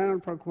been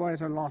around for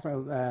quite a lot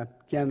of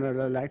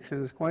general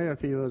elections, quite a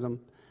few of them,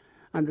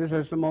 and this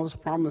is the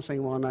most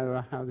promising one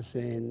I have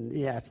seen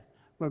yet.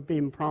 We're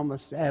being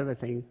promised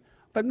everything,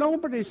 but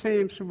nobody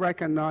seems to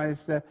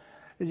recognise the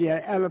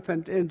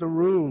elephant in the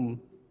room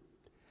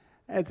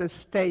as a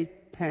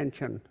state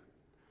pension.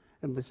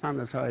 It was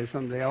sanitised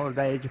from the old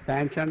age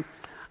pension,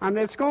 and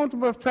it's going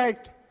to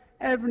affect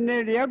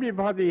nearly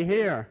everybody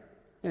here,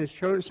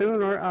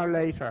 sooner or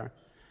later.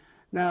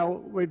 Now,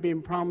 we've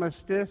been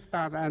promised this,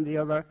 that and the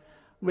other.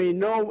 We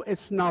know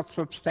it's not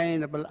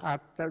sustainable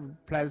at the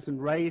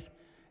present rate.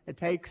 It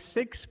takes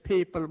 6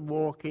 people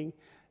working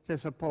to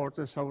support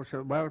the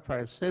social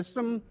welfare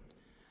system.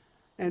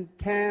 In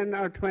 10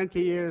 or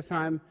 20 years'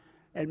 time,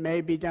 it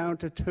may be down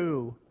to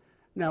 2.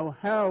 Now,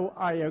 how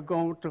are you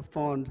going to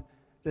fund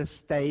the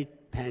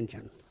state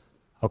pension?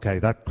 Okay,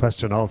 that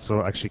question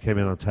also actually came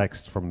in on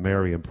text from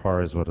Mary in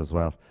Priorswood as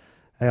well.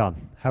 Ayan,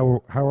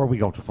 how are we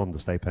going to fund the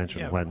state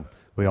pension when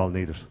we all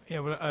need it?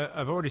 Yeah, well,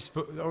 I've already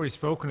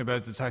spoken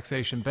about the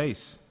taxation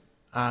base,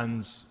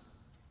 and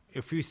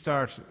if we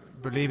start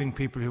believing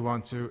people who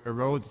want to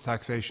erode the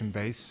taxation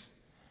base,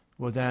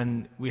 well,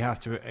 then we have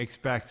to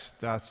expect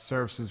that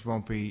services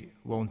won't be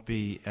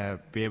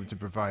able to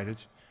provide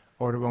it,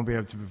 or they won't be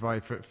able to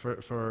provide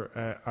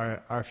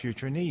for our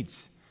future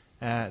needs.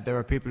 There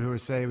are people who are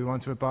saying we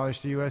want to abolish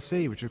the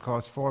USC, which would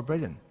cost $4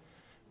 billion.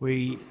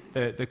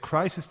 The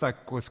crisis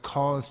that was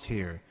caused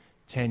here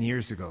 10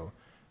 years ago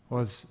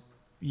was,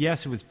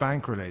 yes, it was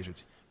bank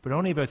related, but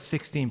only about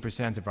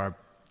 16% of our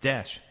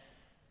debt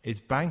is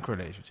bank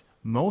related.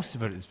 Most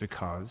of it is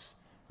because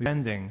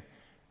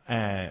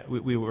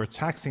we were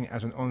taxing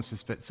at an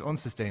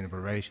unsustainable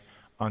rate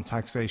on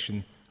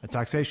taxation, a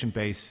taxation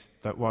base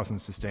that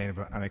wasn't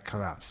sustainable, and it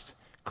collapsed.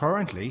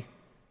 Currently,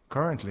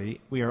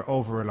 we are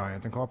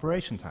over-reliant on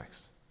corporation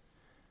tax.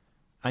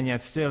 And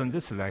yet still in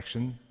this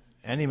election,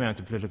 any amount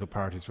of political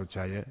parties will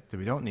tell you that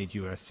we don't need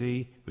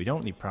USC, we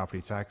don't need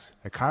property tax,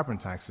 a carbon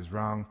tax is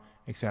wrong,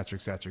 etc.,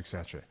 etc.,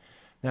 etc.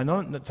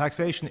 Now,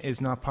 taxation is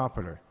not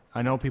popular.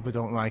 I know people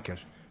don't like it,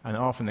 and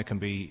often it can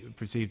be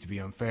perceived to be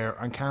unfair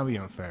and can be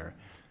unfair.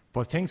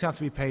 But things have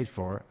to be paid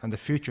for, and the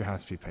future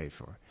has to be paid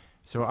for.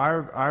 So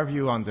our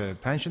view on the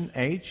pension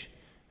age,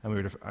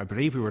 and I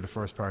believe we were the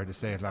first party to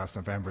say it last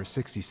November,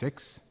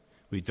 66.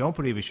 We don't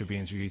believe it should be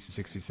introduced to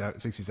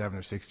 67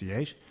 or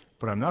 68,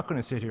 but I'm not going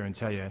to sit here and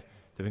tell you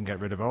that we can get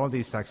rid of all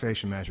these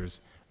taxation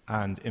measures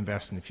and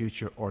invest in the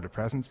future or the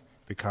present,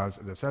 because,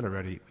 as I said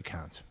already, we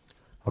can't.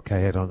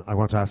 Okay, Aidan, I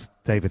want to ask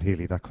David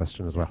Healy that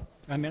question as well.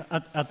 I mean,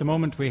 at the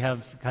moment we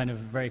have kind of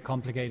very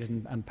complicated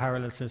and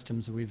parallel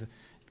systems. We've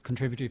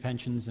contributory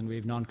pensions and we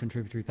have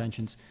non-contributory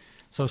pensions.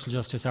 Social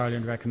Justice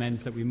Ireland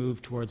recommends that we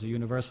move towards a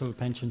universal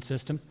pension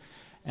system.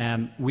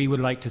 We would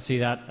like to see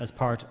that as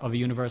part of a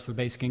universal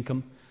basic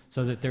income,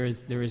 so that there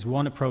is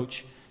one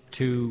approach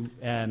to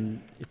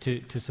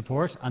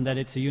support, and that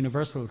it's a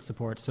universal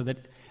support, so that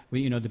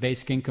the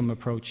basic income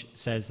approach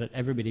says that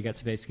everybody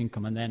gets a basic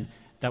income, and then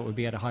that would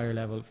be at a higher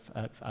level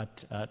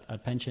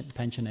at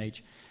pension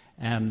age.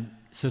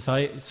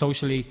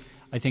 Socially,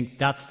 I think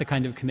that's the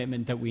kind of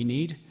commitment that we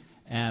need,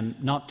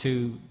 not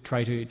to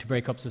try to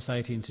break up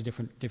society into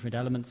different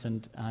elements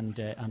and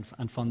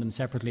fund them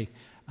separately,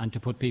 and to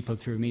put people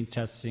through means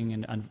testing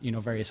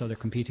and various other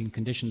competing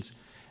conditions.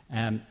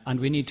 And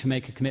we need to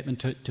make a commitment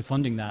to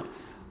funding that.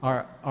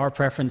 Our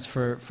preference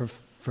for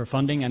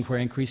funding, and where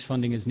increased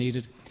funding is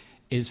needed,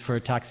 is for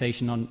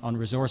taxation on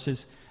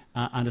resources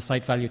and a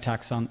site value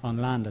tax on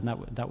land, and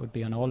that would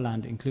be on all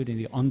land, including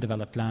the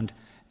undeveloped land,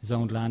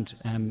 zoned land,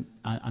 and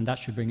that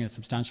should bring in a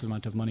substantial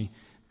amount of money,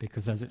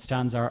 because as it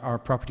stands, our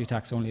property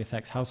tax only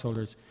affects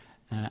householders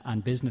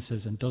and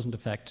businesses and doesn't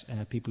affect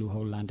people who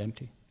hold land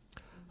empty.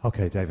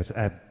 Okay, David.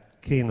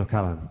 Cian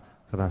O'Callaghan,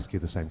 I'm going to ask you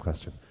the same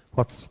question.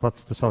 What's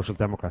the Social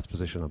Democrats'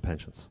 position on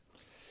pensions?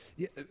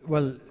 Yeah,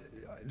 well,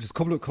 just a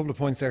couple of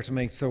points there to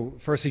make. So,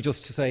 firstly,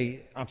 just to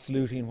say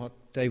absolutely in what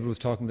David was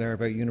talking there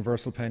about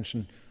universal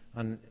pension,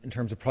 and in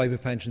terms of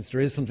private pensions, there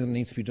is something that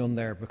needs to be done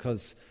there,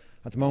 because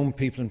at the moment,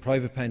 people in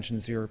private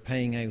pensions, you're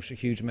paying out a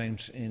huge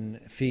amount in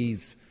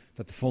fees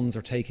that the funds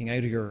are taking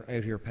out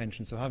of your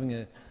pension. So, having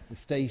a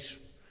state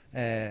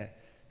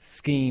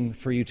scheme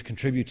for you to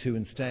contribute to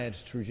instead,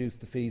 to reduce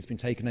the fees being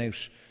taken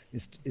out,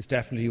 is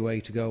definitely a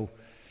way to go.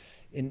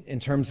 In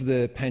terms of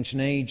the pension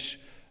age,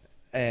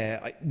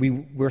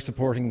 we're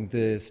supporting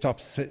the Stop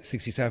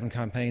 67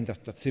 campaign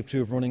that SIP2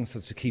 have running, so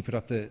to keep it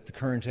at the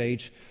current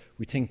age.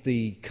 We think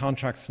the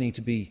contracts need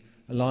to be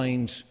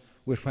aligned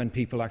with when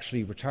people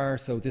actually retire,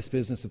 so this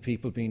business of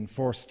people being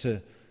forced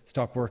to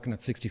stop working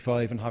at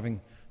 65 and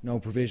having no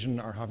provision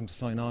or having to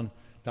sign on,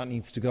 that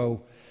needs to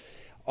go.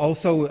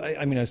 Also,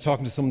 I was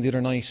talking to someone the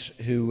other night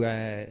who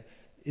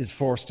is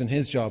forced in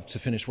his job to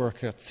finish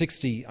work at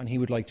 60, and he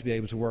would like to be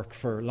able to work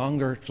for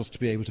longer just to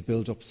be able to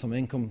build up some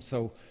income.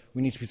 So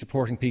we need to be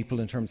supporting people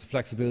in terms of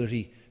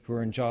flexibility who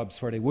are in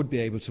jobs where they would be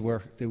able to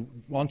work, they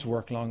want to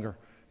work longer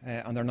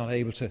and they're not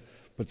able to.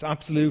 But it's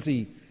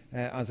absolutely,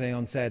 as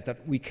Aon said,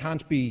 that we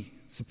can't be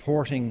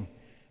supporting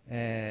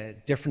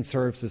different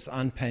services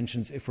and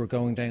pensions if we're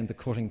going down the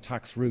cutting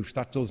tax route.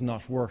 That does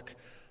not work.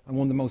 And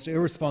one of the most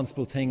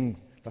irresponsible things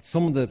that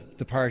some of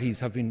the parties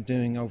have been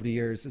doing over the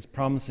years is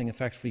promising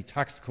effectively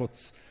tax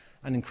cuts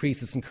and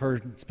increases in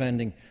current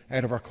spending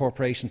out of our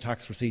corporation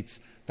tax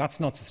receipts. That's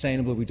not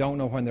sustainable. We don't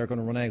know when they're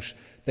going to run out.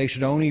 They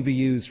should only be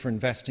used for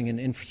investing in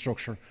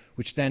infrastructure,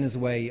 which then is a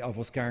way of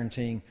us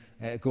guaranteeing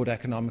a good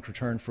economic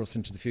return for us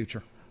into the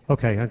future.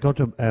 Okay, I'm going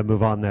to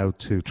move on now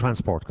to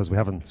transport, because we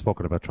haven't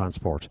spoken about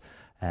transport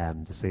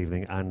this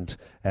evening, and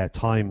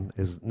time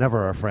is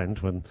never our friend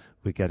when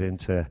we get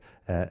into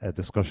a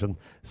discussion.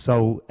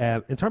 So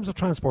in terms of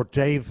transport,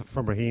 Dave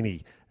from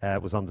Raheny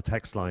was on the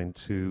text line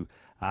to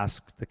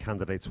ask the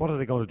candidates, what are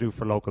they going to do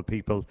for local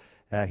people?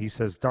 He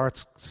says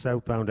darts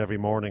southbound every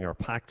morning are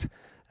packed.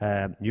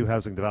 New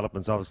housing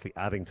developments obviously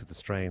adding to the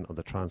strain on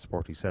the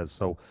transport, he says.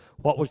 So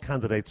what will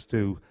candidates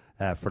do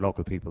for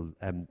local people?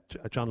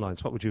 John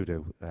Lyons, what would you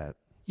do?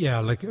 Yeah,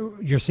 like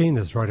you're seeing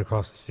this right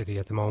across the city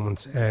at the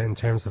moment in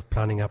terms of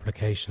planning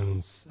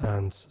applications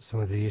and some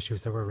of the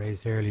issues that were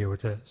raised earlier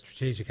with the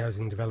strategic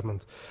housing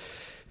development.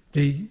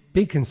 The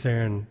big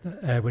concern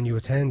when you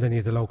attend any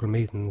of the local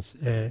meetings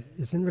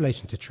is in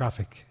relation to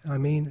traffic. I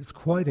mean, it's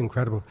quite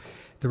incredible.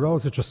 The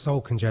roads are just so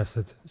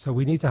congested. So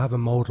we need to have a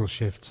modal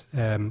shift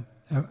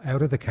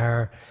out of the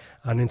car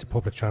and into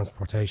public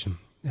transportation.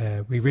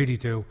 We really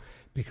do,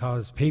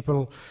 because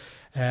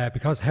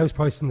because house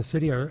prices in the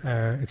city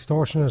are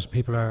extortionate,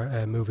 people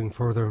are moving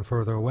further and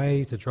further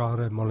away to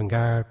Drogheda,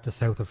 Mullingar, the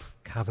south of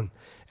Cavan,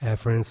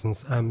 for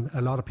instance.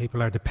 A lot of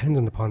people are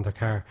dependent upon their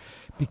car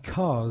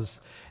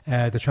because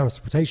the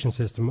transportation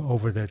system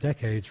over the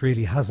decades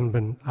really hasn't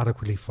been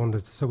adequately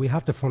funded. So we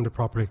have to fund it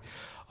properly.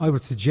 I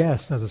would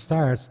suggest as a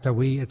start that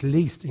we at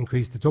least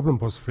increase the Dublin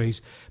bus fleet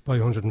by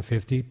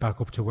 150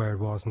 back up to where it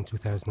was in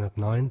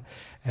 2009,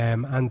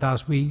 and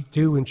that we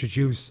do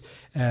introduce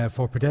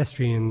for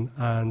pedestrian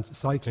and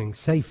cycling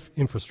safe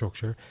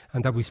infrastructure,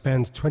 and that we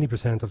spend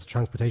 20% of the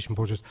transportation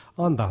budget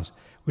on that.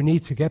 We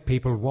need to get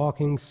people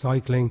walking,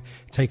 cycling,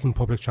 taking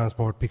public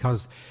transport,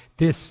 because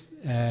this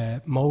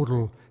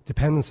modal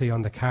dependency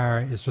on the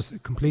car is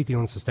just completely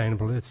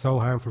unsustainable. It's so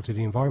harmful to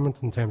the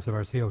environment in terms of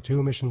our CO2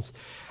 emissions,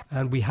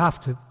 and we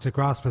have to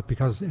grasp it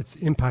because it's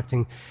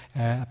impacting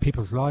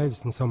people's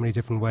lives in so many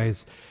different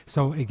ways.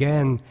 So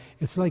again,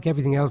 it's like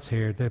everything else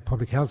here, the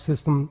public health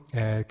system,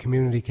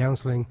 community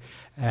counselling,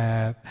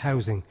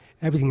 housing,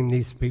 everything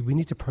needs to be, we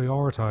need to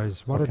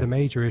prioritise what are the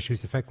major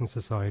issues affecting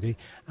society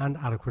and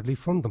adequately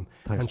fund them.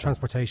 Thanks, and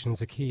transportation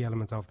is a key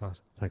element of that.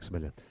 Thanks a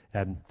million.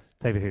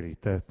 David Healy,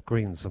 the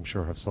Greens, I'm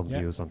sure, have some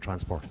views on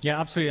transport. Yeah,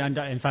 absolutely. And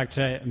in fact,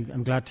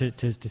 I'm glad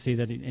to see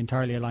that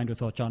entirely aligned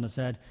with what John has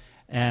said.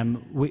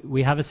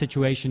 We have a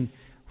situation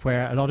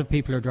where a lot of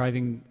people are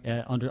driving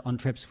on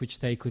trips which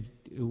they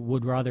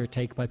would rather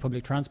take by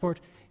public transport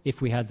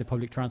if we had the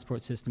public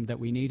transport system that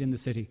we need in the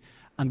city.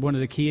 And one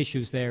of the key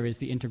issues there is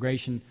the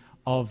integration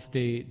of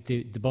the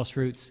bus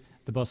routes,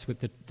 the bus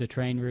with the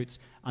train routes,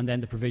 and then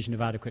the provision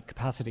of adequate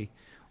capacity.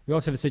 We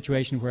also have a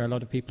situation where a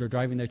lot of people are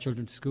driving their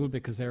children to school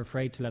because they're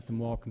afraid to let them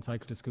walk and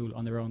cycle to school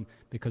on their own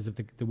because of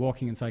the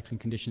walking and cycling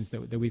conditions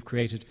that we've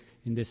created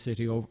in this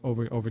city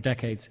over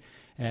decades.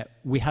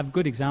 We have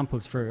good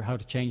examples for how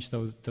to change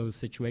those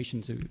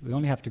situations. We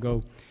only have to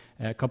go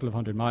a couple of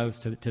 100 miles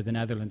to the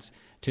Netherlands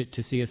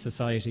to see a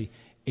society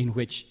in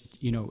which,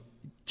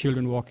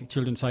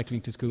 children cycling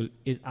to school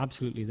is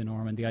absolutely the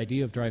norm, and the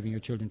idea of driving your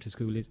children to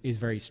school is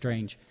very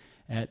strange.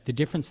 The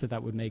difference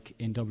that would make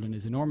in Dublin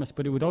is enormous,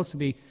 but it would also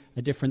be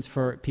a difference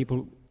for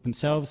people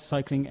themselves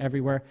cycling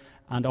everywhere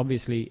and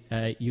obviously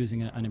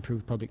using an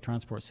improved public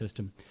transport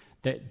system.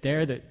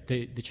 They're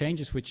the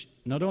changes which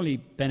not only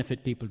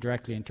benefit people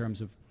directly in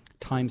terms of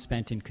time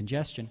spent in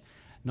congestion,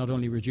 not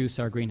only reduce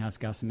our greenhouse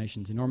gas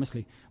emissions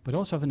enormously, but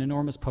also have an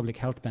enormous public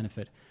health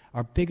benefit.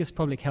 Our biggest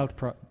public health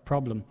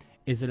problem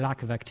is a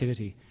lack of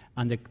activity,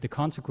 and the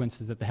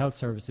consequences that the health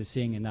service is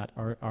seeing in that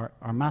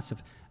are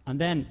massive. And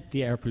then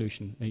the air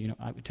pollution,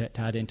 to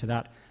add into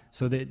that.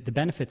 So the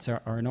benefits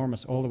are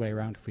enormous all the way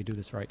around if we do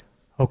this right.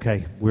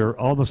 Okay, we're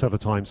almost out of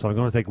time, so I'm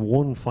going to take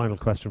one final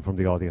question from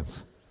the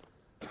audience.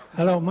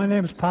 Hello, my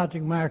name is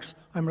Patrick Marks.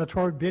 I'm a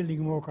retired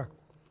building worker.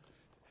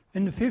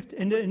 In the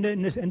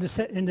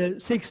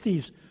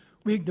 60s,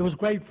 there was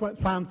great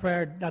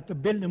fanfare that the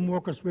building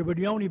workers, we were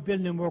the only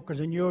building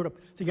workers in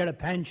Europe to get a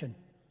pension.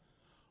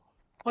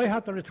 I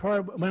had to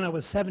retire when I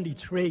was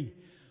 73.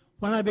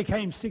 When I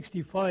became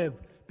 65,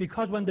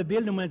 because when the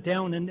building went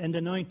down in the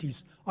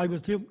 90s, I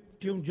was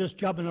doing just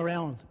jobbing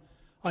around.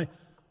 When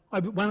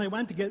I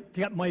went to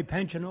get my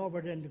pension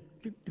over the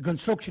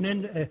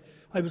construction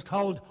I was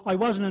told I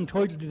wasn't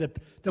entitled to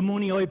the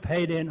money I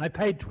paid in. I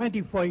paid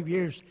 25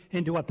 years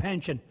into a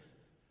pension.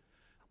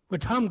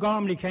 But Tom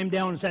Gormley came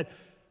down and said,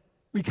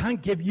 we can't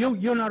give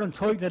you're not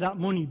entitled to that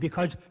money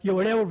because you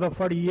were out of it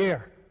for the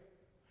year.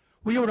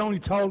 We were only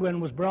told when it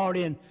was brought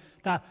in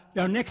that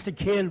your next of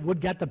kin would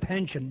get the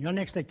pension, your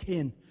next of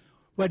kin.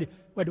 Whether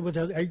it was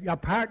your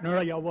partner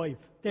or your wife,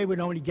 they would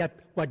only get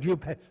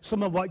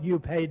some of what you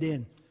paid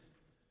in.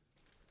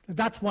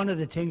 That's one of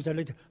the things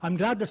I'm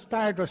glad the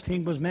Stardust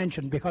thing was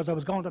mentioned because I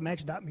was going to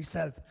mention that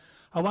myself.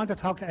 I want to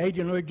talk to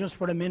Adrian Lloyd just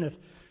for a minute.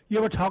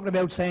 You were talking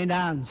about St.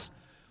 Anne's.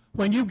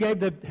 When who gave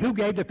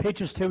the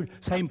pitches to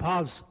St.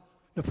 Paul's,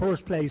 the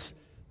first place,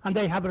 and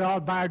they have it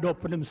all barred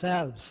up for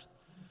themselves.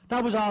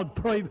 That was all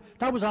private.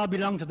 That was all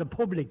belonged to the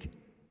public.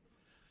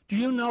 Do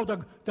you know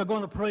they're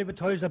going to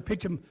privatise the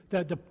pitch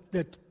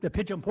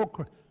and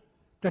puck,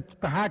 the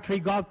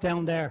Hartree Golf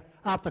down there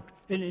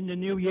in the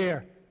new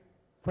year,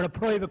 for a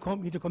private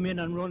company to come in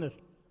and run it?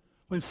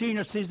 When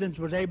senior citizens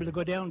was able to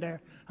go down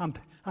there and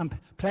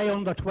play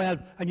under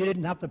 12 and you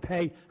didn't have to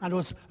pay, and there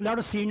was a lot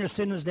of senior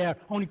citizens there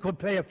only could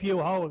play a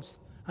few holes,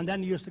 and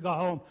then they used to go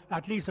home.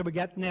 At least they would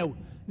get now.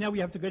 Now we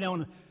have to go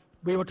down.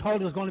 We were told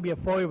there was going to be a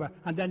fiver,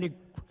 and then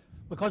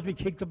because we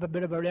kicked up a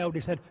bit of a row, they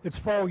said it's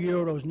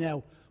 €4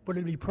 now, but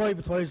it'll be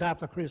privatised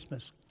after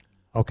Christmas.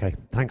 Okay,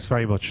 thanks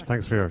very much.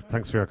 Thanks for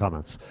your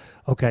comments.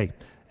 Okay,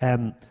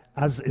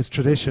 as is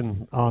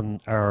tradition on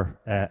our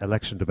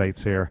election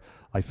debates here,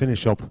 I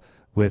finish up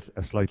with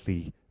a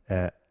slightly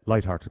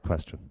light-hearted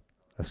question,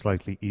 a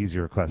slightly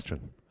easier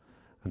question.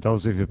 And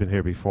those of you who've been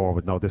here before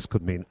would know this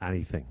could mean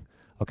anything.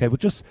 Okay, but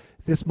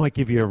this might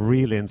give you a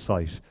real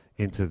insight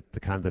into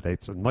the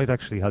candidates and might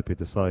actually help you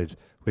decide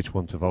which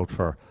one to vote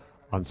for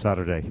on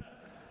Saturday.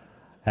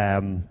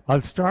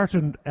 I'll start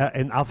in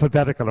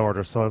alphabetical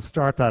order, so I'll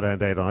start that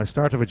end, Aidan. I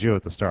started with you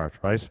at the start,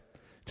 right?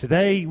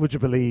 Today, would you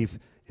believe,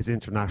 is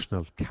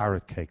International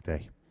Carrot Cake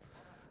Day.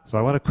 So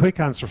I want a quick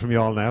answer from you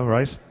all now,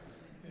 right?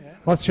 Yeah.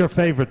 What's your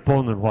favourite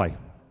bun and why?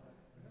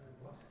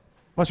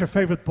 What's your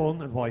favourite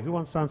bun and why? Who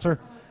wants to answer?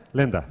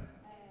 Linda.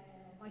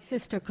 My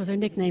sister, because her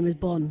nickname is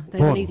Bun.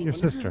 There's Bun, an easy your one.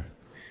 sister.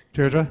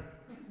 Deirdre?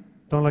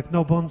 Don't like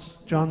no buns?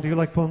 John, do you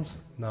like buns?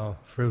 No,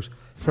 fruit.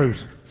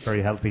 Fruit,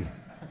 very healthy.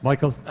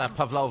 Michael?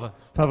 Pavlova.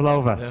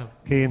 Pavlova. Yeah.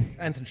 Keane?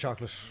 Anything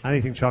chocolate.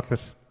 Anything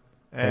chocolate.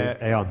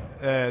 Aeon?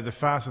 The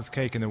fastest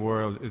cake in the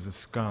world is a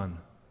scone.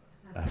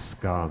 A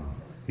scone.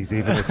 He's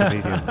even a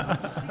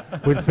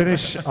comedian. We'll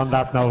finish on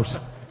that note.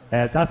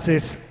 That's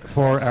it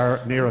for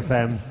our Near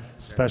FM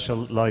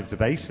special live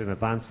debate in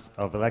advance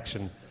of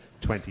election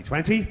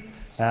 2020.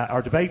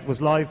 Our debate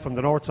was live from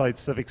the Northside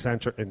Civic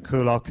Centre in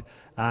Coolock,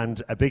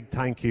 and a big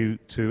thank you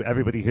to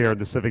everybody here in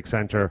the Civic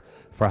Centre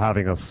for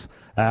having us.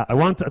 I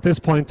want at this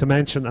point to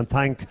mention and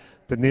thank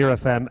the Near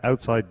FM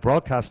outside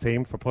broadcast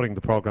team for putting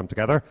the programme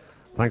together.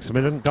 Thanks a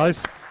million,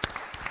 guys.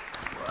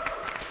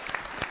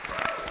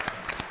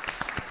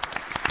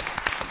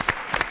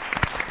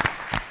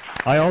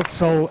 I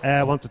also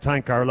want to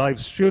thank our live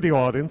studio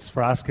audience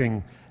for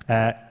asking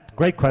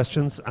great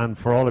questions and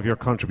for all of your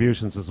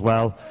contributions as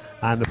well,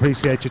 and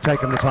appreciate you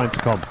taking the time to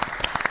come.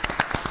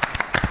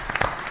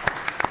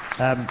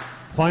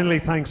 Finally,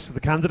 thanks to the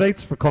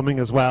candidates for coming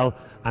as well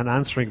and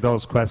answering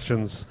those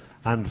questions,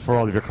 and for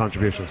all of your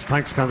contributions.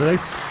 Thanks,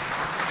 candidates.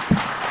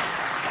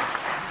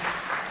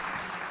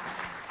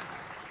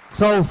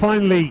 So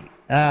finally,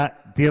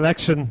 the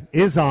election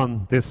is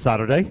on this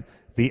Saturday,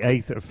 the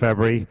 8th of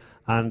February,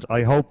 and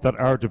I hope that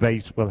our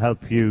debate will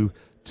help you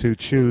to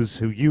choose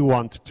who you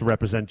want to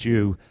represent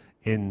you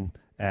in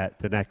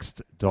the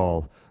next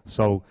Dáil.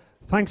 So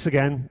thanks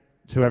again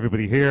to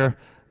everybody here.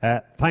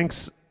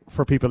 Thanks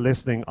for people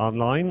listening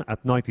online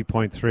at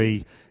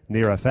 90.3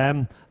 Near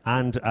FM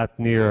and at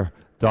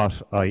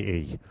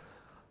near.ie.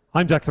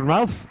 I'm Declan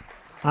Ralph,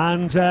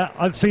 and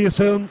I'll see you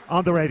soon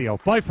on the radio.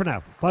 Bye for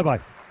now. Bye-bye.